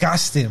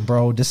 Disgusting,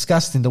 bro.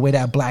 Disgusting the way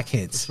that black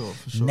hits. For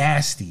sure.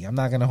 Nasty. I'm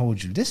not gonna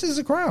hold you. This is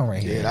a crown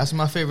right here. Yeah, that's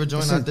my favorite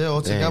joint out there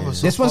altogether.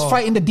 This one's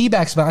fighting the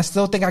D-backs, but I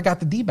still think I got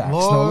the D-backs.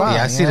 No lie.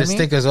 Yeah, I see the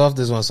stickers off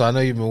this one, so I know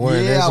you've been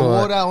wearing this one. Yeah, I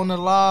wore that on the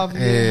live.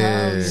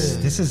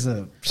 This is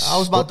I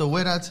was about to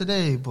wear that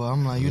today, but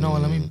I'm like, you know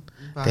what, let me...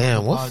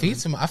 Damn, what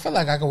feats am I feel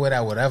like I can wear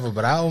that whatever,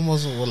 but I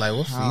almost was like,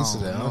 what feats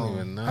is that? I don't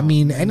even know. I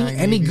mean,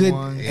 any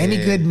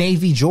good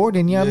Navy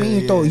Jordan, you know what I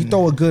mean? You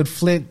throw a good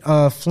Flint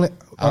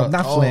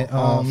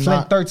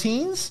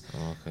 13s.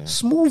 Okay.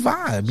 Smooth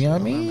vibe, you know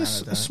what I mean?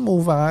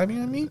 Smooth vibe, you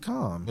know what I mean?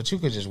 Calm. But you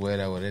could just wear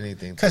that with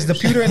anything. Because the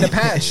pewter and the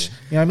patch, you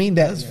know what I mean?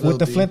 That with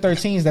the Flint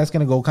 13s, that's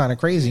gonna go kind of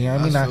crazy, you know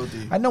what I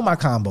mean? I know my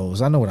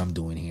combos. I know what I'm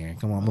doing here.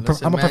 here. Come on,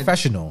 Listen, I'm a man.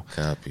 professional.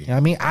 Copy. You know what I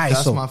mean? All right,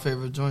 That's so my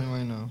favorite joint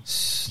right now.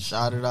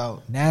 Shout it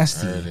out.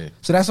 nasty. Heard it.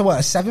 So that's a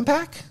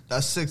 7-pack?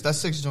 That's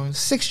 6 joints.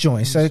 6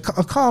 joints. So a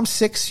calm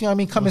 6. You know what I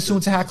mean? Coming soon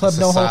to Hat Club. That's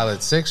No a hope.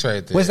 solid 6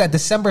 right there. What's that?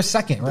 December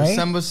 2nd, right?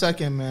 December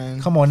 2nd,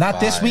 man. Come on, not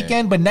this Fire.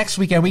 weekend, but next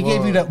weekend. We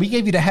gave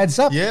you the heads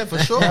up. Yeah, for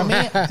sure. You know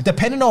what I mean?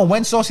 Depending on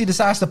when Saucy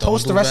decides to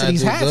post the do rest of bad,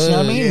 these do hats, you know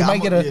what I mean? good. You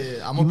might get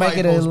a, I'm you might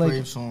get a post like,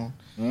 Brave soon.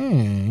 you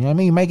know what I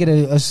mean? You might get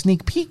a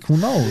sneak peek. Who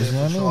knows? You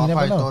know what I mean? So You I'll never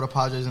probably know. throw the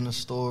Padres in the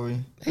story.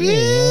 Yeah, you know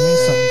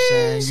what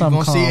I mean? You Some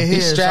gonna see it calm. here.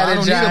 He's So I don't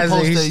need to strategizing.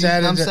 post He's it. You know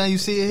what I'm strategizing. saying? You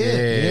see it here.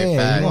 Yeah, You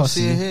gonna gonna see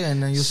see. it here,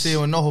 and then you'll see it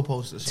with no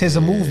posters. Tis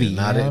a movie.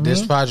 Nah, you know what I this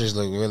mean? project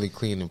look really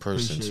clean in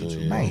person Appreciate too.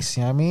 you. Yeah. Nice,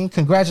 you know what I mean?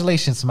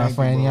 Congratulations, my Thank you,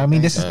 friend. bro. You know what I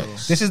mean?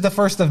 Thank This is the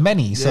first of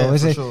many. So Yeah,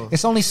 is for it sure.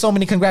 it's only so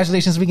many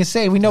congratulations we can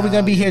say. We know we're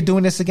gonna be here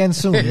doing this again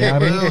soon. You know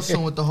what I mean? Real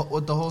soon with the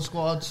whole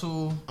squad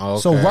too. Okay.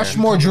 So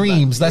Rushmore Coming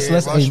Dreams. back.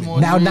 Let's Yeah, Rushmore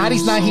now Dreams.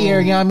 Nadi's not here,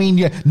 you know what I mean?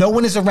 Yeah, no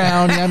one is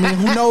around, you know what I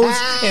mean? Who knows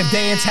if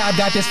Day and Tab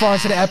got this far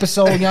into the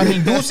episode, you know what I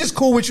mean? Goose is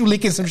cool with you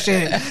leaking some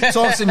shit.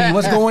 Talk to me.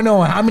 What's going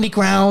on? How many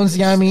crowns?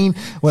 You know what I mean?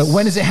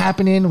 When is it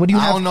happening? What do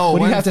you I have don't know what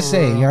do you when, have to for say?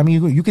 real. You know what I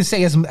mean? You can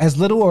say as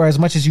little or as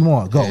much as you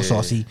want. Go,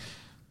 Saucy.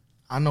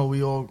 I know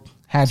we all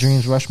Had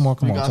dreams, Rushmore.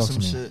 Come we on, got talk to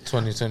some me. shit.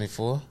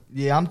 2024.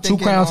 Yeah, I'm 2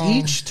 thinking crowns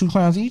each? 2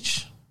 crowns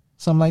each?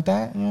 Something like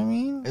that. You know what I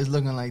mean? It's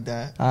looking like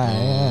that. All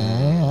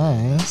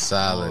right.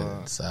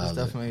 Solid. It's Solid.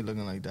 definitely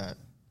looking like that.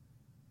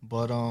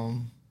 But All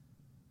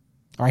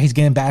right, he's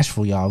getting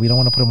bashful, y'all. We don't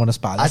want to put him on the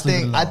spot. I Let's leave it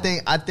think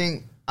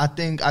alone. I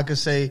think I could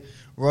say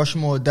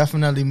Rushmore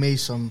definitely made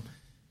some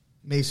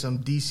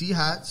DC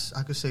hats.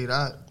 I could say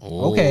that.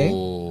 Okay.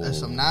 Ooh. There's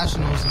some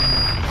nationals in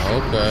there.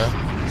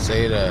 Okay.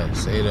 Say that.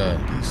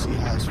 DC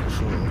hats for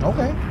sure.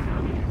 Okay.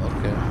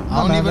 Okay. I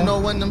don't man, even though.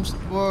 know when them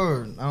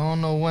word. I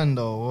don't know when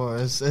though. Or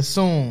it's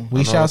soon.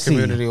 We I know shall the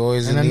community see.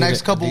 always In the need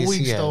next a couple DC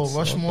weeks though, hats.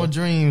 Rushmore Okay.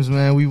 Dreams,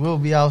 man. We will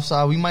be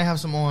outside. We might have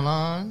some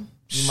online.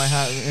 We might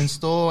have in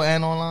store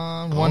and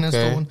online. One in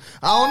Okay. store.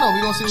 I don't know.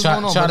 We gonna see what's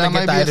going on. Try But to that get might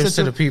the be a items to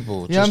situation. the people. You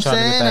know what I'm Just trying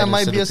to get saying? the That items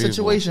might to be a the people.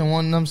 situation.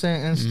 One, you know what I'm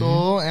saying, in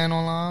store and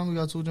online. We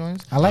got 2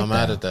 joints. I like I'm that.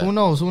 mad at that. Who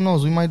knows?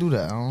 We might do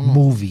that. I don't know.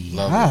 Movie.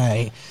 Love All it.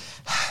 right.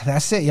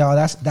 That's it, y'all.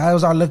 That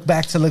was our look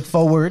back to look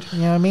forward.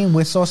 You know what I mean?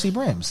 With Saucy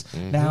Brims.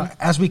 Now,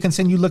 as we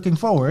continue looking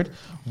forward,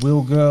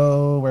 we'll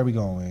go. Where are we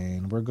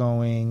going? We're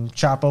going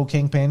Chapo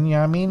Kingpin. You know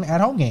what I mean?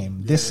 At home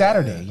game this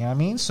Saturday. You know what I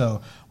mean? So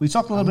we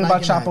talked a little bit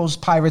about liking that. Chapo's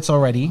Pirates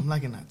already. I'm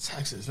liking that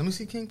Texas. Let me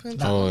see Kingpin.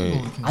 Oh, I'm yeah. going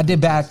with Kingpin. I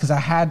did bad because I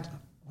had.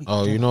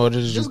 Oh, you know what it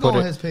is? Just You go put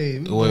on it. his page.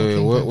 We can Wait, go wait.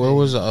 Kingpin Where page.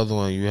 was the other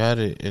one? You had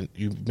it and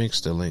you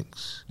mixed the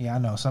links. Yeah, I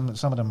know some of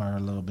them are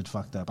a little bit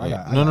fucked up.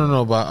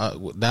 No.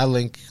 But that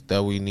link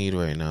that we need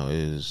right now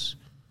is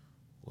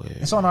where?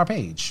 It's on our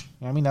page. You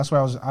know what I mean? That's where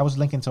I was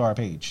linking to our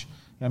page. You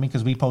know what I mean?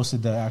 Because we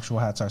posted the actual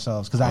hats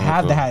ourselves. Because I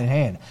have the hat in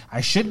hand.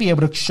 I should be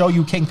able to show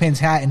you Kingpin's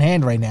hat in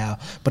hand right now,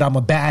 but I'm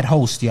a bad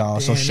host,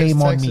 y'all. So Damn, shame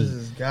this on Texas me.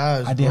 is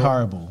guys, I did bro.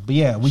 horrible. But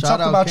yeah, we Shout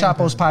talked out about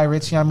Kingpin. Chapo's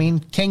Pirates. You know what I mean?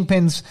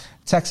 Kingpin's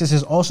Texas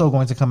is also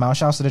going to come out.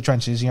 Shouts to the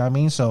trenches. You know what I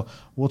mean? So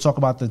we'll talk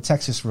about the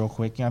Texas real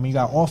quick. You know what I mean? You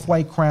got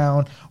off-white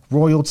crown,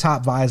 royal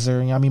top visor. You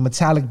know what I mean?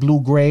 Metallic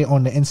blue-gray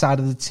on the inside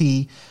of the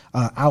T.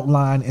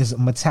 Outline is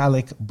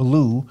metallic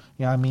blue.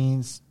 You know what I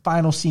mean?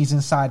 Final season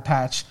side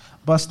patch.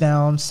 Bust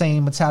down,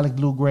 same metallic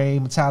blue-gray,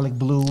 metallic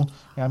blue. You know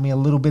what I mean? A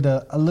little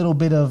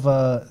bit of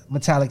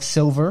metallic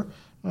silver.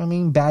 You know what I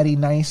mean? Baddie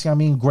nice. You know what I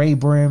mean? Gray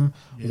brim,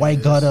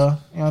 white gutter.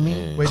 You know what I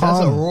mean? Wait, Calm.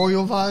 that's a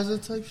royal visor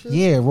type shit?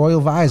 Yeah,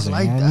 royal visor. I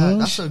like you know what I that. mean?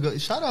 That's a good.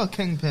 Shout out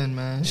Kingpin,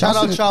 man. Shouts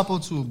Shout out to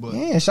Chapo too, but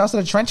Yeah, shouts to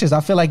the trenches. I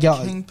feel like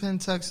y'all Kingpin,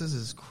 Texas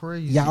is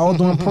crazy. y'all all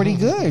doing pretty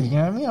good. You know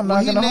what I mean? I'm Well,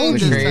 not he gonna hold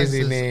named you. it Crazy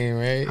Texas. name,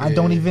 right? I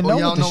don't even Oh, know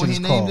y'all what this know shit what is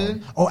he called.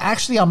 named it? Oh,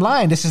 actually, I'm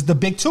lying. This is the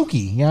Big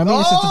Tukey. You know what I mean?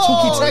 This is the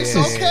Tukey,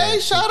 Texas. Okay,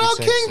 shout out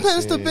Texas, Kingpin.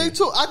 It's the yeah. big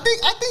two. I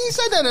think he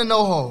said that in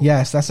NoHo.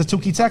 Yes, that's the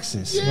Tukey,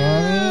 Texas. You know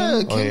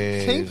what I Yeah,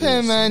 mean?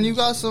 Kingpin, man. You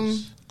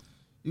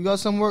got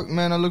some work,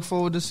 man. I look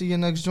forward to see your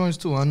next joints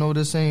too. I know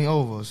this ain't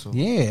over, so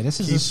Yeah, this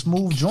is a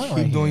smooth joint keep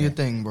right doing here. your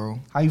thing, bro.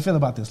 How you feel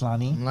about this,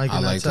 Lonnie? I'm liking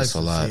I that like this Texas.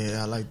 a lot.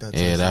 Yeah, I like that. Yeah,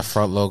 Texas. that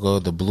front logo,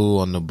 the blue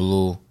on the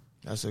blue.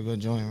 That's a good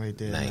joint right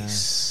there.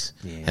 Nice.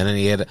 Yeah. And then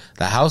he had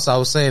the house. I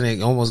was saying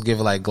it almost give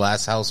it like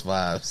glass house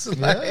vibes.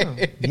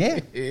 Man.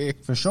 Yeah,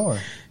 for sure.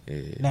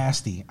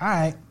 Nasty. All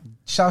right.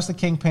 Shouts to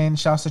Kingpin.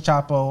 Shouts to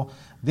Chapo.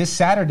 This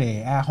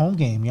Saturday at home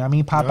game, you know what I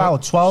mean? Pop Yep.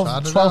 out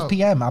Shout it 12 out.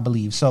 p.m. I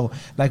believe. So,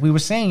 like we were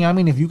saying, you know what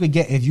I mean, if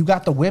you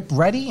got the whip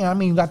ready, you know what I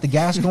mean, you got the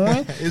gas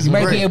going, It's you might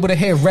be great. able to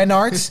hit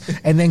Renarts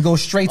and then go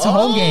straight to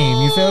home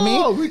game. You feel me?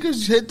 Oh, we could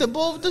hit the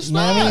both the You know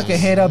what I mean? You spots. can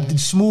hit up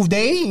Smooth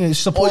Day,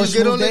 support Or you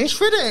get Smooth on Day. the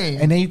train.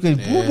 And then you could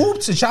whoop whoop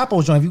to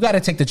Chapo's joint. If you got to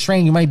take the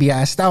train, you might be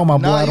asked out, my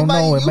boy. Nah, I don't you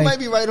know. might, you might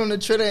be right on the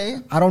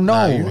train. I don't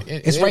know. Nah,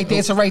 It's right there.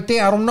 It's right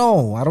there. I don't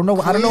know. I don't know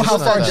how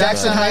Queens far to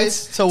Jackson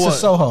Heights to what?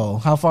 Soho.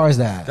 How far is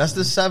that? That's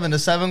the 7.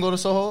 The 7 go to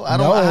Soho. I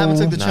No. haven't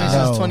took the train No.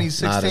 since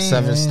 2016. Nah, the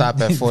 7 stop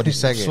at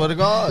 42nd. Swear to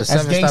God. The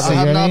 7 gangsta, stop I you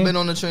have know what I not mean? been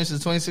on the train since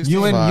 2016.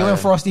 You and Fire.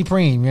 Frosty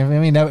Preem. You know what I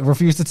mean? That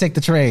refuse to take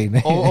the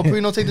train. Oh,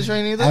 Pre don't take the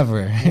train either?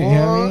 Ever. You know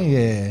what I mean?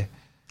 Yeah.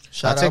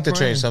 Shout I take out the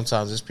train Pre.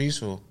 sometimes. It's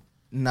peaceful.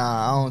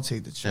 Nah, I don't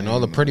take the train. And all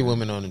the pretty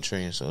women on the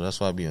train, so that's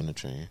why I be on the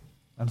train.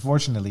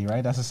 Unfortunately,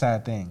 right? That's a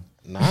sad thing.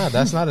 Nah,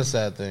 that's not a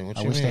sad thing. What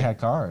I you wish mean? they had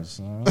cars.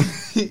 You know what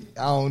I mean?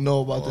 I don't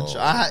know about the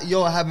train.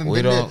 I haven't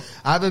been there.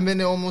 I haven't been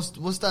there almost.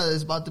 What's that?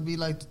 It's about to be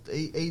like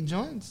eight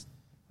joints.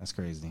 That's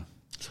crazy.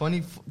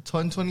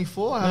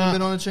 2024. I haven't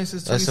been on a train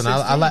since 2016.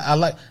 Listen, I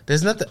like.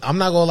 There's nothing. I'm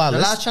not gonna lie. The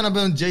last train I've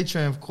been on J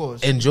train, of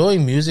course.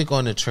 Enjoying music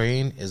on the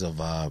train is a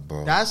vibe,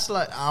 bro. That's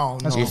like I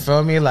don't know. You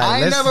feel me? Like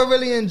I never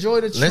really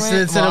enjoyed the train.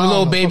 Listening to them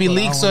little baby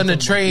leaks on the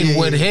train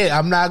would hit.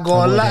 I'm not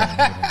gonna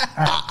lie.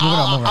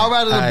 I'd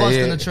rather bust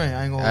in the train.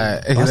 I ain't gonna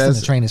lie. Busting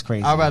the train is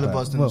crazy. I'd rather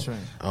bust in the train.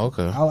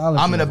 Okay.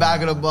 I'm in the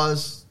back of the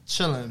bus,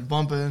 chilling,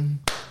 bumping.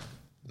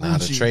 Nah,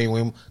 the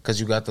train, because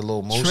you got the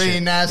little motion.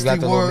 Train nasty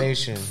work,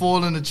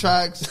 fall in the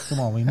tracks.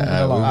 Come on, we moving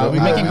along.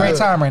 We're making great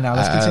time right now.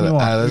 Let's continue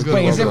on.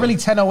 Wait, is it really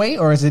 10:08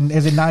 or is it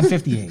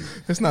 9:58?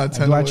 It's not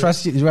 10:08. Do I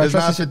trust you? It's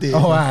 9:58. Oh,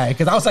 all right.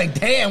 Because I was like,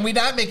 damn, we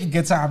not making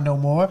good time no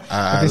more. All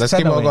right, let's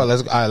keep on going.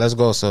 Let's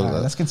go. So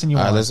let's continue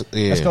on.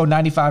 Let's go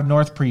 95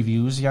 North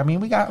previews. You know what I mean?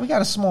 We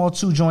got a small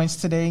 2 joints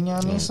today. You know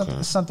what I mean?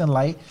 Something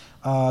light.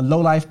 Low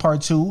Life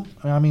Part 2. You know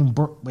what I mean?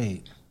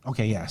 Wait.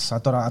 Okay, yes. I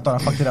thought I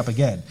fucked it up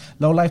again.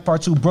 Low Life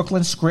Part 2,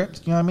 Brooklyn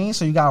Script. You know what I mean?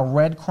 So you got a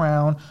red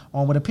crown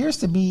on what appears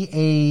to be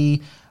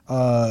a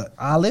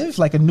olive,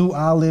 like a new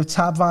olive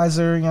top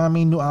visor. You know what I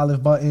mean? New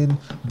olive button.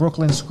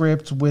 Brooklyn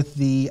Script with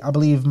the, I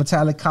believe,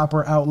 metallic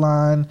copper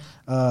outline,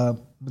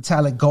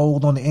 metallic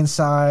gold on the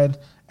inside.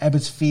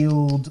 Ebbets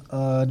Field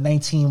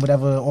 19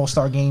 whatever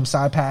All-Star Game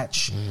side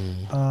patch.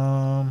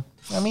 I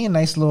mean, a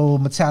nice little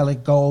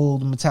metallic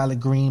gold, metallic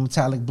green,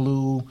 metallic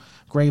blue,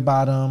 gray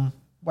bottom,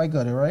 white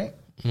gutter, right?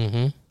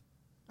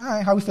 Mm-hmm. All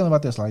right, how we feeling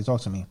about this, Lottie?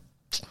 Talk to me.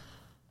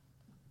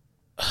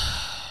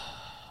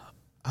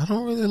 I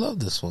don't really love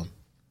this one.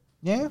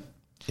 Yeah?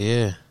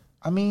 Yeah.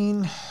 I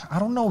mean, I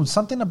don't know.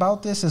 Something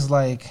about this is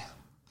like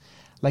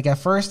at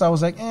first I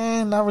was like,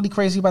 not really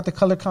crazy about the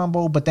color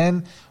combo. But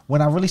then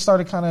when I really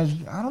started kind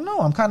of, I don't know,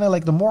 I'm kind of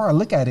like, the more I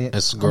look at it,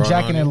 I'm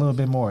jacking it a little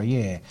bit more.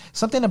 Yeah.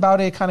 Something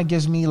about it kind of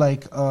gives me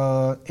like,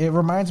 it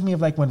reminds me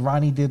of like when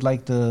Ronnie did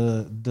like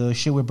the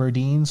shit with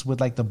Burdines with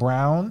like the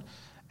brown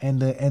and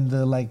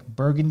the like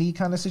burgundy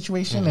kind of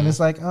situation. Mm-hmm. And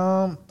it's like,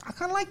 I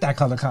kind of like that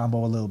color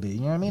combo a little bit. You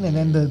know what I mean? And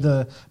then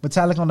the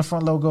metallic on the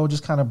front logo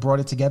just kind of brought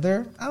it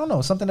together. I don't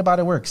know. Something about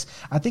it works.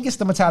 I think it's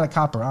the metallic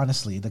copper,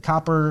 honestly. The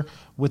copper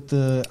with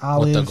the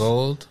olive. With the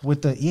gold?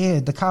 With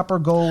the copper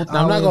gold. No,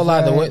 I'm not going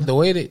to lie.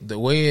 The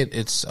way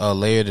it's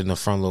layered in the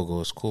front logo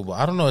is cool. But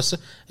I don't know. It's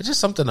just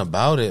something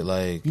about it.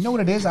 Like, you know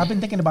what it is? I've been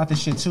thinking about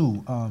this shit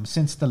too.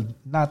 Since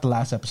not the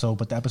last episode,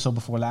 but the episode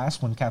before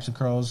last when Caps and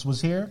Curls was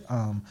here.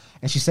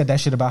 And she said that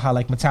shit about how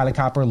like metallic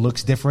copper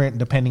looks different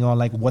depending on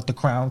like what the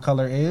crown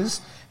color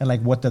is and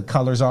like what the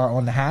colors are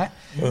on the hat.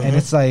 Mm-hmm. And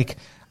it's like,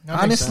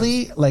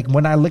 honestly, like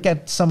when I look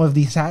at some of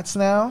these hats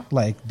now,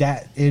 like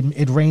that,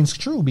 it reigns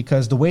true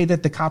because the way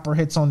that the copper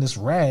hits on this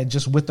red,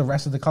 just with the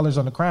rest of the colors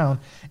on the crown,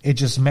 it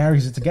just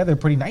marries it together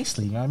pretty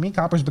nicely. You know what I mean?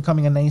 Copper's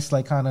becoming a nice,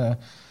 like kind of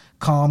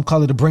calm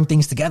color to bring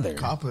things together.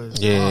 Copper,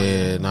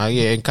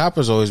 and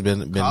copper's always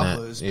been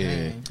that.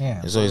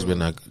 Yeah, it's always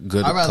been a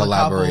good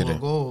collaborator. Copper over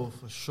gold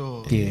for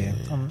sure. Yeah,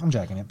 I'm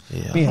jacking it.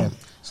 Yeah.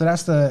 So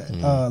that's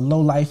the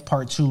Low Life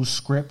Part 2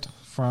 script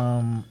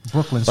from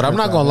Brooklyn. But I'm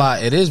not gonna lie,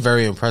 it is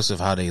very impressive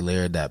how they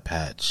layered that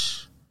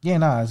patch.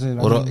 Yeah,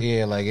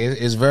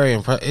 it's very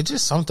impressive. It's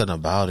just something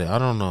about it. I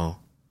don't know.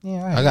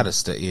 Yeah, I gotta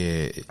stay.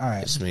 Yeah, all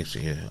right. It makes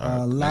me.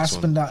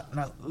 Last but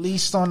not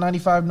least, on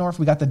 95 North,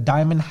 we got the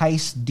Diamond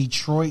Heist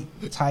Detroit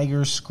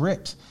Tigers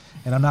script.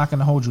 And I'm not going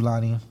to hold you,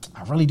 Lonnie.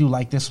 I really do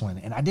like this one.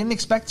 And I didn't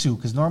expect to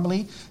because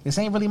normally this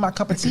ain't really my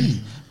cup of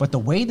tea. But the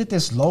way that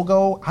this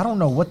logo, I don't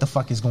know what the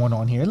fuck is going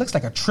on here. It looks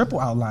like a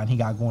triple outline he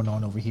got going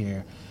on over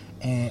here.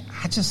 And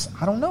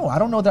I don't know. I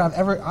don't know that I've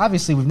ever,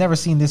 obviously we've never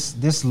seen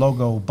this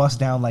logo bust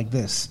down like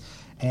this.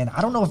 And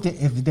I don't know if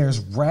there's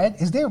red.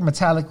 Is there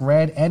metallic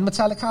red and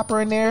metallic copper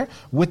in there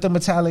with the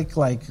metallic,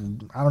 like,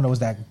 I don't know, is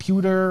that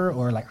pewter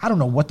or like, I don't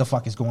know what the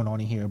fuck is going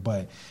on in here,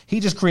 but he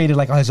just created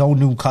like his own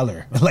new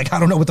color. Like, I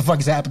don't know what the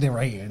fuck is happening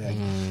right here.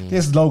 Like,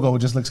 this logo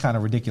just looks kind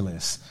of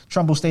ridiculous.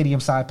 Trumbull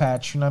Stadium side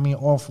patch, you know what I mean?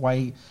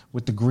 Off-white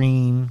with the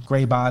green,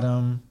 gray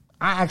bottom.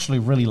 I actually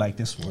really like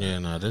this one. Yeah,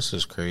 no, this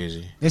is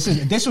crazy. This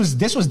was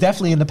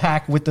definitely in the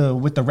pack with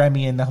the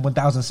Remy and the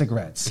 1,000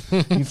 cigarettes.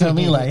 You feel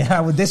me?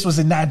 Like this was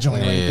in that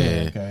joint right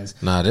there. Because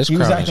this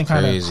crown is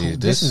crazy.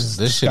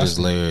 This shit is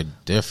layered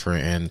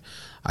different, and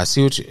I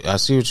see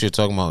what you're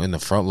talking about in the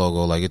front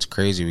logo. Like it's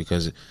crazy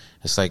because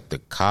it's like the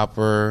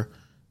copper,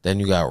 then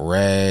you got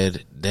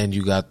red, then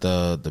you got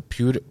the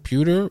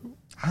pewter.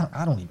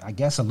 I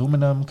guess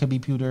aluminum could be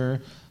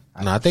pewter.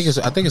 No, I think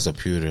it's a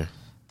pewter.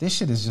 This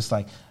shit is just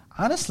like.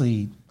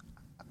 Honestly,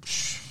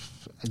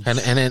 and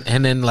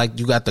then like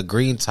you got the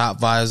green top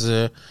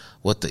visor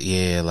with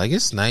the like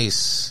it's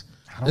nice.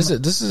 This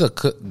is a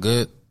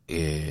good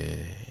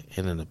and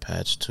in the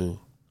patch too.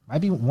 Might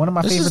be one of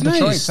my favorite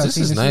Detroits. This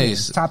is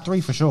nice. Top 3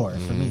 for sure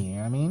for me. You know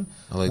what I mean,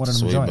 I like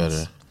this way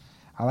better.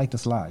 I like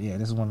this a lot. Yeah,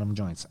 this is one of them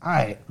joints. All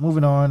right,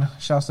 moving on.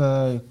 Shouts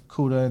to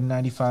Kuda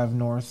 95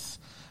 North.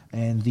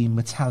 and the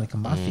Metallic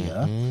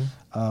Mafia.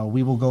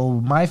 We will go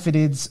My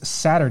Fitteds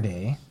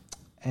Saturday,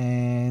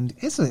 and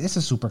it's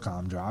a super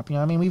calm drop. You know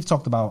what I mean? We've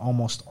talked about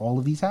almost all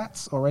of these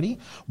hats already.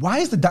 Why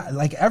is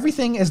like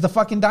everything is the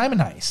fucking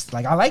Diamond Heist?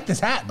 Like, I like this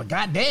hat, but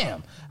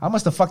goddamn, I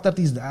must have fucked up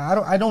these.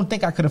 I don't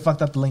think I could have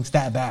fucked up the links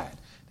that bad.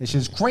 This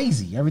shit's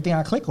crazy. Everything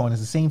I click on is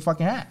the same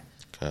fucking hat.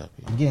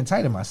 Copy. I'm getting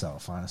tight of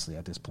myself, honestly,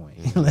 at this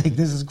point. Like,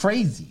 this is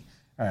crazy.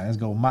 All right, let's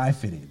go. My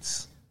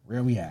Fitteds.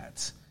 Where we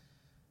at?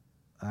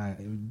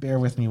 Bear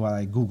with me while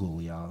I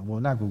Google, y'all. Well,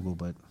 not Google,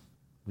 but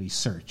we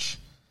search.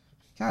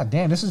 God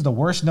damn, this is the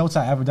worst notes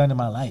I ever done in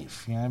my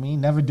life. You know what I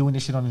mean? Never doing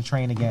this shit on the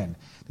train again.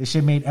 This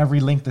shit made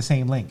every link the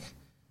same link.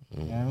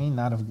 You know what I mean?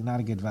 Not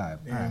a good vibe.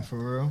 Yeah, right. For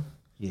real?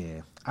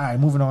 Yeah. All right,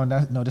 moving on.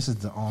 No, this is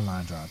the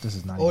online drop. This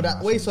is not. Oh,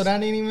 so that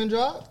didn't even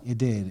drop? It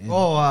did.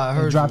 I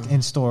heard it dropped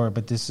in store,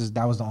 but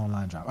that was the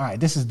online drop. All right,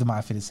 this is the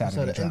My Fitted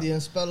Saturday so the drop. Indian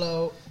spell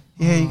out.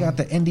 Yeah, you got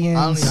the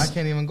Indians. I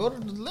can't even go to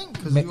the link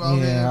because you out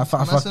here I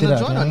fucked it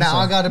up. Now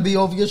I got to be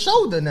over your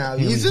shoulder now.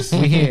 We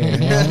here.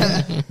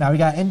 Now we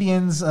got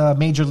Indians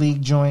Major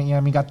League joint. You know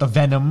what I mean? Got the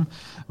Venom,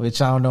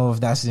 which I don't know if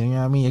that's, you know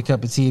what I mean, a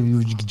cup of tea if you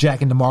were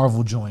jacking the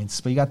Marvel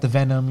joints. But you got the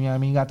Venom, you know what I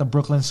mean? You got the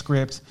Brooklyn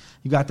script.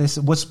 You got this,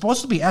 what's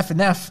supposed to be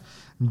F&F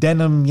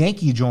denim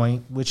Yankee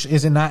joint, which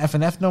isn't not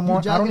F&F no more.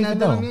 I don't even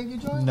know.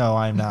 No,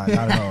 I'm not.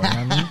 Not at all. You know what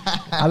I mean?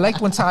 I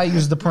like when Ty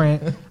used the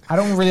print. I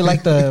don't really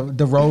like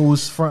the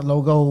rose front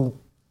logo.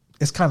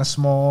 It's kind of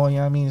small. You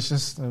know what I mean? It's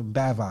just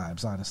bad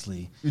vibes,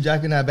 honestly. You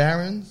jacking that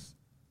Barons?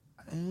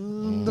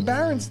 The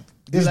Barons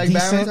Do you is like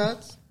decent. Barons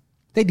hats?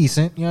 They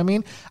decent. You know what I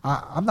mean?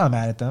 I'm not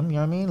mad at them. You know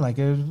what I mean? Like,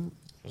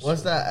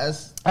 what's that?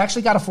 I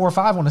actually got a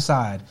 4-5 on the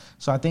side,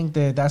 so I think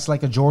that's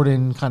like a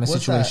Jordan kind of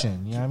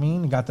situation. That? You know what I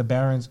mean? You got the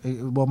Barons.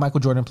 Well,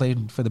 Michael Jordan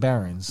played for the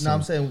Barons. No,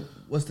 I'm saying,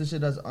 what's the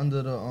shit that's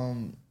under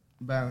the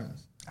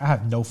Barons? I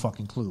have no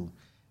fucking clue.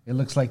 It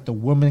looks like the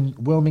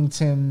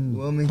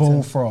Wilmington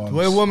Bullfrogs.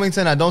 Where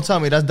Wilmington at? Don't tell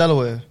me. That's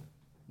Delaware.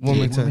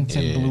 Wilmington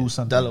Blue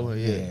something. Delaware,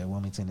 yeah.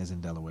 Wilmington is in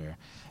Delaware.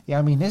 Yeah,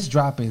 I mean, this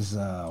drop is...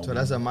 so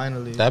that's a minor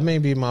league. That may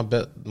be my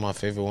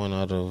favorite one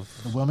out of...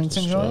 The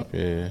Wilmington joint?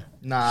 Yeah.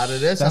 Nah, out of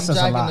this,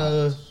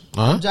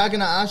 I'm jacking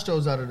the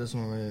Astros out of this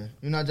one right here.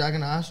 You're not jacking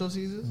the Astros,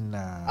 Caesar?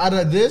 Nah. Out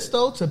of this,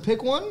 though, to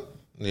pick one?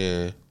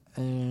 Yeah.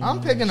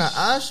 I'm picking the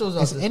Astros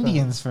out. It's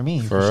Indians for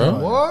me. For sure.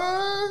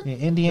 What? Yeah,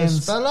 Indians.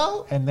 The spell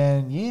out? And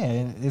then,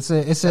 it's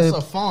That's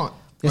a font.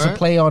 It's right? a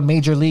play on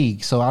Major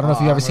League. So I don't know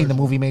if you ever seen the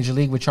movie Major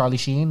League with Charlie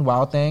Sheen,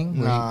 Wild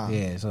Thing. Nah.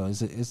 So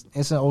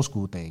it's an old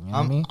school thing. You know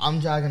what I mean? I'm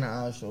jacking the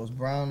Astros.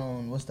 Brown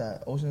on, what's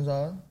that,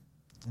 Oceanside?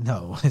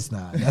 No, it's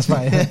not. That's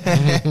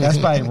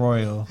probably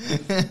Royal.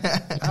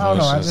 I don't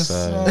know. I just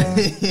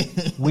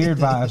weird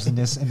vibes in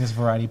this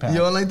variety pack. You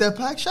don't like that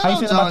pack? Shout How you out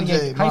feel John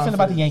Jay. How you feel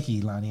about the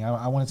Yankee, Lonnie?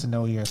 I wanted to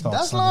know your thoughts.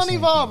 That's on Lonnie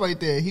this Vibe right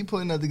there. He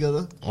putting that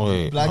together.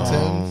 Wait, Black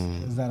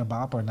Tims. Is that a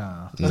bop or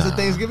nah? That's a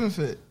Thanksgiving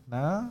fit.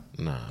 Nah?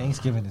 Nah.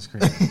 Thanksgiving is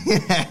crazy.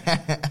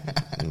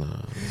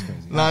 Nah.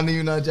 Lonnie,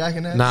 you not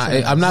jacking that? Nah,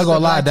 I'm not gonna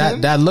lie.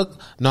 That look.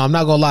 No, I'm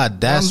not gonna lie.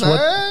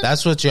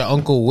 That's what your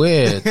uncle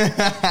wears. Your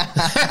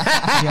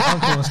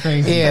uncle was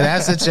crazy. Yeah,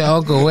 that's what your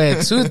uncle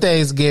wear to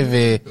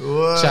Thanksgiving,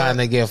 trying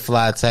to get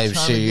fly type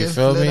shit. You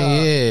feel me?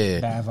 Yeah.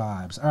 Bad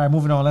vibes. All right,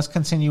 moving on. Let's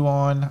continue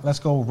on. Let's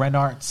go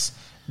Renart's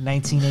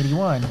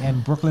 1981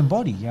 and Brooklyn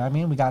Bodie. You know what I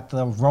mean? We got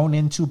the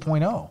Ronin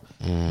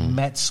 2.0.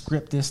 Met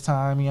script this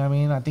time. You know what I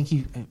mean? I think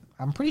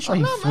I'm pretty sure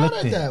he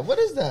flipped it. That. What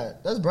is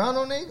that? That's brown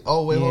on it?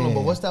 Oh, wait, hold on.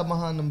 But what's that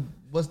behind them?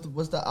 What's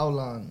the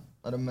outline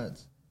of the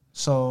Mets?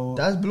 So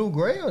that's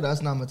blue-gray or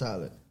that's not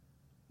metallic?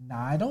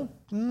 Nah, I don't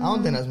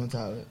think that's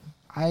metallic.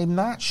 I'm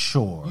not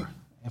sure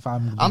if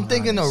I'm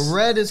thinking honest. the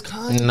red is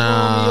kind of throwing me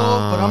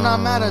off, but I'm not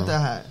mad at the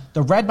hat.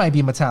 The red might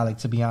be metallic,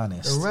 to be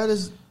honest. The red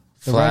is...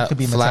 The red could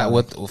be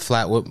metallic.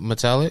 Flat with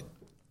metallic?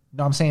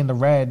 No, I'm saying the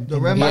red.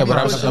 The red yeah, but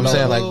I'm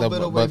saying like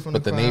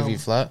but the navy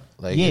flat.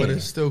 Like, yeah, but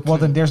it's still cute. Well,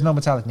 then there's no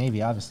metallic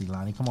navy, obviously,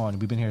 Lonnie. Come on,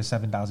 we've been here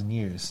 7,000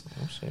 years.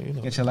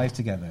 Get your life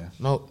together.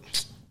 Nope.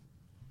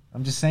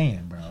 I'm just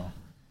saying, bro.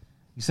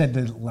 You said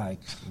that, like.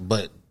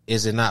 But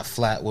is it not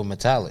flat with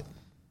metallic?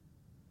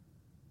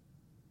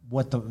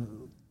 What the?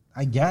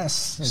 I guess.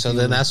 So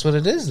then that's what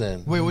it is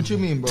then. Wait, what you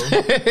mean, bro?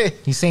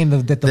 He's saying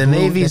that the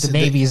navy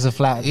is a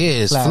flat. Yeah,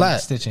 it's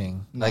flat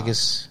stitching. Like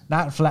it's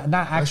not flat,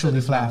 not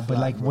actually flat, but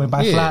like bro.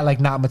 by flat, like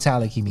not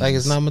metallic. He means like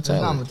it's not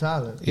metallic. It's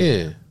not metallic.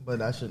 Yeah, but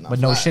that shit not. But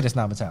flat. no shit, it's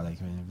not metallic.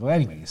 But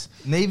anyways,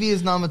 navy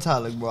is not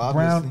metallic, bro.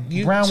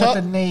 Obviously. Brown with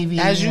the navy,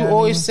 as you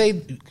always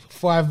say.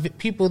 For our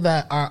people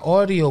that are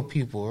audio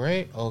people,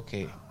 right?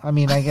 Okay. I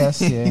mean, I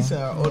guess, yeah. He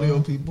said our audio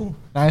people.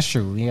 That's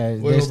true. Yeah.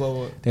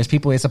 What? There's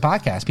people, it's a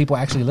podcast. People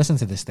actually listen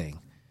to this thing. You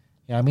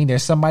know what I mean?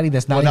 There's somebody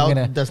that's not even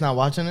gonna... That's not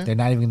watching it? They're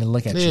not even gonna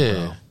look at you,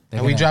 bro.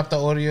 And we dropped the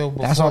audio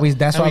before. That's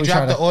why we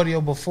dropped the audio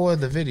before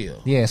the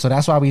video. Yeah, so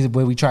that's why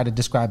we try to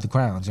describe the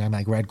crowns. You know,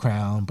 like red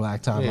crown,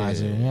 black top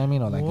visor. You know what I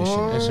mean? All that good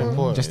shit. That's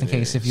important. Just in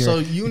case if you're. So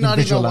you're not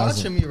even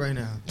watching me right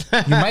now.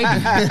 You might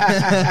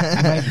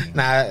be.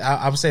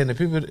 Nah, I'm saying there's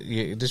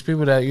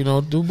people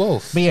that do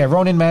both. But yeah,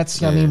 Ronin Mets.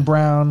 You know what I mean,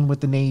 brown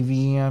with the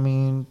navy. I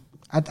mean,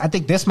 I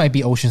think this might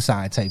be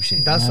Oceanside type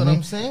shit. That's you know what I I'm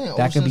mean? saying.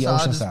 That could be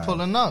Oceanside is Oceanside.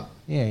 pulling up.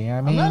 Yeah, you know what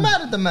I mean? I'm not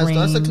mad at the mess, though.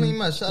 That's a Green, clean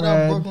mess. Shout red.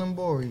 out Brooklyn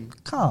Bory.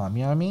 Calm,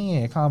 you know what I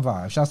mean? Yeah, calm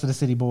vibes. Shouts to the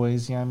City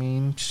Boys, you know what I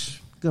mean?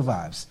 Good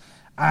vibes.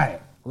 All right,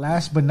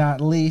 last but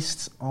not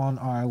least on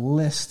our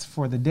list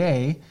for the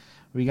day,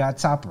 we got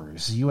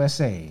Toppers,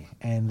 USA,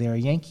 and they're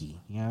Yankee.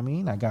 You know what I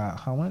mean? I got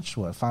how much?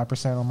 What,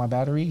 5% on my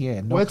battery? Yeah.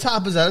 No. Where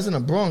Toppers at? It's in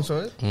the Bronx,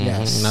 right?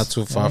 Yes. Not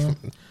too far from.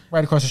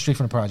 Right across the street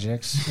from the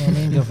projects. You know what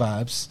I mean? Good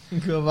vibes.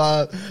 Good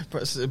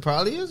vibe. It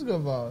probably is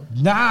good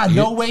vibe. Nah,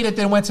 no way that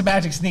they went to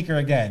Magic Sneaker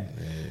again.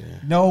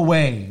 No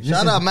way.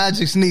 Shout out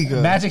Magic Sneaker.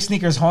 Magic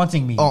Sneaker's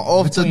haunting me.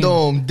 Off the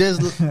dome. This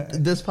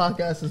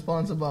podcast is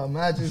sponsored by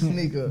Magic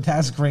Sneaker.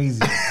 That's crazy.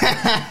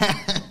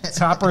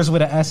 Toppers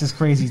with an S is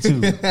crazy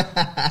too.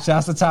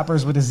 Shouts to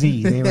Toppers with a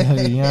Z. They, you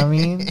know what I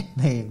mean?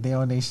 They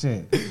on their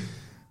shit.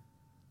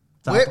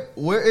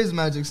 Where is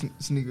Magic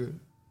Sneaker?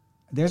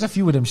 There's a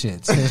few of them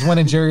shits. There's one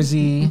in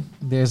Jersey.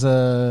 There's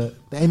a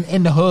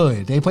in the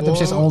hood. They put them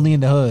shits only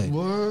in the hood.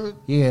 Word?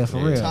 Yeah, for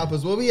real.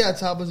 Toppers. Where we at,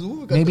 Toppers?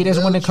 Ooh, Maybe there's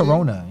one in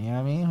Corona. You know what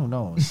I mean? Who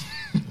knows?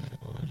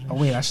 Oh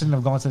wait, I shouldn't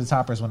have gone to the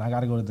Toppers one. I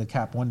got to go to the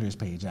Cap Wonders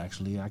page.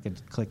 Actually, I could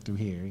click through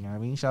here. You know what I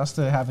mean? Shouts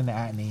to having the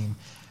at name.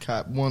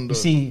 Cap Wonder. You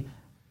see.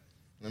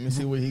 Let me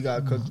see what he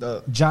got cooked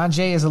up. John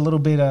Jay is a little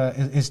bit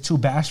is too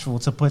bashful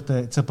to put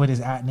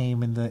his at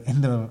name in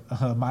the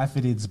My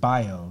Fitted's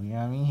bio. You know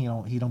what I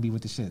mean? He don't be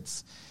with the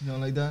shits. You don't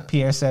like that?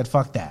 Pierre said,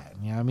 "Fuck that."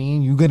 You know what I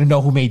mean? You gonna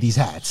know who made these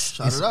hats?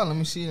 Shout it out. Let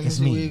me see what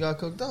he got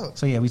cooked up.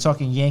 So yeah, we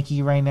talking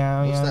Yankee right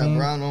now. What's you know that what I mean?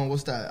 brown on?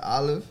 What's that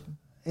olive?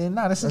 And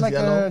no, this is That's like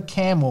yellow? a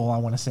camel. I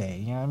want to say.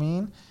 You know what I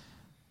mean?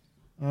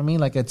 You know what I mean?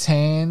 Like a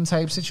tan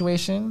type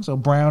situation. So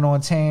brown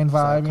on tan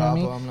vibe, you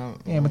know what I mean?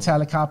 Yeah,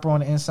 metallic copper on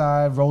the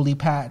inside, roly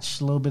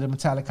patch, a little bit of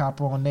metallic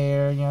copper on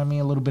there, you know what I mean?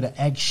 A little bit of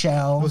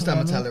eggshell. What's that, you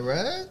know metallic what I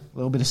mean? red? A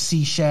little bit of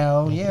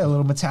seashell, yeah, a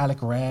little metallic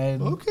red.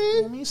 Okay. You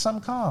know what I mean?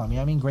 Something calm, you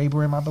know what I mean? Gray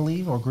brim, I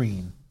believe, or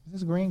green. Is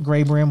this green?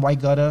 Gray brim,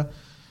 white gutter.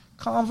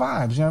 Calm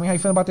vibes, you know what I mean? How you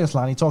feeling about this,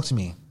 Lonnie? Talk to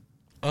me.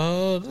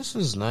 This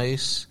is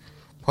nice.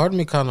 Part of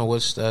me kind of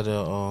wished that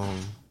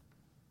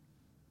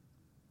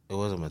it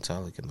wasn't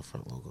metallic in the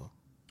front logo.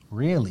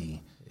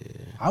 Really? Yeah.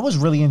 I was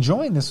really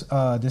enjoying this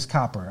this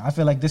copper. I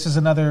feel like this is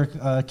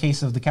another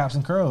case of the caps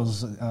and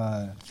curls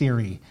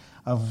theory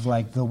of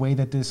like the way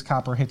that this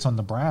copper hits on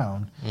the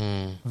brown.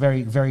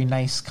 Very, very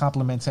nice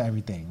compliment to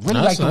everything.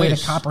 Really like the way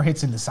the copper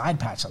hits in the side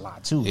patch a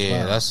lot too.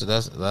 Yeah, that's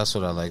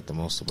what I like the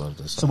most about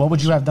this. So what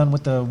would you have done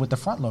with the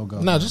front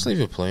logo? No, just leave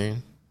it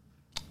plain.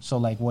 So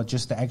like what?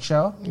 Just the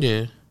eggshell?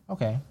 Yeah.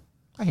 Okay,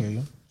 I hear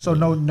you. So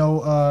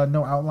no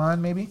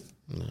outline maybe.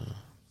 No.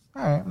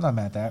 All right, I'm not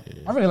mad at that.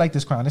 Yeah. I really like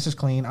this crown. This is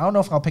clean. I don't know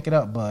if I'll pick it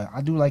up, but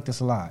I do like this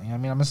a lot. You know what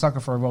I mean? I'm a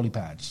sucker for a roly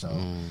patch, so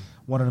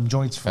one of them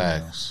joints for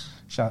Facts.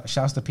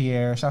 Shouts to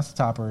Pierre. Shouts to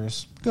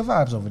Toppers. Good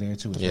vibes over there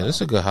too. Yeah, this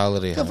is a good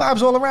holiday. Good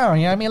vibes all around.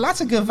 You know what I mean?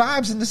 Lots of good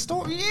vibes in the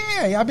store.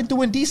 Yeah, I've been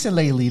doing decent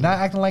lately. Not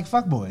acting like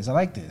fuckboys. I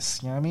like this.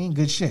 You know what I mean?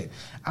 Good shit.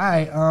 All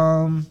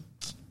right.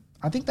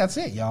 I think that's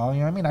it, y'all. You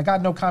know what I mean? I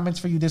got no comments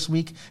for you this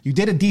week. You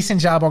did a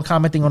decent job on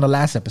commenting on the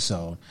last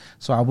episode,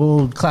 so I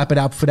will clap it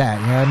up for that.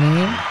 You know what I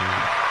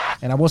mean?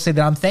 And I will say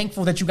that I'm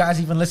thankful that you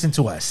guys even listen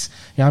to us.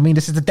 You know what I mean?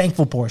 This is the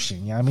thankful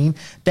portion. You know what I mean?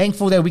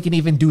 Thankful that we can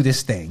even do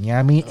this thing. You know what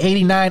I mean?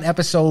 89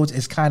 episodes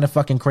is kind of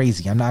fucking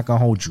crazy. I'm not going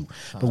to hold you.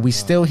 But we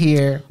still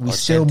here. We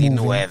still moving. You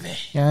know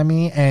what I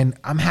mean? And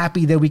I'm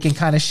happy that we can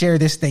kind of share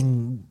this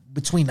thing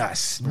between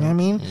us. You know what I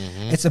mean?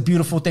 It's a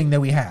beautiful thing that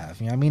we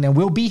have. You know what I mean? And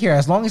we'll be here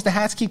as long as the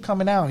hats keep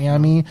coming out. You know what I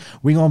mean?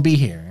 We're going to be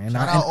here. And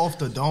Shout out off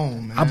the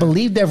dome, man. I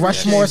believe that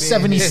Rushmore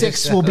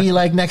 76 will be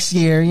like next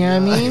year. You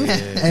know what I mean?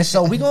 And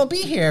so we're going to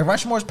be here.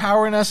 Rushmore's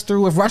powering us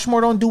through. If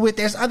Rushmore don't do it,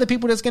 there's other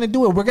people that's going to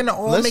do it. We're going to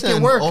all make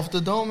it work. Off the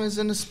dome is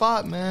in the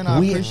spot, man.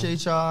 I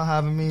appreciate y'all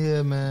having me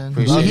here, man.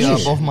 Appreciate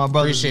y'all, both my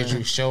brothers. Appreciate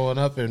you showing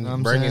up and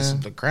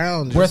bringing the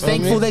crown. We're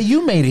thankful that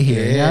you made it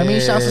here. You know what I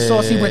mean? Shouts to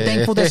Saucy. We're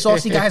thankful that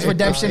Saucy got his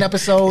redemption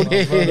episode. You know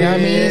what I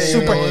mean?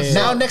 Super.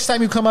 Now, next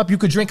time you come up, you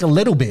could drink a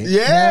little bit.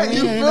 Yeah,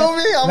 you feel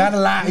me? Not a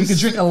lot. You could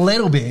drink a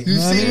little bit. You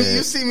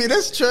see me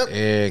this trip.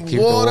 Yeah,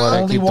 keep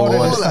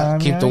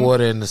the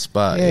water in the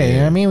spot. Yeah, you know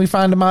what I mean? We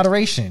find the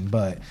moderation.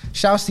 But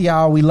shouts to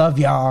y'all. We love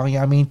y'all. You know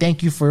what I mean?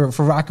 Thank you for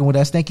rocking with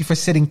us. Thank you for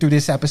sitting through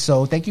this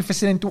episode. Thank you for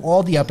sitting through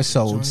all the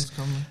episodes.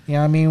 You know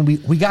what I mean?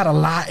 We got a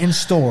lot in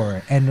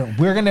store, and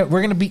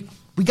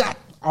we got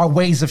our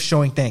ways of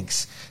showing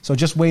thanks. So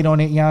just wait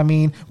on it, you know what I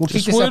mean? We'll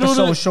keep this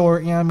episode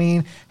short, you know what I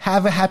mean?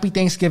 Have a happy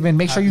Thanksgiving.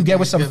 Make sure you get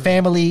with some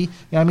family. You know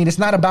what I mean? It's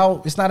not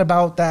about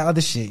that other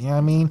shit, you know what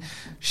I mean?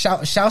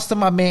 Shouts to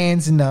my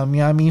mans and them, you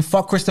know what I mean?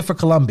 Fuck Christopher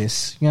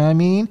Columbus, you know what I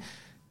mean?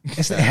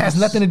 It has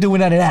nothing to do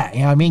with none of that, you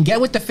know what I mean? Get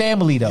with the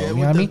family though, you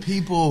know what I mean?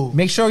 People.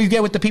 Make sure you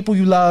get with the people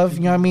you love,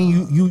 you know what I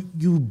mean?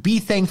 You be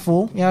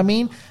thankful, you know what I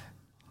mean?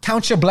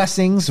 Count your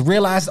blessings,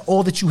 realize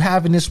all that you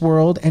have in this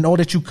world and all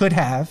that you could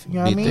have. You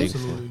know what I mean?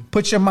 Absolutely.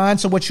 Put your mind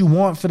to what you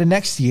want for the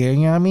next year. You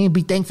know what I mean?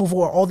 Be thankful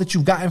for all that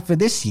you've gotten for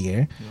this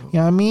year. You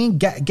know what I mean?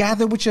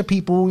 Gather with your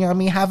people. You know what I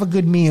mean? Have a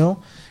good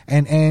meal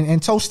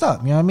and toast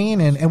up. You know what I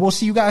mean? And we'll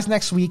see you guys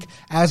next week.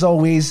 As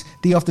always,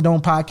 the Off the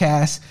Dome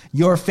podcast,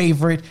 your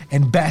favorite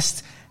and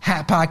best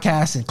hat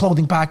podcast and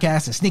clothing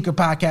podcast and sneaker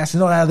podcast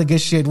and all that other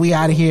good shit. We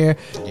out of here.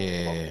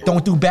 Yeah.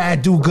 Don't do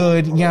bad, do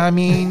good. You know what I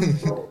mean?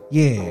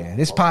 Yeah.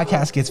 This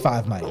podcast gets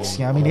 5 mics. You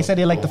know what I mean? They said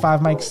they like the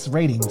 5 mics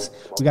ratings.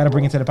 We got to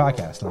bring it to the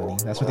podcast, Lonnie.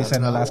 That's what they said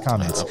in the last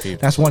comment.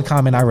 That's one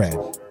comment I read.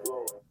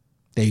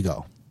 There you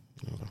go.